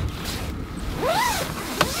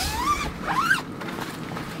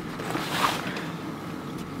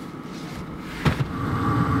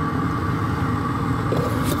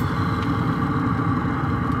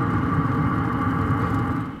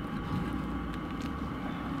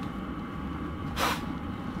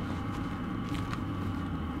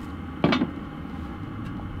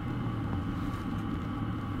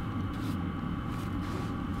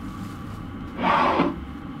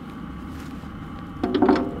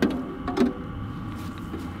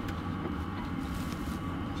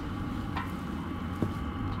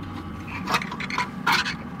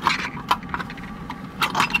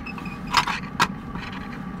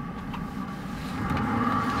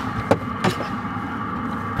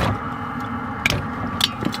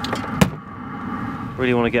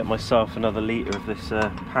 Really want to get myself another litre of this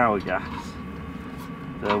power gas,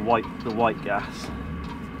 the white gas,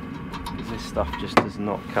 because this stuff just does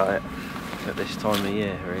not cut it at this time of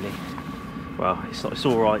year, really. Well, it's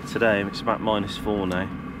all right today. It's about -4 now,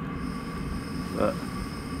 but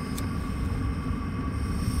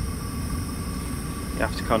you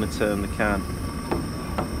have to kind of turn the can.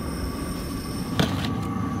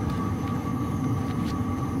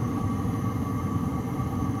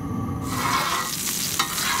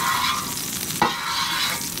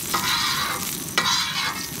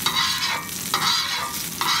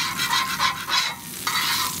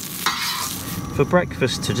 For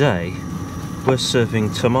breakfast today, we're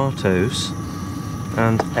serving tomatoes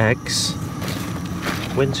and eggs,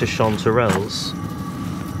 winter chanterelles,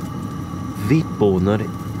 wheatboner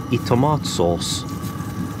I tomatsås.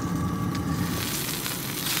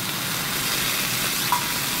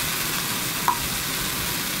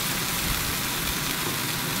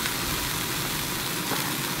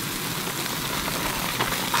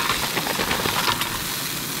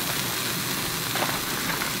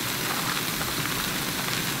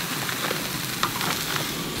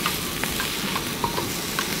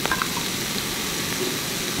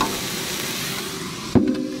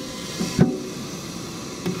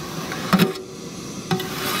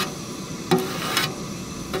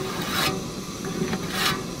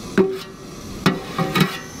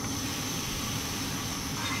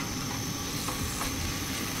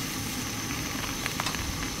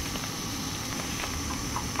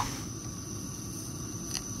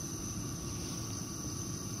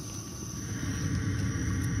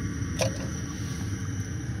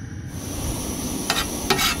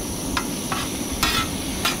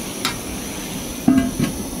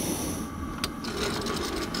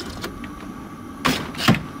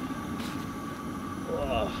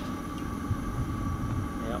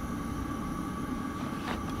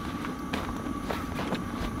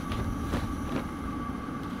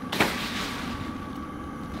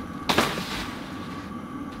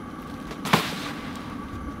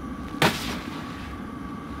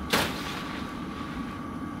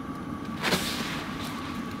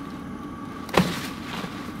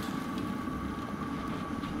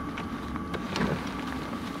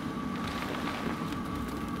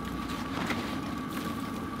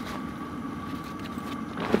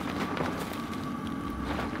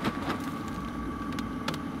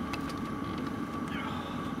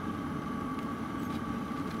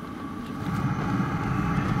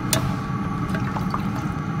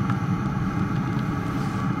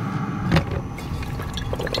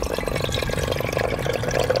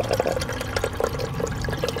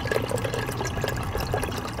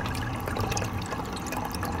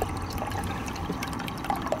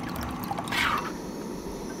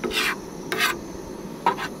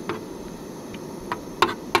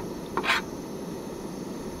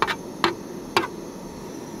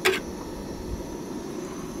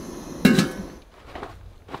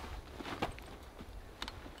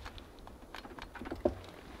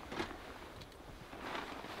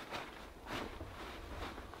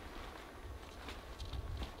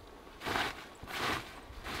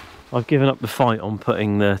 I've given up the fight on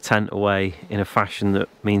putting the tent away in a fashion that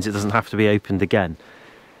means it doesn't have to be opened again.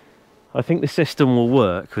 I think the system will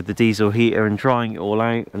work with the diesel heater and drying it all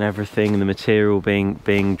out and everything, and the material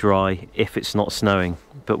being dry if it's not snowing.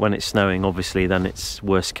 But when it's snowing, obviously, then it's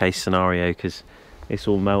worst case scenario because it's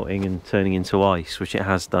all melting and turning into ice, which it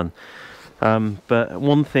has done. But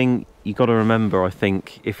one thing you got to remember, I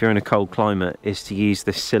think, if you're in a cold climate, is to use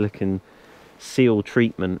this silicone seal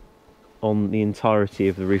treatment on the entirety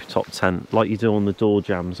of the rooftop tent, like you do on the door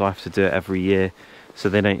jambs. I have to do it every year so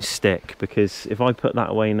they don't stick, because if I put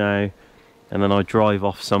that away now and then I drive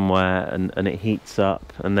off somewhere and it heats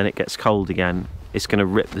up and then it gets cold again, it's going to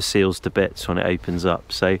rip the seals to bits when it opens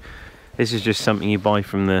up. So this is just something you buy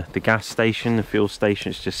from the gas station, the fuel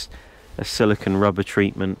station. It's just a silicone rubber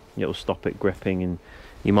treatment. It'll stop it gripping, and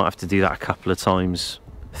you might have to do that a couple of times,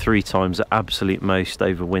 3 times at absolute most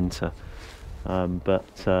over winter.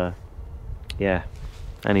 Yeah,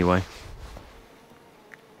 anyway.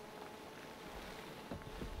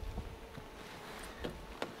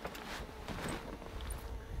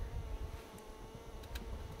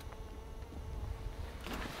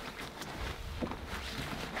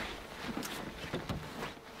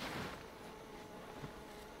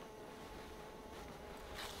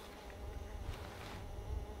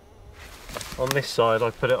 On this side,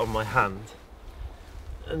 I put it on my hand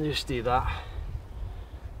and just do that,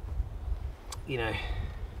 you know.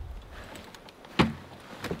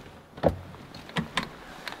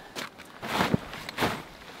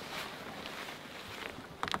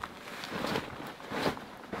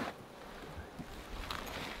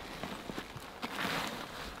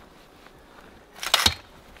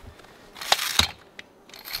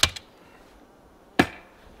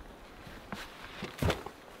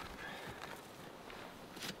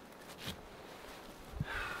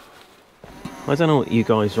 I don't know what you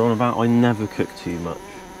guys are on about. I never cook too much.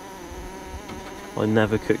 I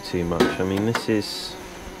never cook too much. I mean, this is,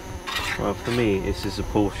 well, for me, this is a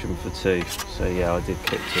portion for two. So yeah, I did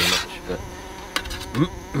cook too much, but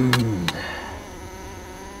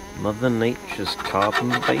Mother Nature's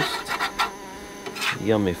carbon-based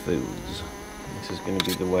yummy foods. This is going to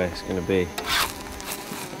be the way it's going to be.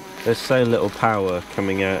 There's so little power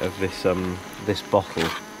coming out of this this bottle.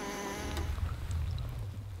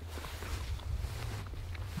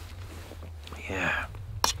 Yeah.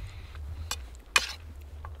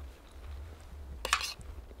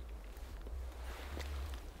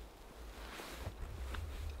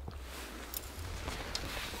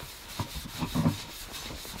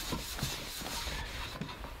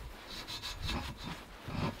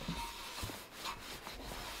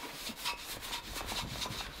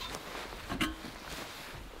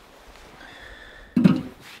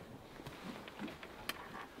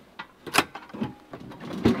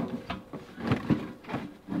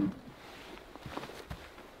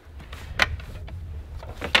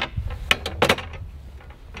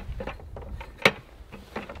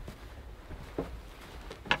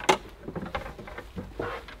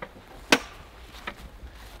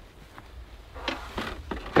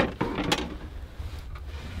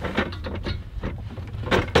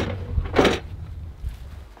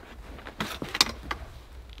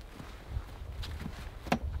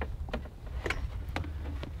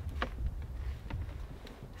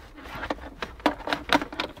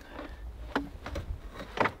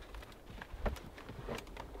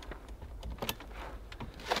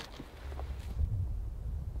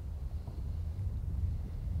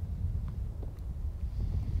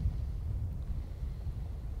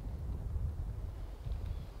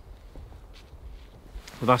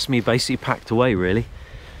 Well, that's me basically packed away, really.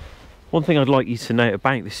 One thing I'd like you to note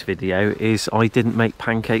about this video is I didn't make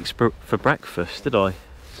pancakes for breakfast, did I?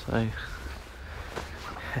 So,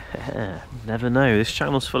 never know. This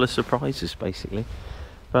channel's full of surprises, basically.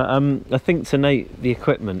 But I think to note the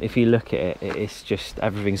equipment, if you look at it, it's just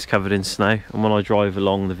everything's covered in snow. And when I drive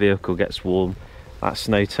along, the vehicle gets warm. That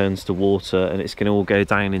snow turns to water and it's going to all go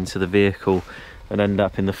down into the vehicle and end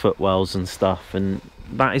up in the footwells and stuff. And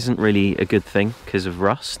that isn't really a good thing because of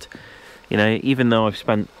rust. You know, even though I've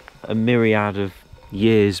spent a myriad of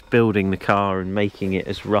years building the car and making it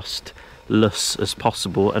as rustless as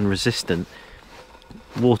possible and resistant,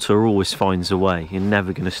 water always finds a way. You're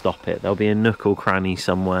never going to stop it. There'll be a nook or cranny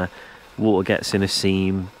somewhere, water gets in a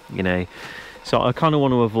seam, you know. So I kind of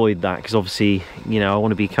want to avoid that because obviously, you know, I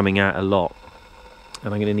want to be coming out a lot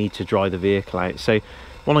and I'm going to need to dry the vehicle out. So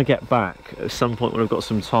when I get back, at some point when I've got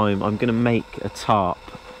some time, I'm going to make a tarp.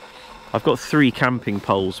 I've got 3 camping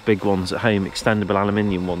poles, big ones at home, extendable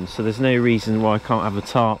aluminium ones, so there's no reason why I can't have a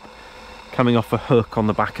tarp coming off a hook on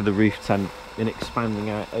the back of the roof tent and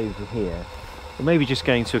expanding out over here. Or maybe just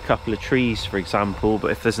going to a couple of trees, for example,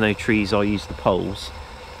 but if there's no trees, I'll use the poles.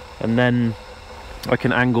 And then I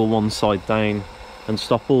can angle one side down and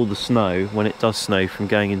stop all the snow, when it does snow, from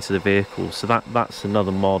going into the vehicle. So that's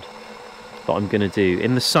another mod that I'm going to do.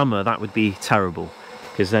 In the summer, that would be terrible,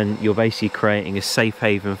 because then you're basically creating a safe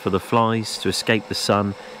haven for the flies to escape the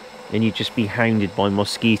sun, and you'd just be hounded by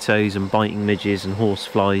mosquitoes and biting midges and horse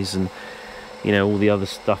flies and, you know, all the other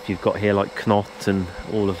stuff you've got here, like knot and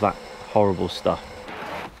all of that horrible stuff.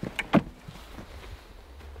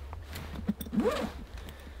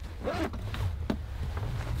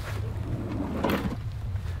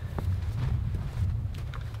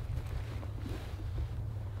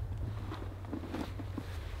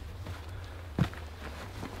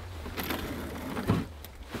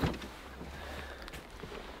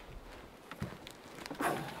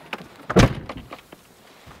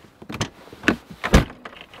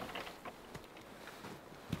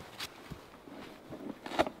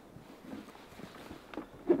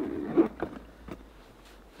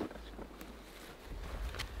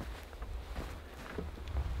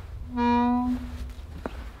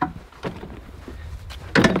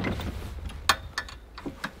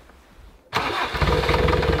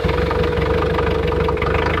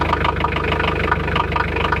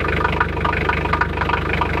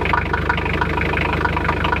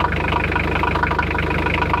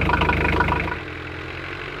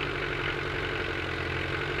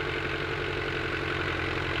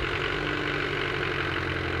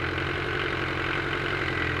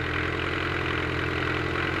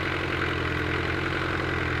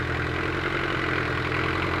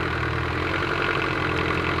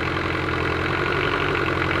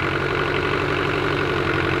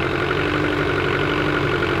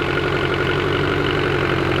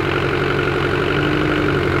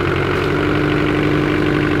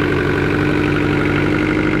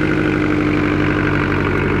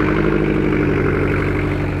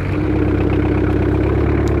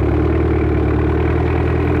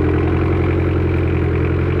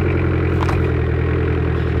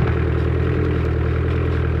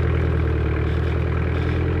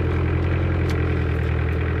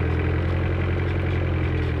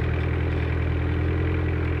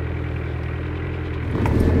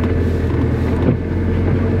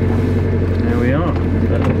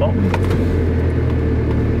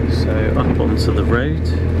 onto the road.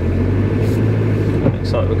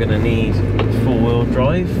 Looks like we're going to need four-wheel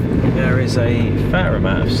drive. There is a fair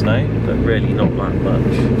amount of snow, but really not that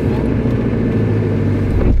much.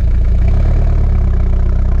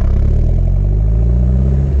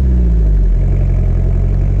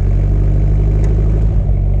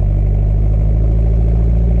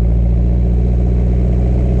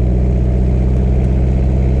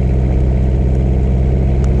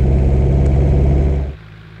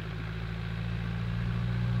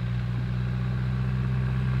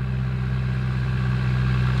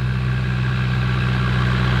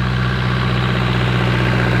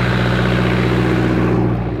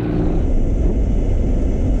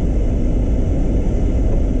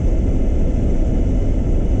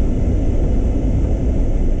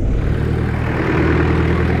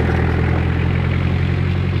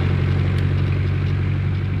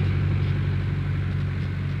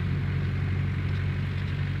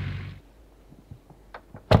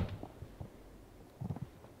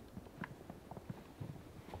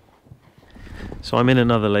 So I'm in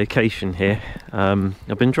another location here.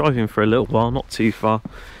 I've been driving for a little while, not too far.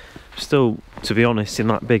 Still, to be honest, in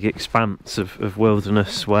that big expanse of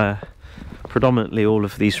wilderness where predominantly all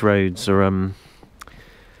of these roads are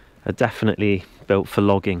definitely built for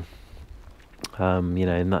logging. You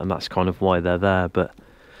know, and that's kind of why they're there. But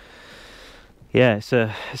yeah, it's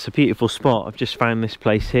a beautiful spot. I've just found this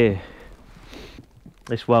place here.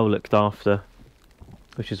 It's well looked after,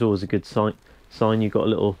 which is always a good sign. You've got a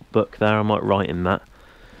little book there, I might write in that.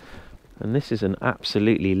 And this is an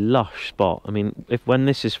absolutely lush spot. I mean, when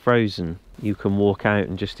this is frozen, you can walk out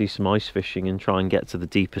and just do some ice fishing and try and get to the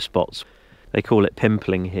deeper spots. They call it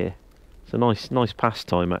pimpling here. It's a nice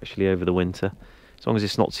pastime actually over the winter, as long as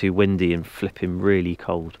it's not too windy and flipping really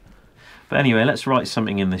cold. But anyway, let's write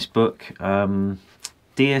something in this book.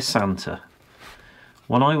 Dear Santa,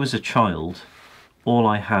 when I was a child, all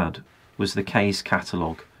I had was the K's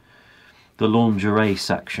catalogue. The lingerie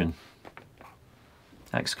section,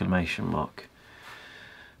 exclamation mark.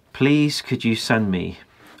 Please could you send me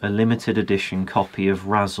a limited edition copy of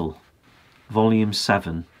Razzle, volume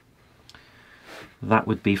 7. That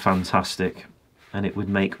would be fantastic, and it would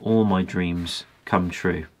make all my dreams come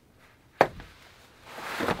true.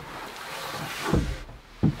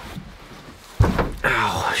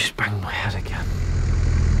 Ow, I just banged my head again.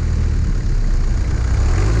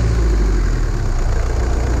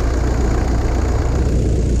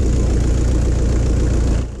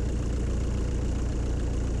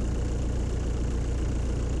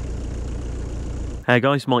 Hey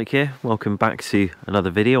guys, Mike here. Welcome back to another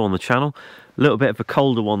video on the channel. A little bit of a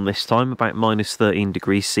colder one this time, about -13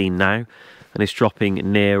 degrees C now, and it's dropping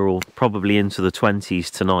near or probably into the 20s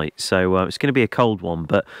tonight. So it's going to be a cold one,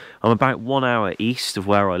 but I'm about 1 hour east of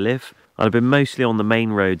where I live. I've been mostly on the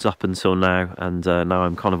main roads up until now, and now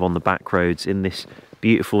I'm kind of on the back roads in this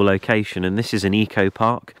beautiful location. And this is an eco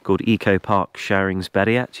park called Eco Park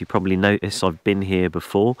Scheringsberget. You probably noticed I've been here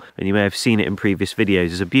before, and you may have seen it in previous videos.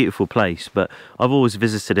 It's a beautiful place, but I've always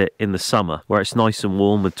visited it in the summer where it's nice and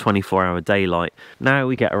warm with 24-hour daylight. Now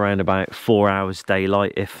we get around about 4 hours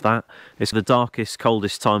daylight, if that. It's the darkest,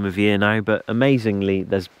 coldest time of year now, but amazingly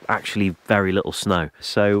there's actually very little snow.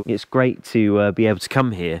 So it's great to be able to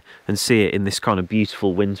come here and see it in this kind of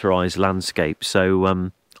beautiful winterized landscape. So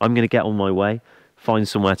I'm going to get on my way, find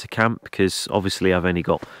somewhere to camp, because obviously I've only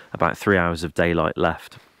got about 3 hours of daylight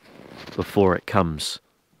left before it comes.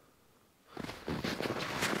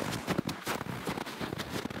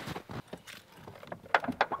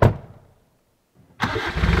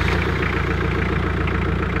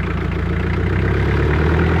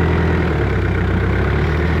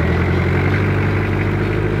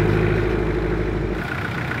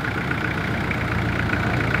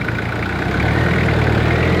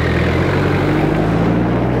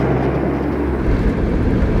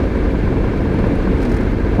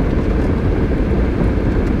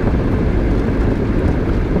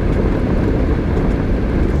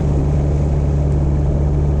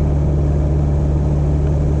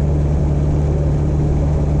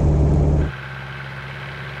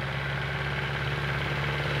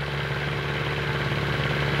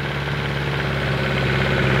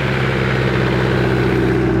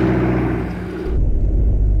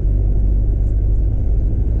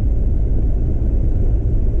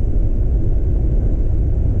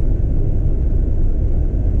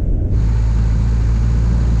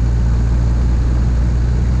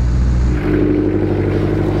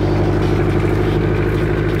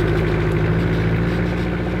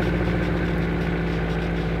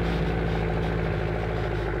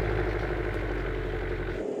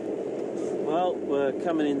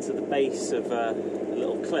 Coming into the base of a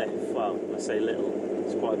little cliff. Well, I say little,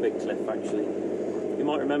 it's quite a big cliff actually. You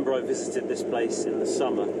might remember I visited this place in the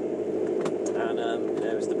summer, and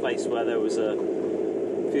it was the place where there was a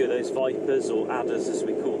few of those vipers, or adders as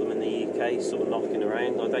we call them in the UK, sort of knocking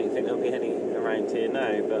around. I don't think there'll be any around here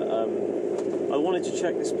now, but I wanted to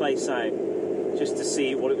check this place out just to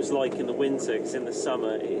see what it was like in the winter, because in the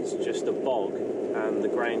summer it's just a bog and the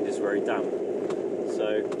ground is very damp.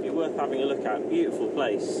 So it'd be worth having a look at. Beautiful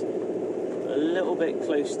place, a little bit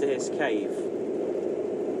close to his cave,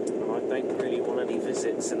 and I don't really want any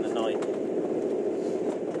visits in the night.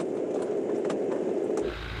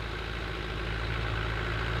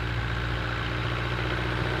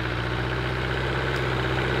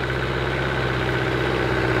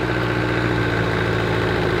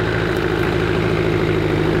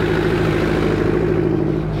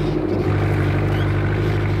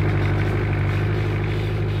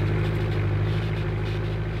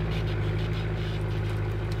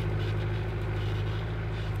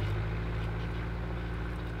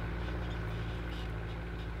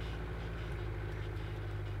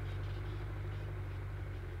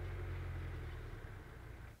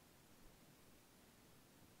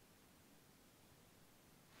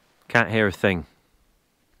 Can't hear a thing,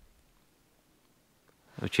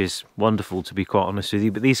 which is wonderful, to be quite honest with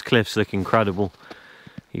you. But these cliffs look incredible.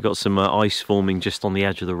 You've got some ice forming just on the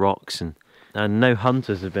edge of the rocks, and no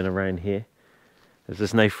hunters have been around here, as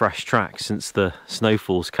there's no fresh tracks since the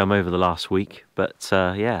snowfall's come over the last week. But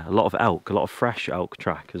yeah, a lot of elk, a lot of fresh elk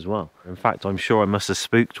track as well. In fact, I'm sure I must have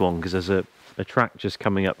spooked one, because there's a track just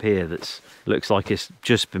coming up here that looks like it's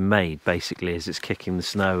just been made, basically, as it's kicking the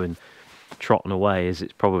snow and trotting away, as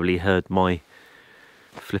it's probably heard my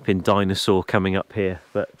flipping dinosaur coming up here.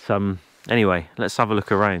 But anyway, let's have a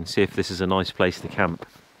look around, see if this is a nice place to camp.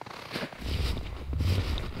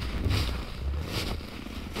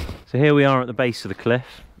 So here we are at the base of the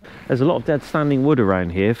cliff. There's a lot of dead standing wood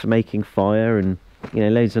around here for making fire, and you know,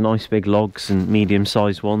 loads of nice big logs and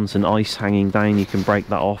medium-sized ones, and ice hanging down. You can break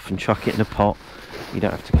that off and chuck it in a pot. You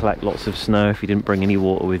don't have to collect lots of snow if you didn't bring any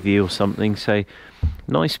water with you or something. So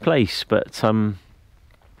nice place. But I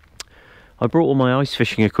brought all my ice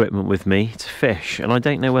fishing equipment with me to fish, and I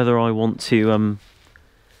don't know whether I want to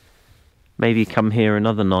maybe come here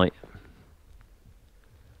another night.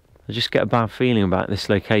 I just get a bad feeling about this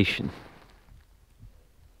location,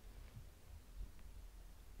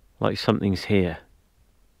 like something's here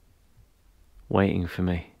waiting for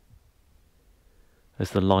me,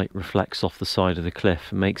 as the light reflects off the side of the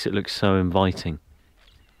cliff and makes it look so inviting.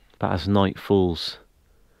 But as night falls,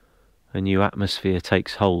 a new atmosphere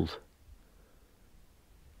takes hold,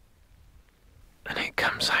 and it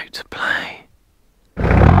comes out to play.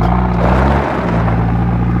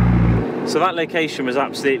 So that location was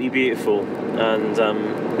absolutely beautiful, and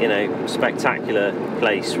you know, spectacular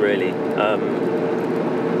place really.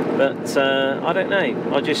 But I don't know,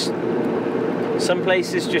 some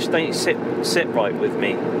places just don't sit right with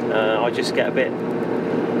me. I just get a bit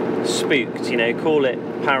spooked, you know. Call it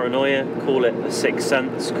paranoia, call it a sixth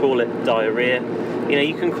sense, call it diarrhea. You know,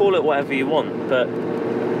 you can call it whatever you want, but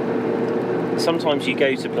sometimes you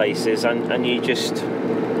go to places and you're just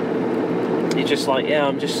like,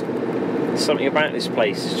 yeah, something about this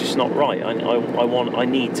place is just not right. I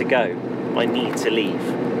need to go. I need to leave.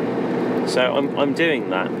 So I'm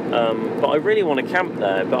doing that. But I really want to camp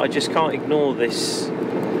there, but I just can't ignore this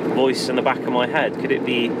voice in the back of my head. Could it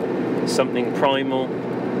be something primal?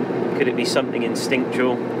 Could it be something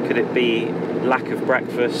instinctual? Could it be lack of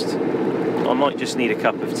breakfast? I might just need a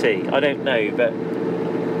cup of tea. I don't know, but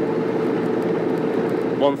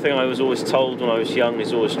one thing I was always told when I was young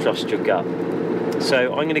is always trust your gut.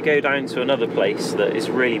 So I'm going to go down to another place that is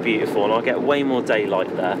really beautiful, and I'll get way more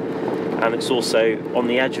daylight there. And it's also on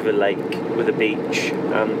the edge of a lake with a beach,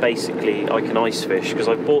 and basically I can ice fish, because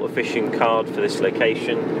I've bought a fishing card for this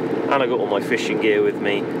location and I got all my fishing gear with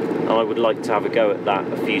me, and I would like to have a go at that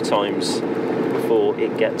a few times before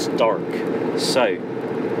it gets dark. So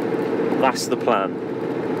that's the plan.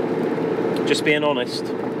 Just being honest.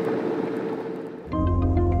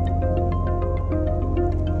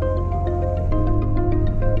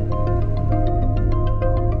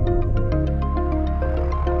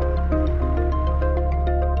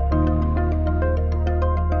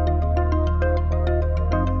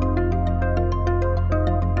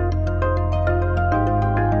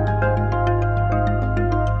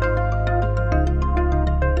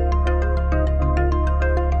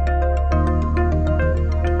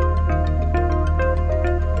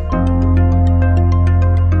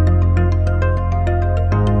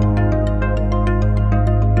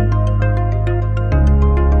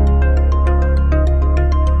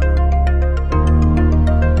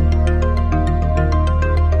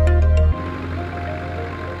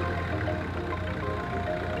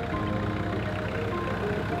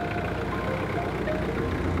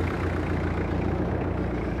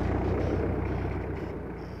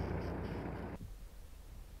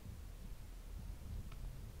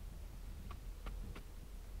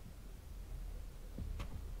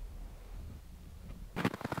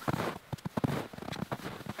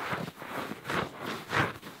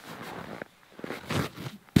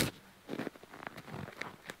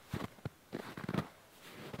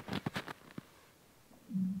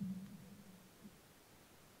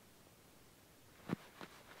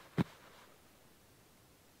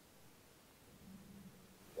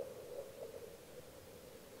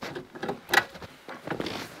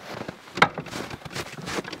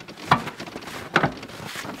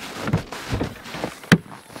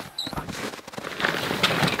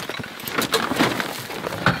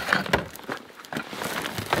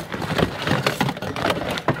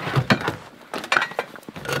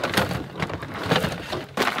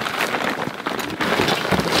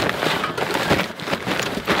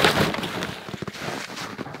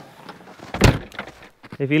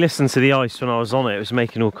 If you listen to the ice when I was on it, it was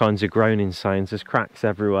making all kinds of groaning sounds. There's cracks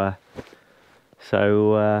everywhere.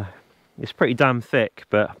 So it's pretty damn thick,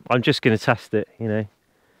 but I'm just going to test it, you know.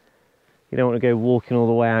 You don't want to go walking all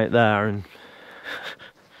the way out there and...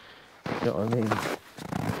 you know what I mean?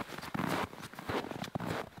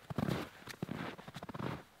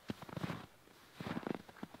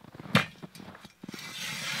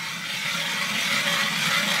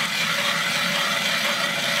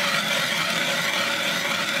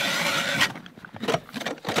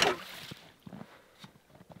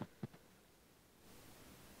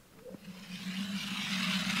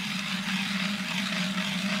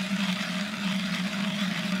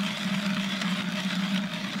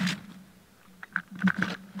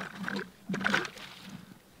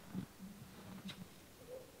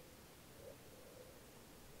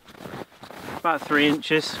 About 3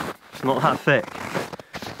 inches. It's not that thick.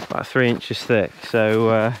 About 3 inches thick.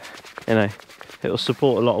 So you know, it'll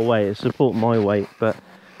support a lot of weight. It'll support my weight, but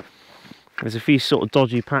there's a few sort of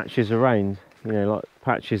dodgy patches around. You know, like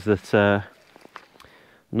patches that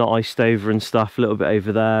not iced over and stuff. A little bit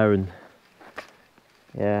over there, and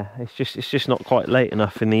yeah, it's just not quite late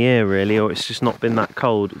enough in the year really, or it's just not been that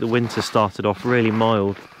cold. The winter started off really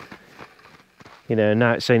mild. You know,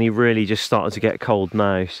 now it's only really just started to get cold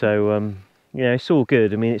now. So yeah, it's all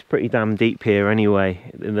good. I mean, it's pretty damn deep here anyway,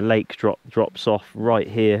 and the lake drops off right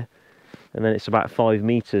here, and then it's about 5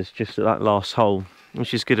 meters just at that last hole,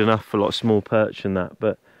 which is good enough for a lot of small perch and that.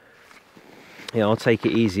 But yeah, I'll take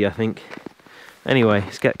it easy, I think. Anyway,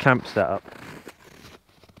 let's get camp set up.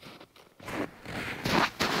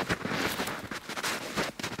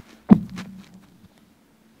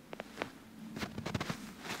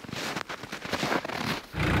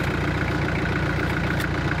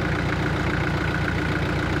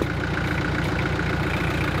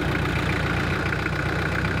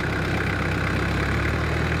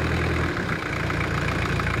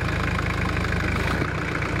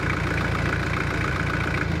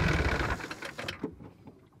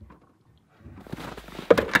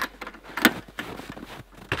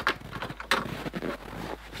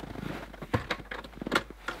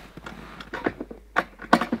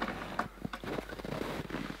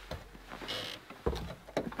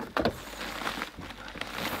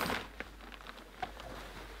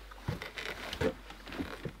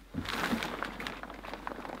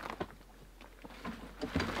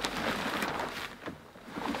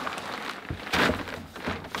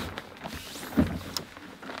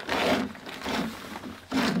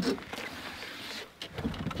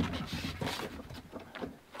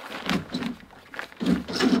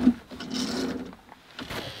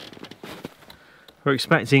 We're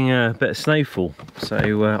expecting a bit of snowfall, so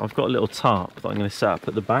I've got a little tarp that I'm going to set up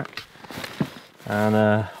at the back. And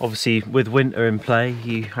obviously with winter in play,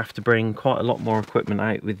 you have to bring quite a lot more equipment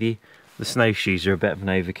out with you. The snowshoes are a bit of an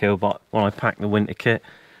overkill, but when I pack the winter kit,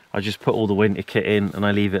 I just put all the winter kit in and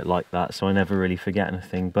I leave it like that, so I never really forget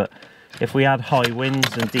anything. But if we had high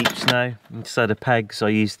winds and deep snow, instead of pegs I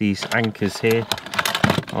use these anchors here.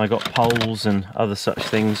 And I got poles and other such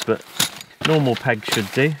things, but normal pegs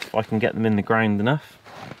should do if I can get them in the ground enough.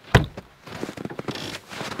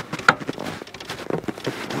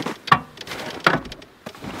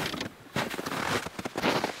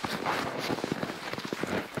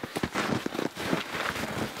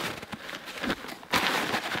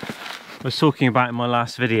 I was talking about in my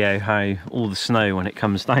last video how all the snow when it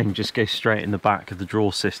comes down just goes straight in the back of the draw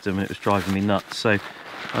system, and it was driving me nuts. So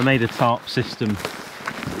I made a tarp system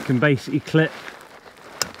that can basically clip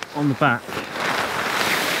on the back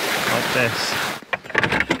like this.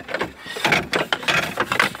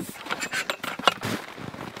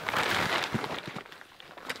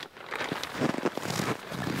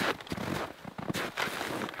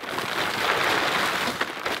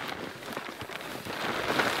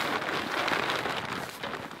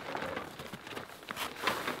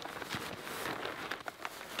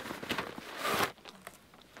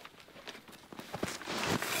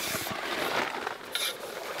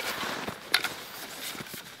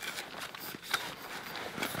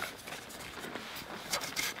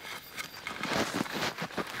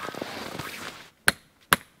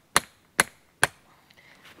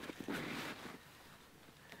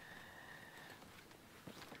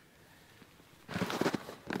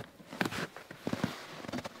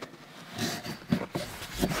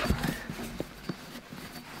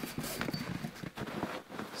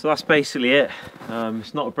 So that's basically it.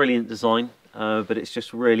 It's not a brilliant design, but it's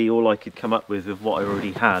just really all I could come up with what I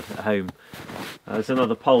already had at home. There's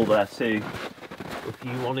another pole there too, if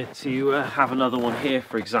you wanted to have another one here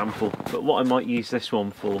for example. But what I might use this one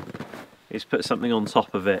for is put something on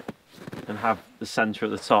top of it and have the centre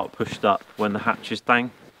at the top pushed up when the hatch is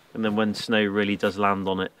down, and then when snow really does land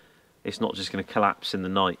on it, it's not just going to collapse in the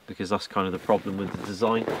night, because that's kind of the problem with the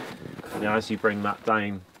design. You know, as you bring that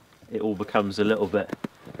down, it all becomes a little bit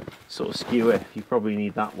sort of skew. You probably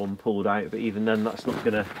need that one pulled out, but even then that's not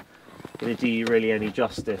going to do you really any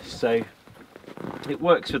justice. So it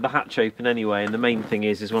works with the hatch open anyway, and the main thing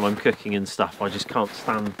is when I'm cooking and stuff, I just can't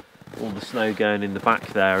stand all the snow going in the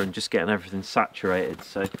back there and just getting everything saturated.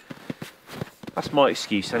 So that's my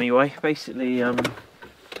excuse anyway. Basically,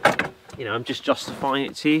 you know, I'm just justifying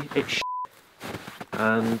it to you. It's shit,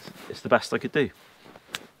 and it's the best I could do.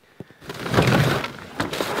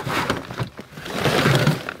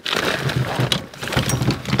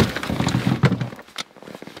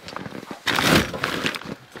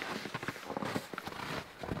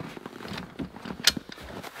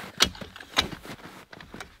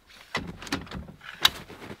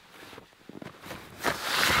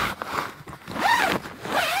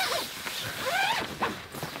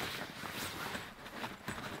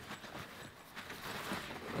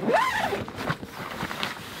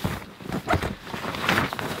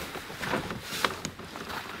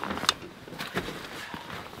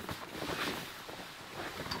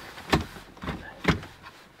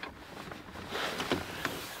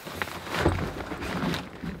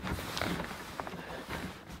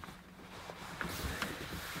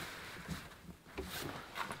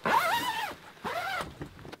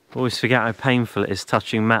 Always forget how painful it is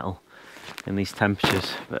touching metal in these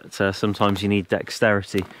temperatures, but sometimes you need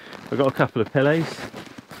dexterity. I've got a couple of pillows,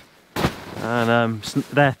 and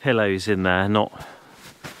they're pillows in there,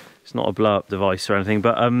 it's not a blow up device or anything,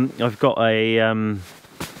 but I've got a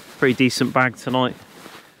pretty decent bag tonight.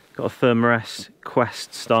 Got a Thermarest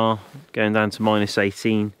Quest Star going down to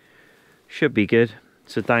 -18, should be good.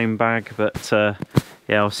 It's a down bag, but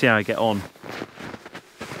yeah, I'll see how I get on.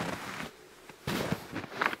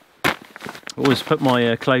 Always put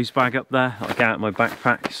my clothes bag up there. I get out my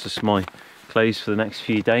backpack, it's just my clothes for the next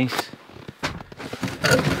few days.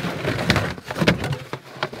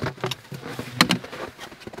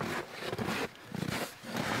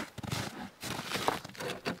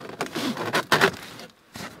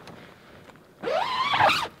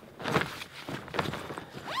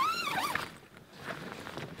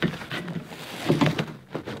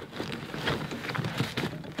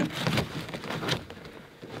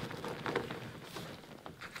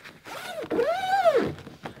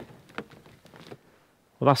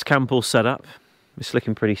 Well, that's camp all set up. It's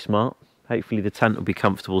looking pretty smart. Hopefully the tent will be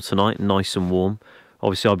comfortable tonight, nice and warm.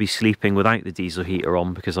 Obviously I'll be sleeping without the diesel heater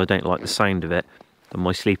on because I don't like the sound of it, and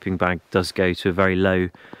my sleeping bag does go to a very low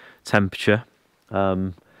temperature.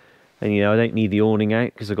 And you know, I don't need the awning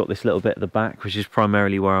out because I've got this little bit at the back, which is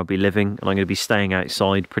primarily where I'll be living, and I'm going to be staying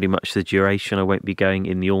outside pretty much the duration. I won't be going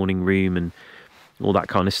in the awning room and all that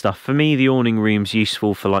kind of stuff. For me, the awning room's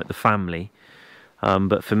useful for like the family.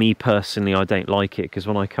 But for me personally, I don't like it because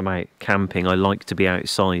when I come out camping, I like to be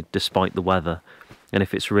outside despite the weather. And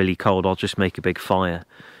if it's really cold, I'll just make a big fire,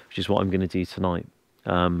 which is what I'm going to do tonight.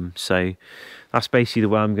 So that's basically the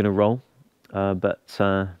way I'm going to roll.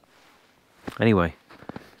 Anyway,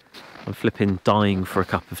 I'm flipping dying for a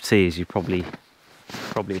cup of tea, as you probably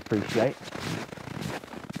appreciate.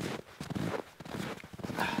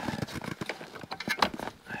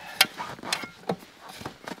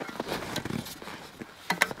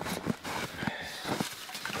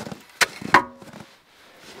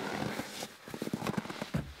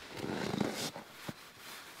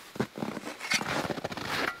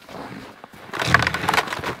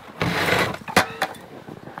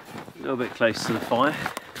 A little bit close to the fire.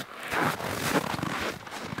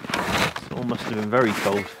 It all must have been very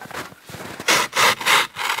cold.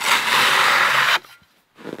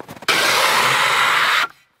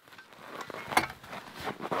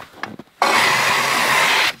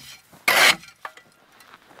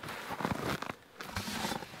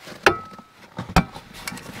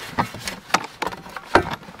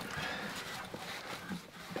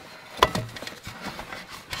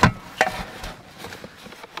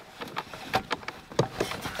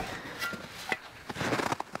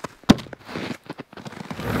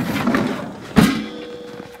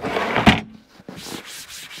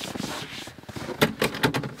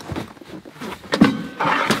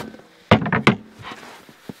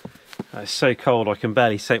 It's so cold I can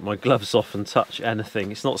barely take my gloves off and touch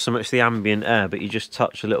anything. It's not so much the ambient air, but you just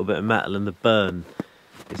touch a little bit of metal and the burn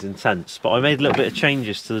is intense. But I made a little bit of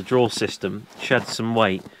changes to the draw system, shed some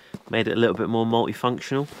weight, made it a little bit more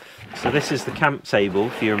multifunctional. So this is the camp table,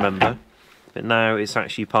 if you remember, but now it's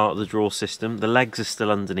actually part of the draw system. The legs are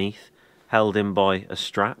still underneath, held in by a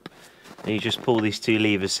strap, and you just pull these two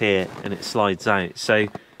levers here and it slides out. So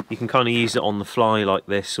you can kind of use it on the fly like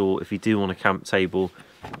this, or if you do want a camp table,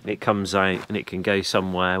 it comes out and it can go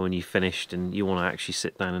somewhere when you've finished and you want to actually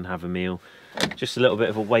sit down and have a meal. Just a little bit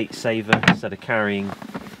of a weight saver instead of carrying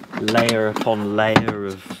layer upon layer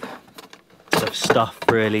of stuff,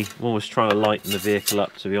 really. I'm always trying to lighten the vehicle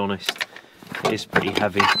up, to be honest. It is pretty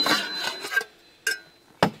heavy.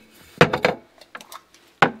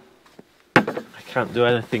 I can't do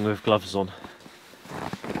anything with gloves on.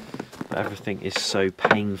 Everything is so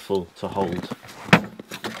painful to hold.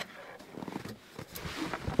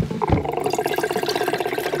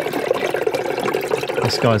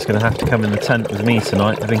 This guy's going to have to come in the tent with me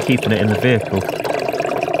tonight. I've been keeping it in the vehicle.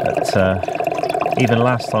 But even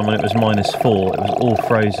last time when it was -4, it was all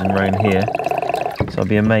frozen around here. So I'd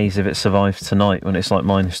be amazed if it survives tonight when it's like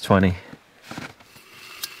 -20.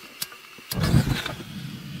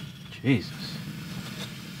 Jesus.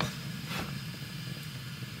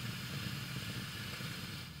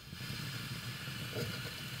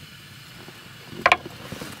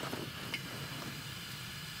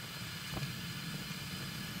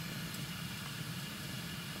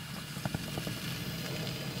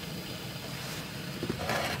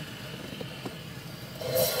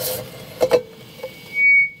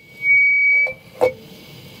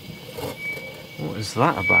 What is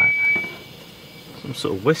that about? Some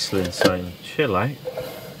sort of whistling saying, chill out.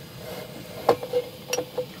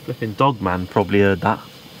 Flipping Dogman probably heard that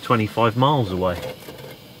 25 miles away.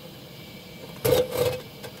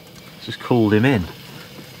 Just called him in.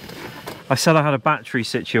 I said I had a battery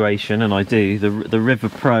situation, and I do. The River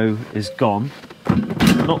Pro is gone.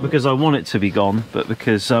 Not because I want it to be gone, but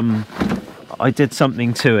because I did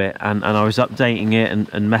something to it, and I was updating it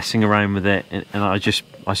and messing around with it, and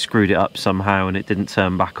I screwed it up somehow and it didn't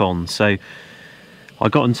turn back on. So I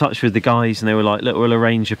got in touch with the guys and they were like, look, we'll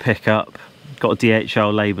arrange a pickup, got a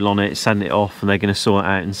DHL label on it, send it off, and they're going to sort it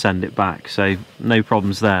out and send it back. So no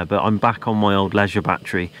problems there. But I'm back on my old leisure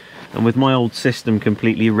battery, and with my old system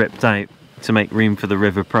completely ripped out to make room for the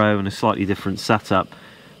River Pro and a slightly different setup,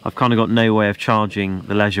 I've kind of got no way of charging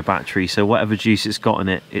the leisure battery. So whatever juice it's got in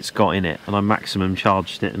it, and I maximum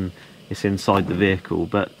charged it and it's inside the vehicle.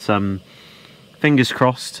 But fingers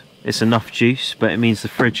crossed it's enough juice, but it means the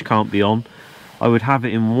fridge can't be on. I would have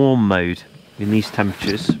it in warm mode in these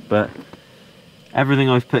temperatures, but everything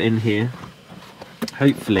I've put in here,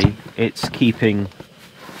 hopefully it's keeping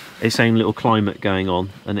its own little climate going on,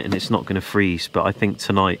 and it's not going to freeze. But I think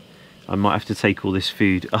tonight I might have to take all this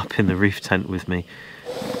food up in the roof tent with me.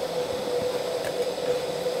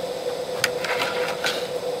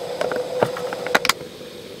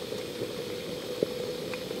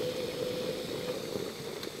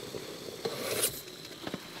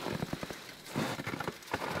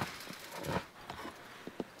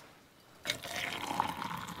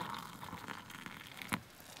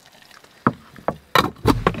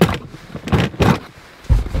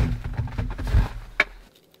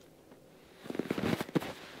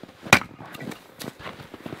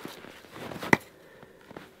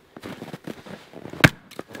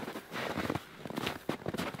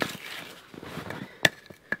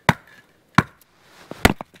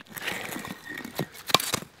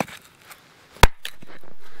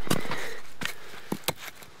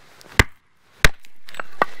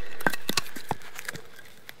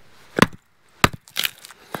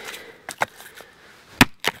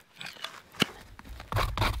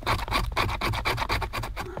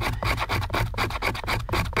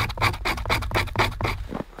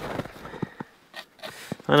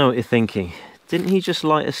 I know what you're thinking. Didn't he just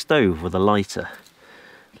light a stove with a lighter?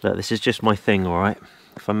 Look, this is just my thing, alright?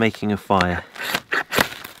 If I'm making a fire,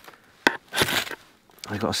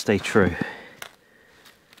 I gotta stay true.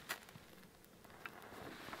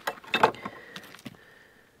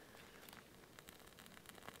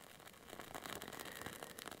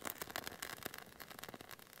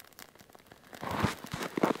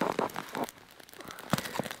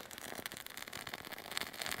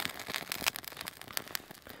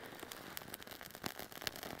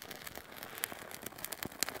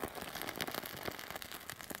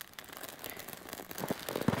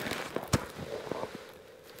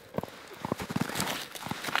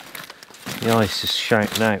 The ice is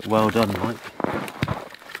shouting out, well done, Mike.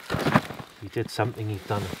 You did something you've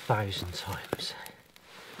done 1,000 times.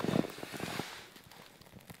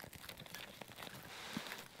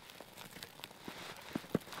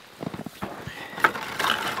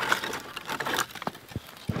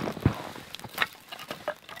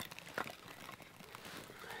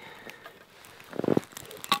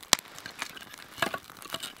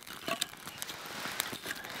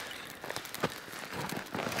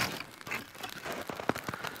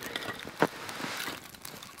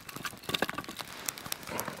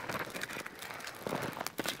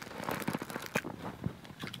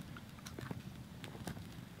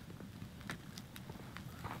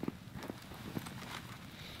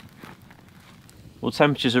 Well,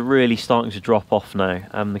 temperatures are really starting to drop off now,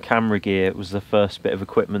 and the camera gear was the first bit of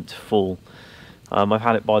equipment to fall. I've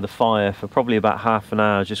had it by the fire for probably about half an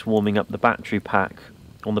hour, just warming up the battery pack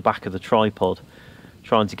on the back of the tripod,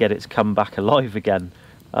 trying to get it to come back alive again.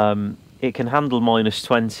 It can handle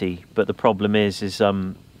 -20, but the problem is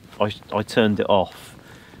I turned it off,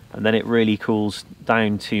 and then it really cools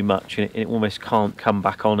down too much, and it almost can't come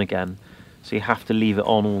back on again. So you have to leave it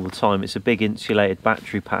on all the time. It's a big insulated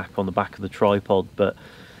battery pack on the back of the tripod, but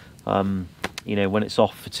you know, when it's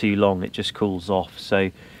off for too long, it just cools off. So,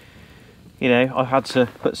 you know, I've had to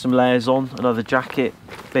put some layers on, another jacket,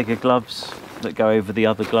 bigger gloves that go over the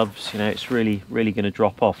other gloves. You know, it's really going to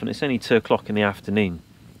drop off, and it's only 2 o'clock in the afternoon.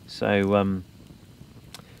 So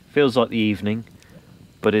feels like the evening,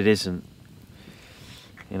 but it isn't,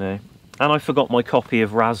 you know. And I forgot my copy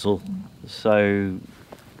of Razzle, so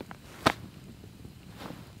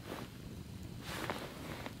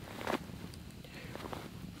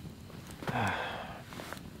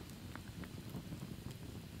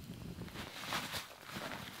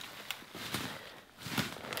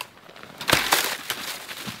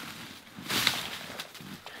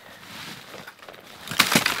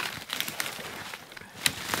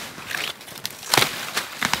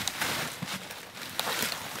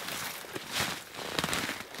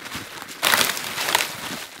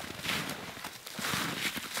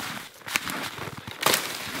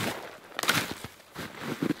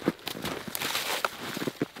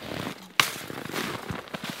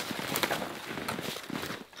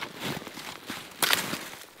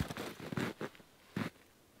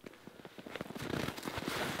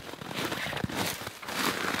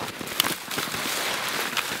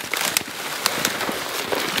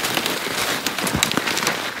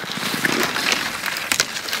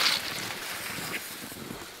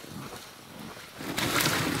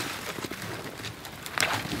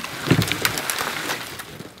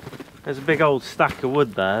there's a big old stack of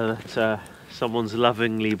wood there that someone's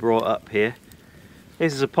lovingly brought up here.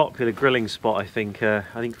 This is a popular grilling spot, I think.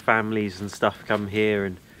 Families and stuff come here,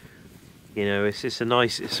 and you know, it's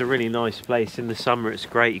a really nice place. In the summer it's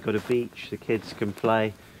great, you've got a beach, the kids can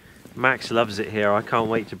play. Max loves it here. I can't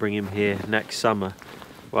wait to bring him here next summer.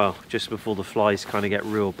 Well, just before the flies kind of get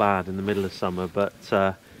real bad in the middle of summer, but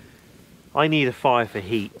I need a fire for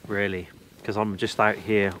heat, really, because I'm just out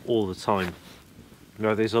here all the time. You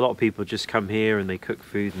know, there's a lot of people just come here and they cook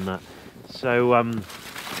food and that. So,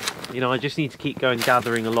 you know, I just need to keep going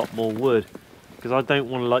gathering a lot more wood, because I don't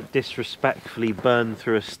want to like disrespectfully burn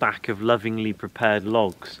through a stack of lovingly prepared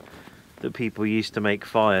logs that people used to make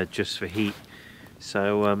fire just for heat.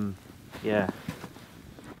 So, yeah.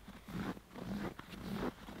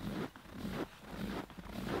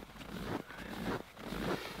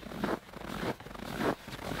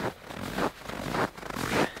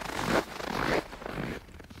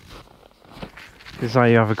 This is how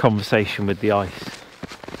you have a conversation with the ice.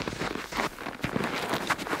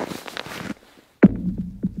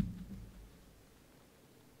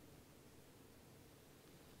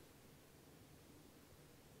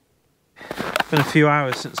 It's been a few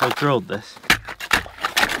hours since I drilled this.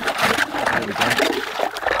 There we go.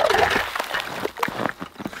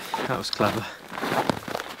 That was clever.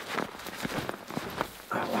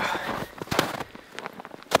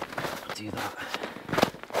 Do that.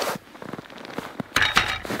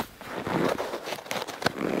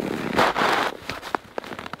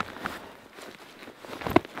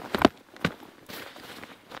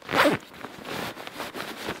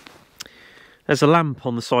 There's a lamp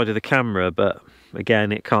on the side of the camera, but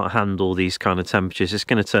again, it can't handle these kind of temperatures. It's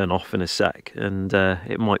going to turn off in a sec, and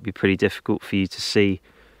it might be pretty difficult for you to see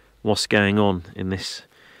what's going on in this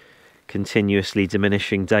continuously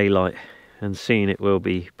diminishing daylight, and soon it will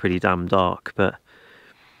be pretty damn dark. But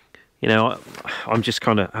you know, I'm just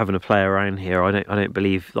kind of having a play around here. I don't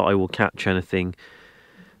believe that I will catch anything,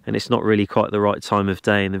 and it's not really quite the right time of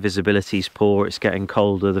day, and the visibility's poor. It's getting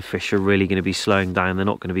colder. The fish are really going to be slowing down. They're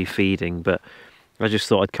not going to be feeding, but I just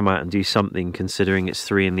thought I'd come out and do something, considering it's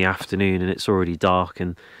 3 in the afternoon and it's already dark.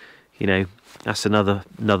 And you know, that's another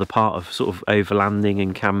part of sort of overlanding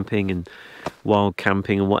and camping and wild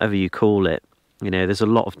camping and whatever you call it. You know, there's a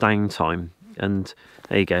lot of downtime, and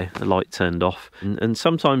there you go, the light turned off. And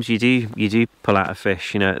sometimes you do pull out a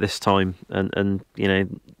fish, you know, at this time, and you know,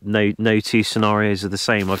 no two scenarios are the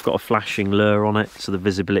same. I've got a flashing lure on it, so the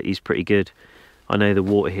visibility is pretty good. I know the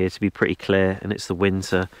water here to be pretty clear, and it's the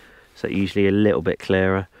winter, so usually a little bit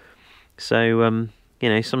clearer. So you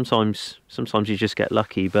know, sometimes you just get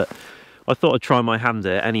lucky. But I thought I'd try my hand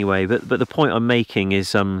at it anyway. But the point I'm making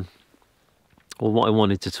is, or what I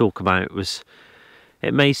wanted to talk about was,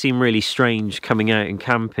 It may seem really strange coming out and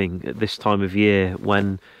camping at this time of year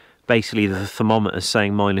when basically the thermometer's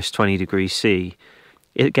saying -20 degrees C.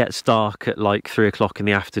 It gets dark at like 3 o'clock in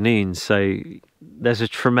the afternoon, so there's a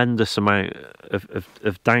tremendous amount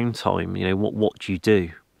of downtime. You know, what do you do?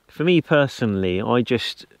 For me personally, I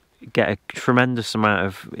just get a tremendous amount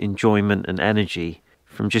of enjoyment and energy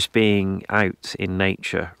from just being out in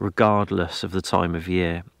nature, regardless of the time of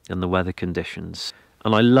year and the weather conditions.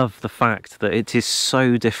 And I love the fact that it is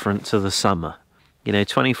so different to the summer. You know,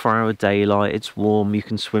 24-hour daylight, it's warm, you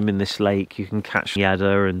can swim in this lake, you can catch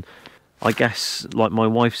yadda, and I guess, like my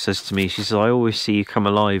wife says to me, she says, I always see you come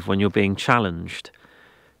alive when you're being challenged,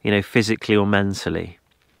 you know, physically or mentally.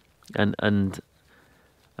 And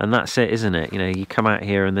that's it, isn't it? You know, you come out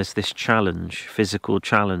here and there's this challenge, physical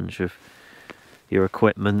challenge of your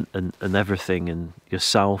equipment and everything, and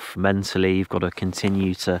yourself mentally. You've got to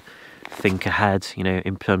continue to think ahead, you know,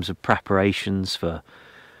 in terms of preparations for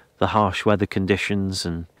the harsh weather conditions,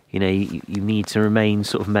 and you know, you need to remain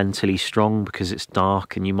sort of mentally strong because it's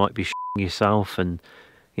dark and you might be shitting yourself. And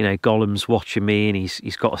you know, Gollum's watching me and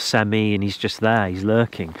he's got a semi and he's just there, he's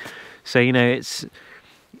lurking. So you know,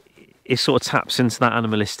 it sort of taps into that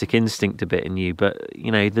animalistic instinct a bit in you. But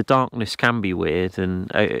you know, the darkness can be weird,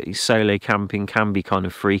 and solo camping can be kind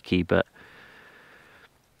of freaky, but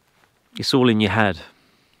it's all in your head.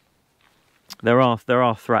 There are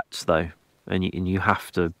threats though, and you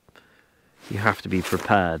have to be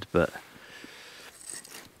prepared. But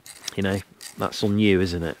you know, that's on you,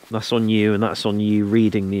 isn't it? That's on you, and that's on you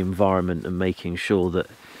reading the environment and making sure that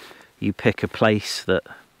you pick a place that,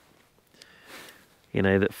 you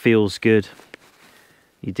know, that feels good.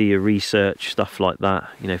 You do your research, stuff like that.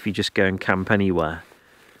 You know, if you just go and camp anywhere,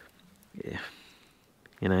 yeah,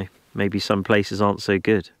 you know, maybe some places aren't so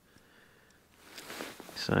good.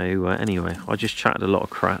 So anyway, I just chatted a lot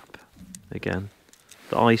of crap again.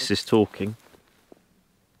 The ice is talking.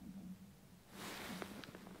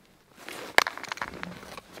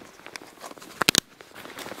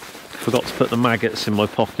 Forgot to put the maggots in my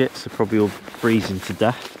pockets. They're probably all freezing to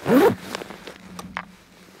death.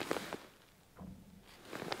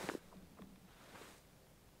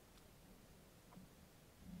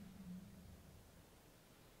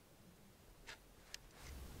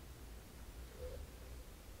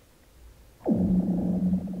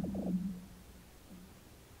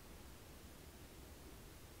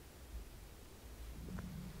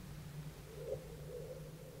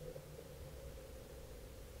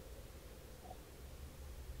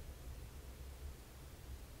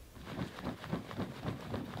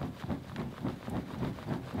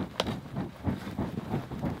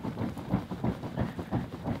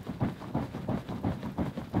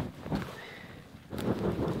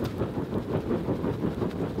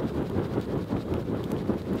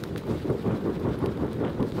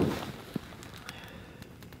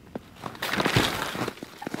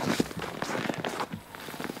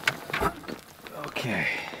 Okay,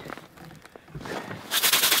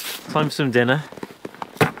 time for some dinner,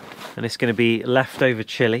 and it's going to be leftover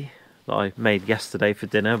chili that I made yesterday for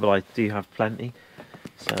dinner, but I do have plenty,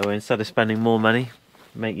 so instead of spending more money,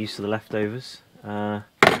 make use of the leftovers. And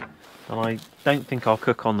I don't think I'll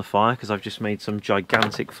cook on the fire because I've just made some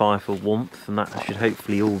gigantic fire for warmth, and that should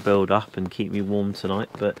hopefully all build up and keep me warm tonight.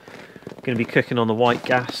 But I'm going to be cooking on the white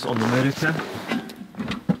gas on the motor.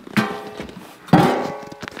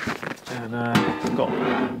 And I've got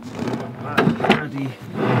that ready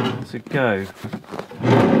to go.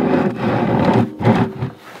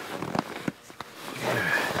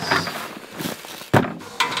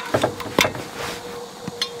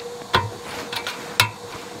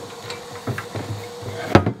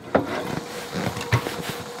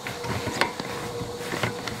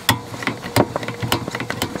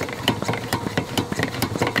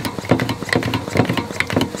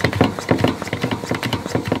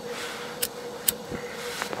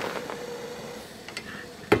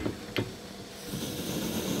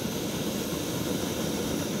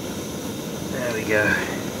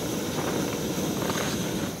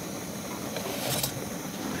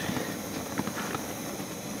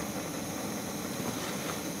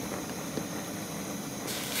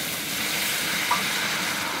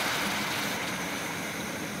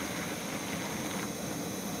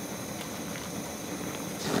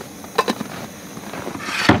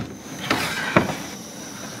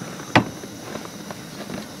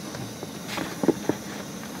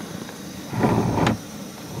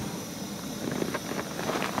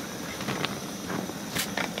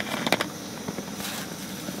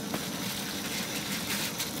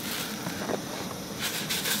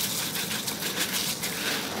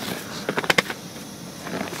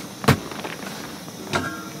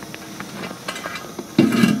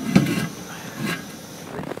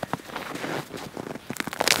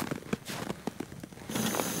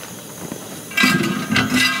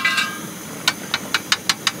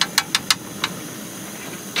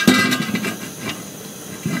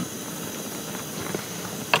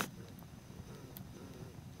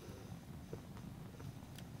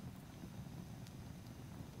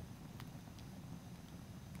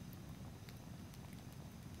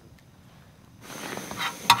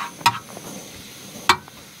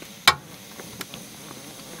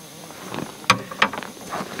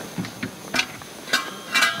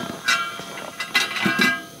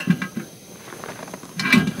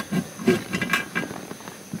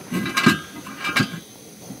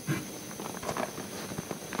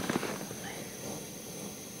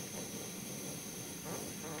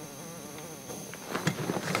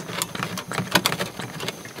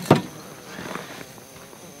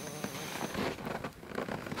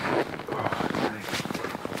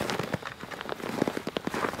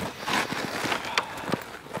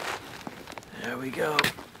 There we go.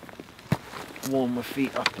 Warm my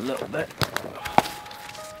feet up a little bit,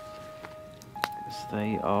 because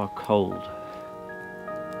they are cold.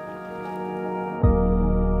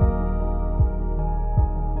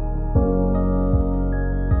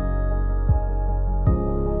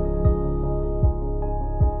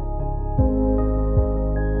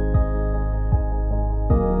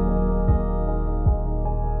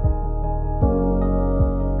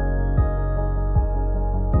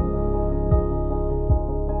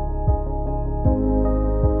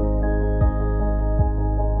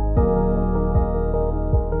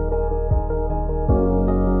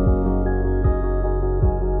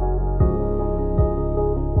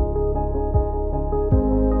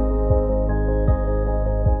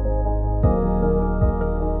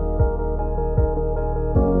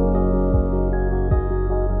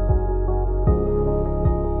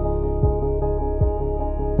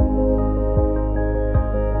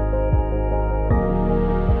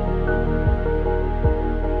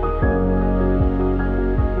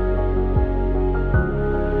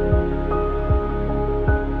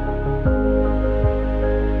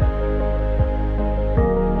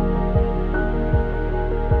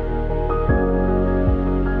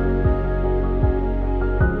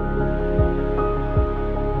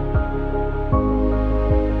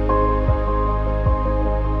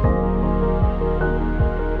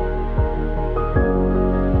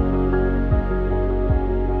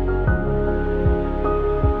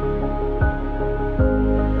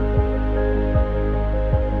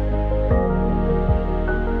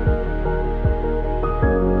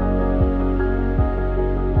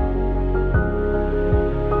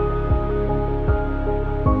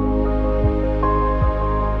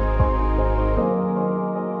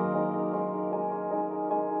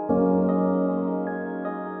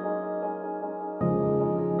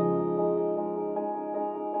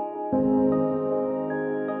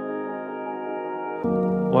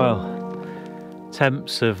 Well,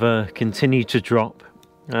 temps have continued to drop,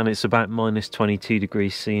 and it's about minus 22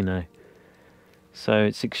 degrees C now. So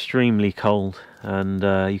it's extremely cold, and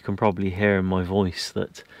you can probably hear in my voice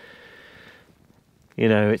that, you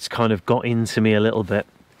know, it's kind of got into me a little bit.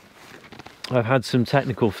 I've had some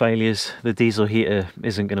technical failures. The diesel heater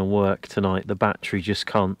isn't going to work tonight. The battery just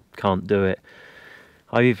can't do it.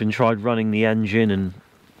 I've even tried running the engine and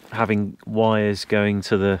having wires going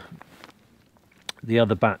to the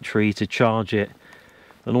other battery to charge it,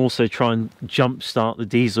 and also try and jump start the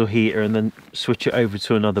diesel heater and then switch it over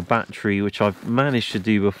to another battery, which I've managed to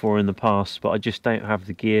do before in the past, but I just don't have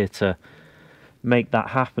the gear to make that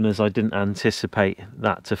happen, as I didn't anticipate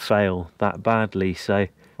that to fail that badly. So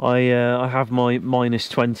I have my minus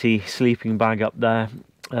 20 sleeping bag up there,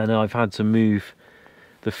 and I've had to move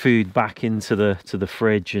the food back into the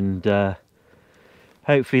fridge, and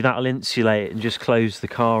hopefully that'll insulate it and just close the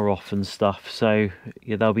car off and stuff. So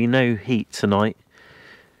yeah, there'll be no heat tonight,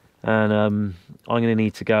 and I'm going to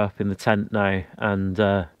need to go up in the tent now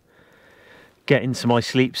and get into my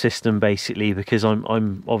sleep system, basically, because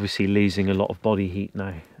I'm obviously losing a lot of body heat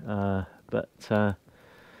now.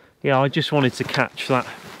 Yeah, I just wanted to catch that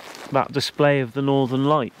display of the Northern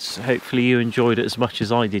Lights. Hopefully you enjoyed it as much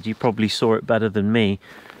as I did. You probably saw it better than me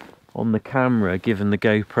on the camera, given the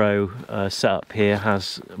GoPro setup here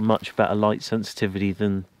has much better light sensitivity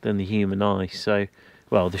than the human eye. So,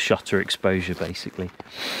 well, the shutter exposure basically.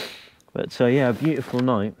 But yeah, a beautiful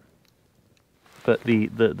night. But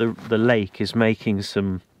the lake is making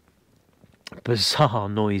some bizarre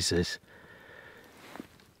noises.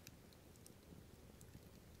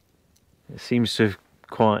 It seems to have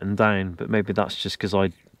quietened down, but maybe that's just because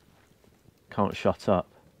I can't shut up.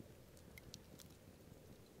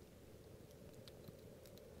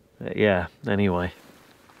 But yeah, anyway,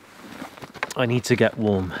 I need to get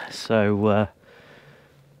warm, so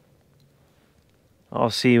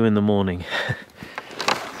I'll see you in the morning.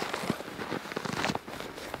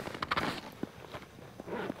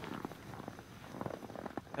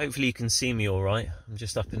 Hopefully you can see me all right. I'm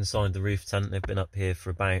just up inside the roof tent. I've been up here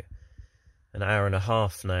for about an hour and a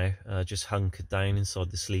half now, just hunkered down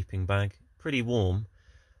inside the sleeping bag. Pretty warm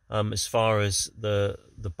as far as the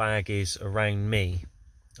bag is around me,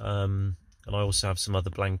 and I also have some other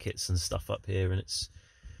blankets and stuff up here, and it's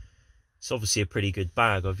obviously a pretty good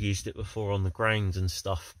bag. I've used it before on the ground and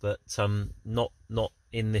stuff, but not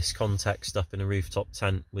in this context up in a rooftop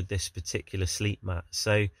tent with this particular sleep mat.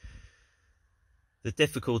 So the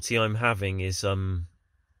difficulty I'm having is I'm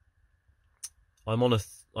on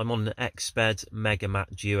an X-Bed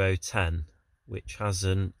Megamat Duo 10, which has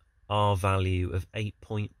an R value of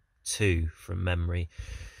 8.2 from memory.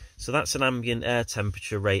 So that's an ambient air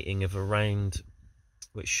temperature rating of around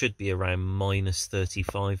which should be around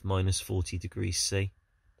 -35, -40 degrees C.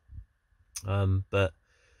 But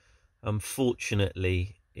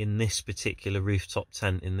unfortunately, in this particular rooftop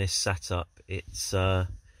tent, in this setup, it's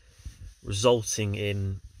resulting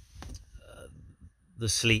in the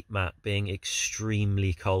sleep mat being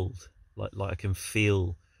extremely cold. Like I can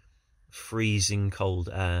feel freezing cold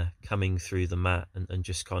air coming through the mat and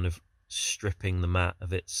just kind of stripping the mat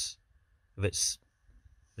of its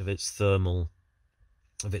thermal,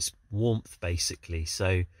 of its warmth, basically.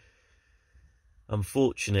 So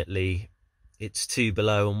unfortunately, it's 2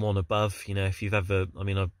 below and 1 above. You know, if you've ever, I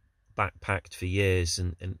mean, I've backpacked for years,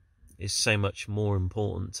 and it's so much more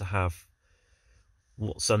important to have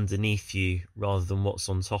what's underneath you rather than what's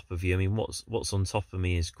on top of you. I mean, what's on top of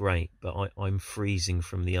me is great, but I'm freezing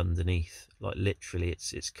from the underneath. Like literally,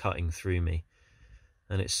 it's cutting through me,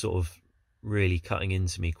 and it's sort of really cutting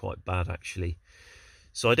into me quite bad, actually.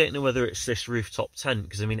 So I don't know whether it's this rooftop tent,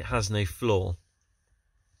 because I mean, it has no floor,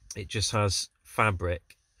 it just has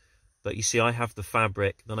fabric. But you see, I have the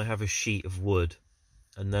fabric, then I have a sheet of wood,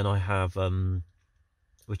 and then I have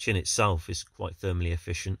which in itself is quite thermally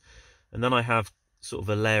efficient, and then I have sort of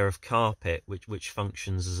a layer of carpet which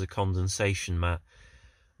functions as a condensation mat,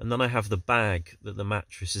 and then I have the bag that the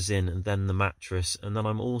mattress is in, and then the mattress, and then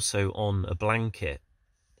I'm also on a blanket,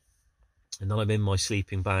 and then I'm in my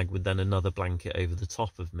sleeping bag with then another blanket over the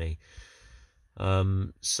top of me.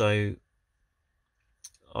 So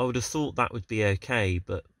I would have thought that would be okay,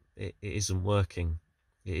 but it isn't working.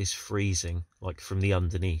 It is freezing, like from the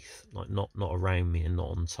underneath, like not around me and not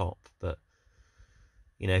on top. But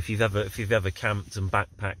you know, if you've ever camped and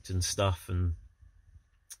backpacked and stuff, and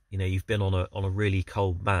you know, you've been on a really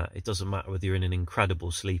cold mat, it doesn't matter whether you're in an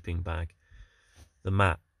incredible sleeping bag, the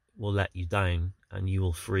mat will let you down and you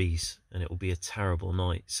will freeze, and it will be a terrible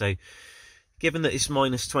night. So given that it's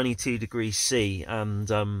 -22 degrees C,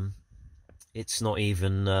 and it's not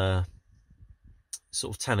even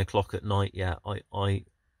sort of 10 o'clock at night yet,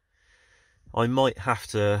 I might have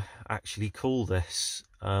to actually call this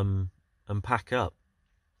and pack up,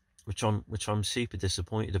 which I'm super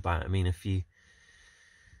disappointed about. I mean, if you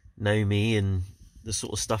know me and the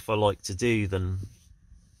sort of stuff I like to do, then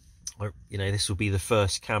you know, this will be the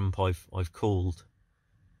first camp I've called,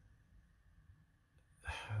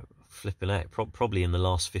 flipping out, probably in the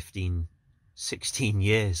last 15, 16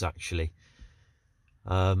 years, actually.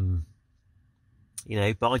 You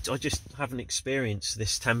know, but I just haven't experienced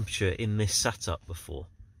this temperature in this setup before.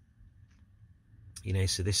 You know,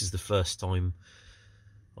 so this is the first time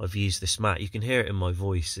I've used this mat. You can hear it in my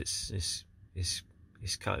voice. It's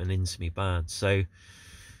cutting into me bad. So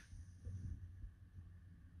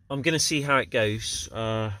I'm going to see how it goes,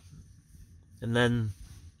 and then,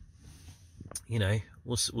 you know,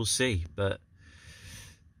 we'll see. But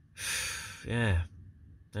yeah,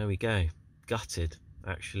 there we go. Gutted,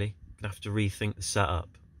 actually. Gonna have to rethink the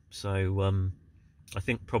setup. So I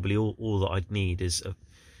think probably all that I'd need is a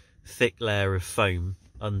thick layer of foam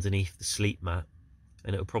underneath the sleep mat,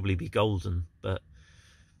 and it'll probably be golden, but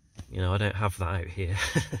you know, I don't have that out here.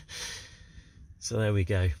 So there we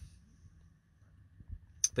go.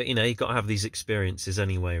 But you know, you've got to have these experiences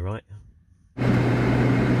anyway, right?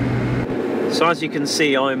 So as you can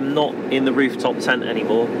see, I'm not in the rooftop tent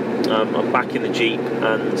anymore. I'm back in the Jeep,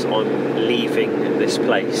 and I'm leaving this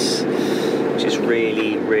place, which is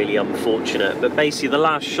really, really unfortunate. But basically, the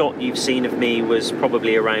last shot you've seen of me was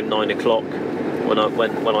probably around 9 o'clock, when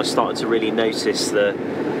I started to really notice the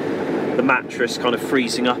mattress kind of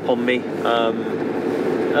freezing up on me.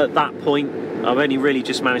 At that point, I've only really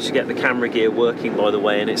just managed to get the camera gear working, by the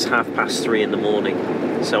way, and it's 3:30 in the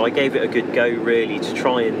morning. So I gave it a good go, really, to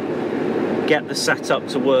try and get the setup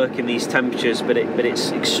to work in these temperatures, but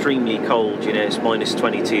it's extremely cold. You know, it's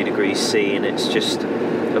 -22 degrees C, and it's just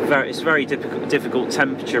it's a very difficult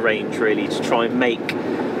temperature range, really, to try and make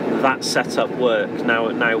that setup work. Now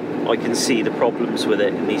I can see the problems with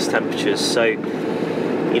it in these temperatures. So,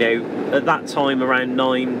 you know, at that time around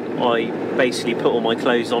 9, I basically put all my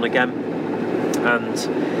clothes on again, and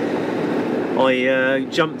I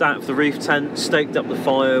jumped out of the roof tent, stoked up the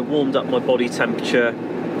fire, warmed up my body temperature,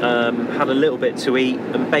 had a little bit to eat,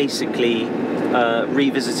 and basically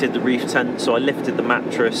revisited the roof tent. So I lifted the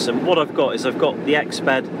mattress, and what I've got is I've got the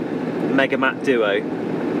X-Bed Mega Mat Duo,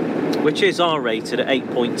 which is R-rated at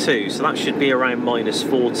 8.2, so that should be around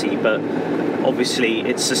 -40, but obviously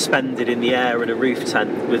it's suspended in the air in a roof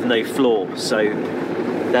tent with no floor, so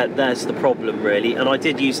there's the problem, really. And I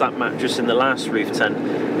did use that mattress in the last roof tent,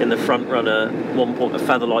 in the front runner, a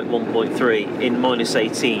Featherlight 1.3 in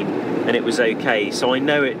 -18, and it was okay. So I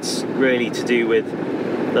know it's really to do with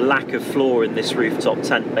the lack of floor in this rooftop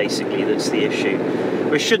tent, basically, that's the issue.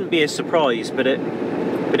 which shouldn't be a surprise, but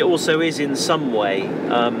it also is in some way,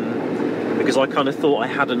 because I kind of thought I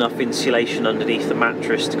had enough insulation underneath the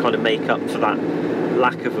mattress to kind of make up for that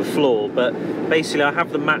lack of a floor. But basically I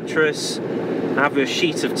have the mattress, I have a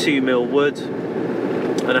sheet of 2mm wood,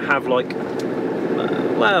 and I have like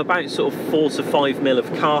well, about sort of 4 to 5mm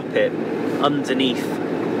of carpet underneath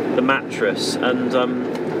the mattress, and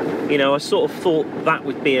you know, I sort of thought that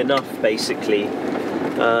would be enough basically.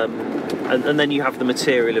 And then you have the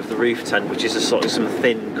material of the roof tent, which is a sort of some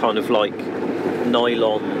thin kind of like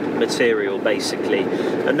nylon material basically,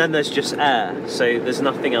 and then there's just air, so there's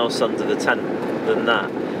nothing else under the tent than that.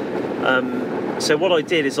 So what I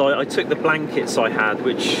did is I took the blankets I had,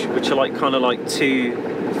 which are like kind of like 2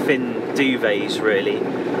 thin duvets really,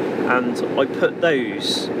 and I put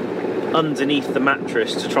those underneath the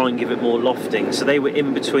mattress to try and give it more lofting, so they were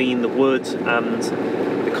in between the wood and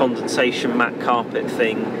the condensation mat carpet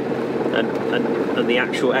thing and the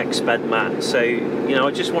actual X-bed mat. So, you know,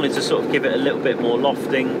 I just wanted to sort of give it a little bit more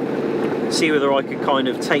lofting, see whether I could kind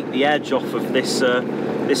of take the edge off of this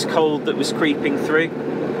this cold that was creeping through.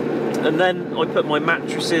 And then I put my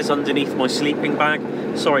mattresses underneath my sleeping bag,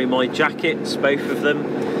 sorry, my jackets, both of them,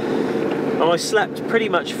 and I slept pretty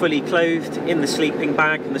much fully clothed in the sleeping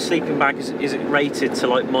bag, and the sleeping bag is rated to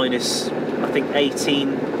like minus, I think,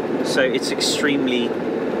 18, so it's extremely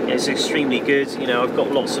good. You know, I've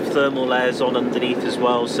got lots of thermal layers on underneath as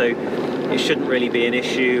well, so it shouldn't really be an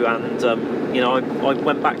issue. And you know, I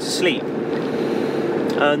went back to sleep,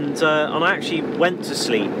 and I actually went to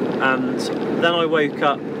sleep, and then I woke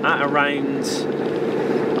up at around,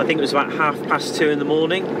 I think it was about 2:30 in the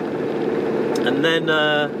morning, and then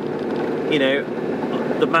you know,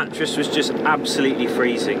 the mattress was just absolutely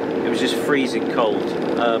freezing. It was just freezing cold.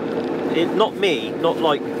 Not me, not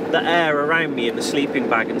like the air around me in the sleeping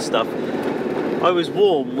bag and stuff. I was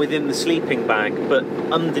warm within the sleeping bag, but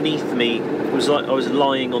underneath me was like I was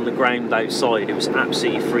lying on the ground outside. It was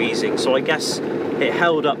absolutely freezing. So I guess it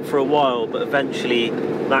held up for a while, but eventually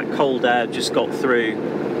that cold air just got through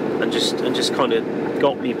and just kind of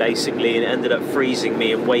got me basically, and it ended up freezing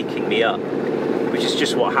me and waking me up, which is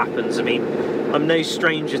just what happens. I mean, I'm no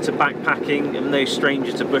stranger to backpacking, I'm no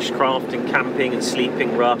stranger to bushcraft and camping and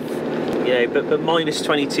sleeping rough. You know, but minus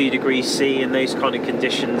 22 degrees C and those kind of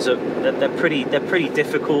conditions they're pretty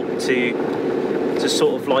difficult to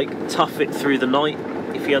sort of like tough it through the night,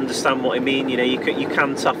 if you understand what I mean. You know, you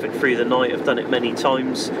can tough it through the night. I've done it many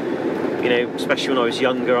times. You know, especially when I was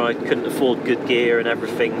younger, I couldn't afford good gear and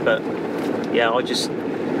everything. But yeah,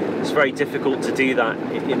 it's very difficult to do that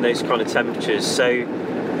in those kind of temperatures. So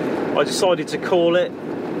I decided to call it.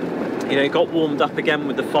 You know, got warmed up again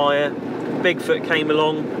with the fire. Bigfoot came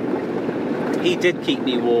along. He did keep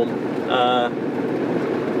me warm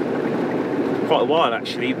quite a while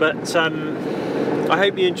actually, but I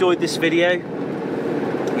hope you enjoyed this video.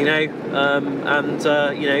 You know,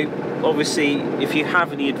 you know, obviously if you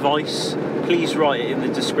have any advice, please write it in the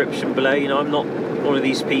description below. You know, I'm not one of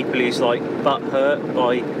these people who's like butt hurt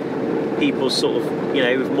by people sort of, you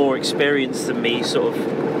know, with more experience than me sort of,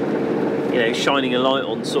 you know, shining a light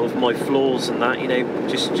on sort of my flaws and that. You know,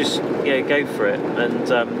 just you know, go for it, and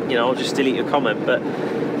you know, I'll just delete your comment. But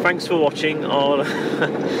thanks for watching.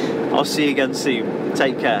 I'll see you again soon.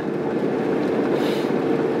 Take care.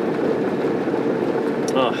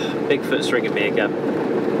 Oh, Bigfoot's ringing me again.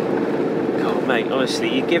 God, mate, honestly,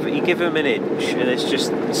 you give him an inch and it's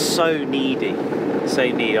just so needy, so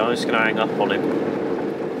needy. I'm just gonna hang up on him.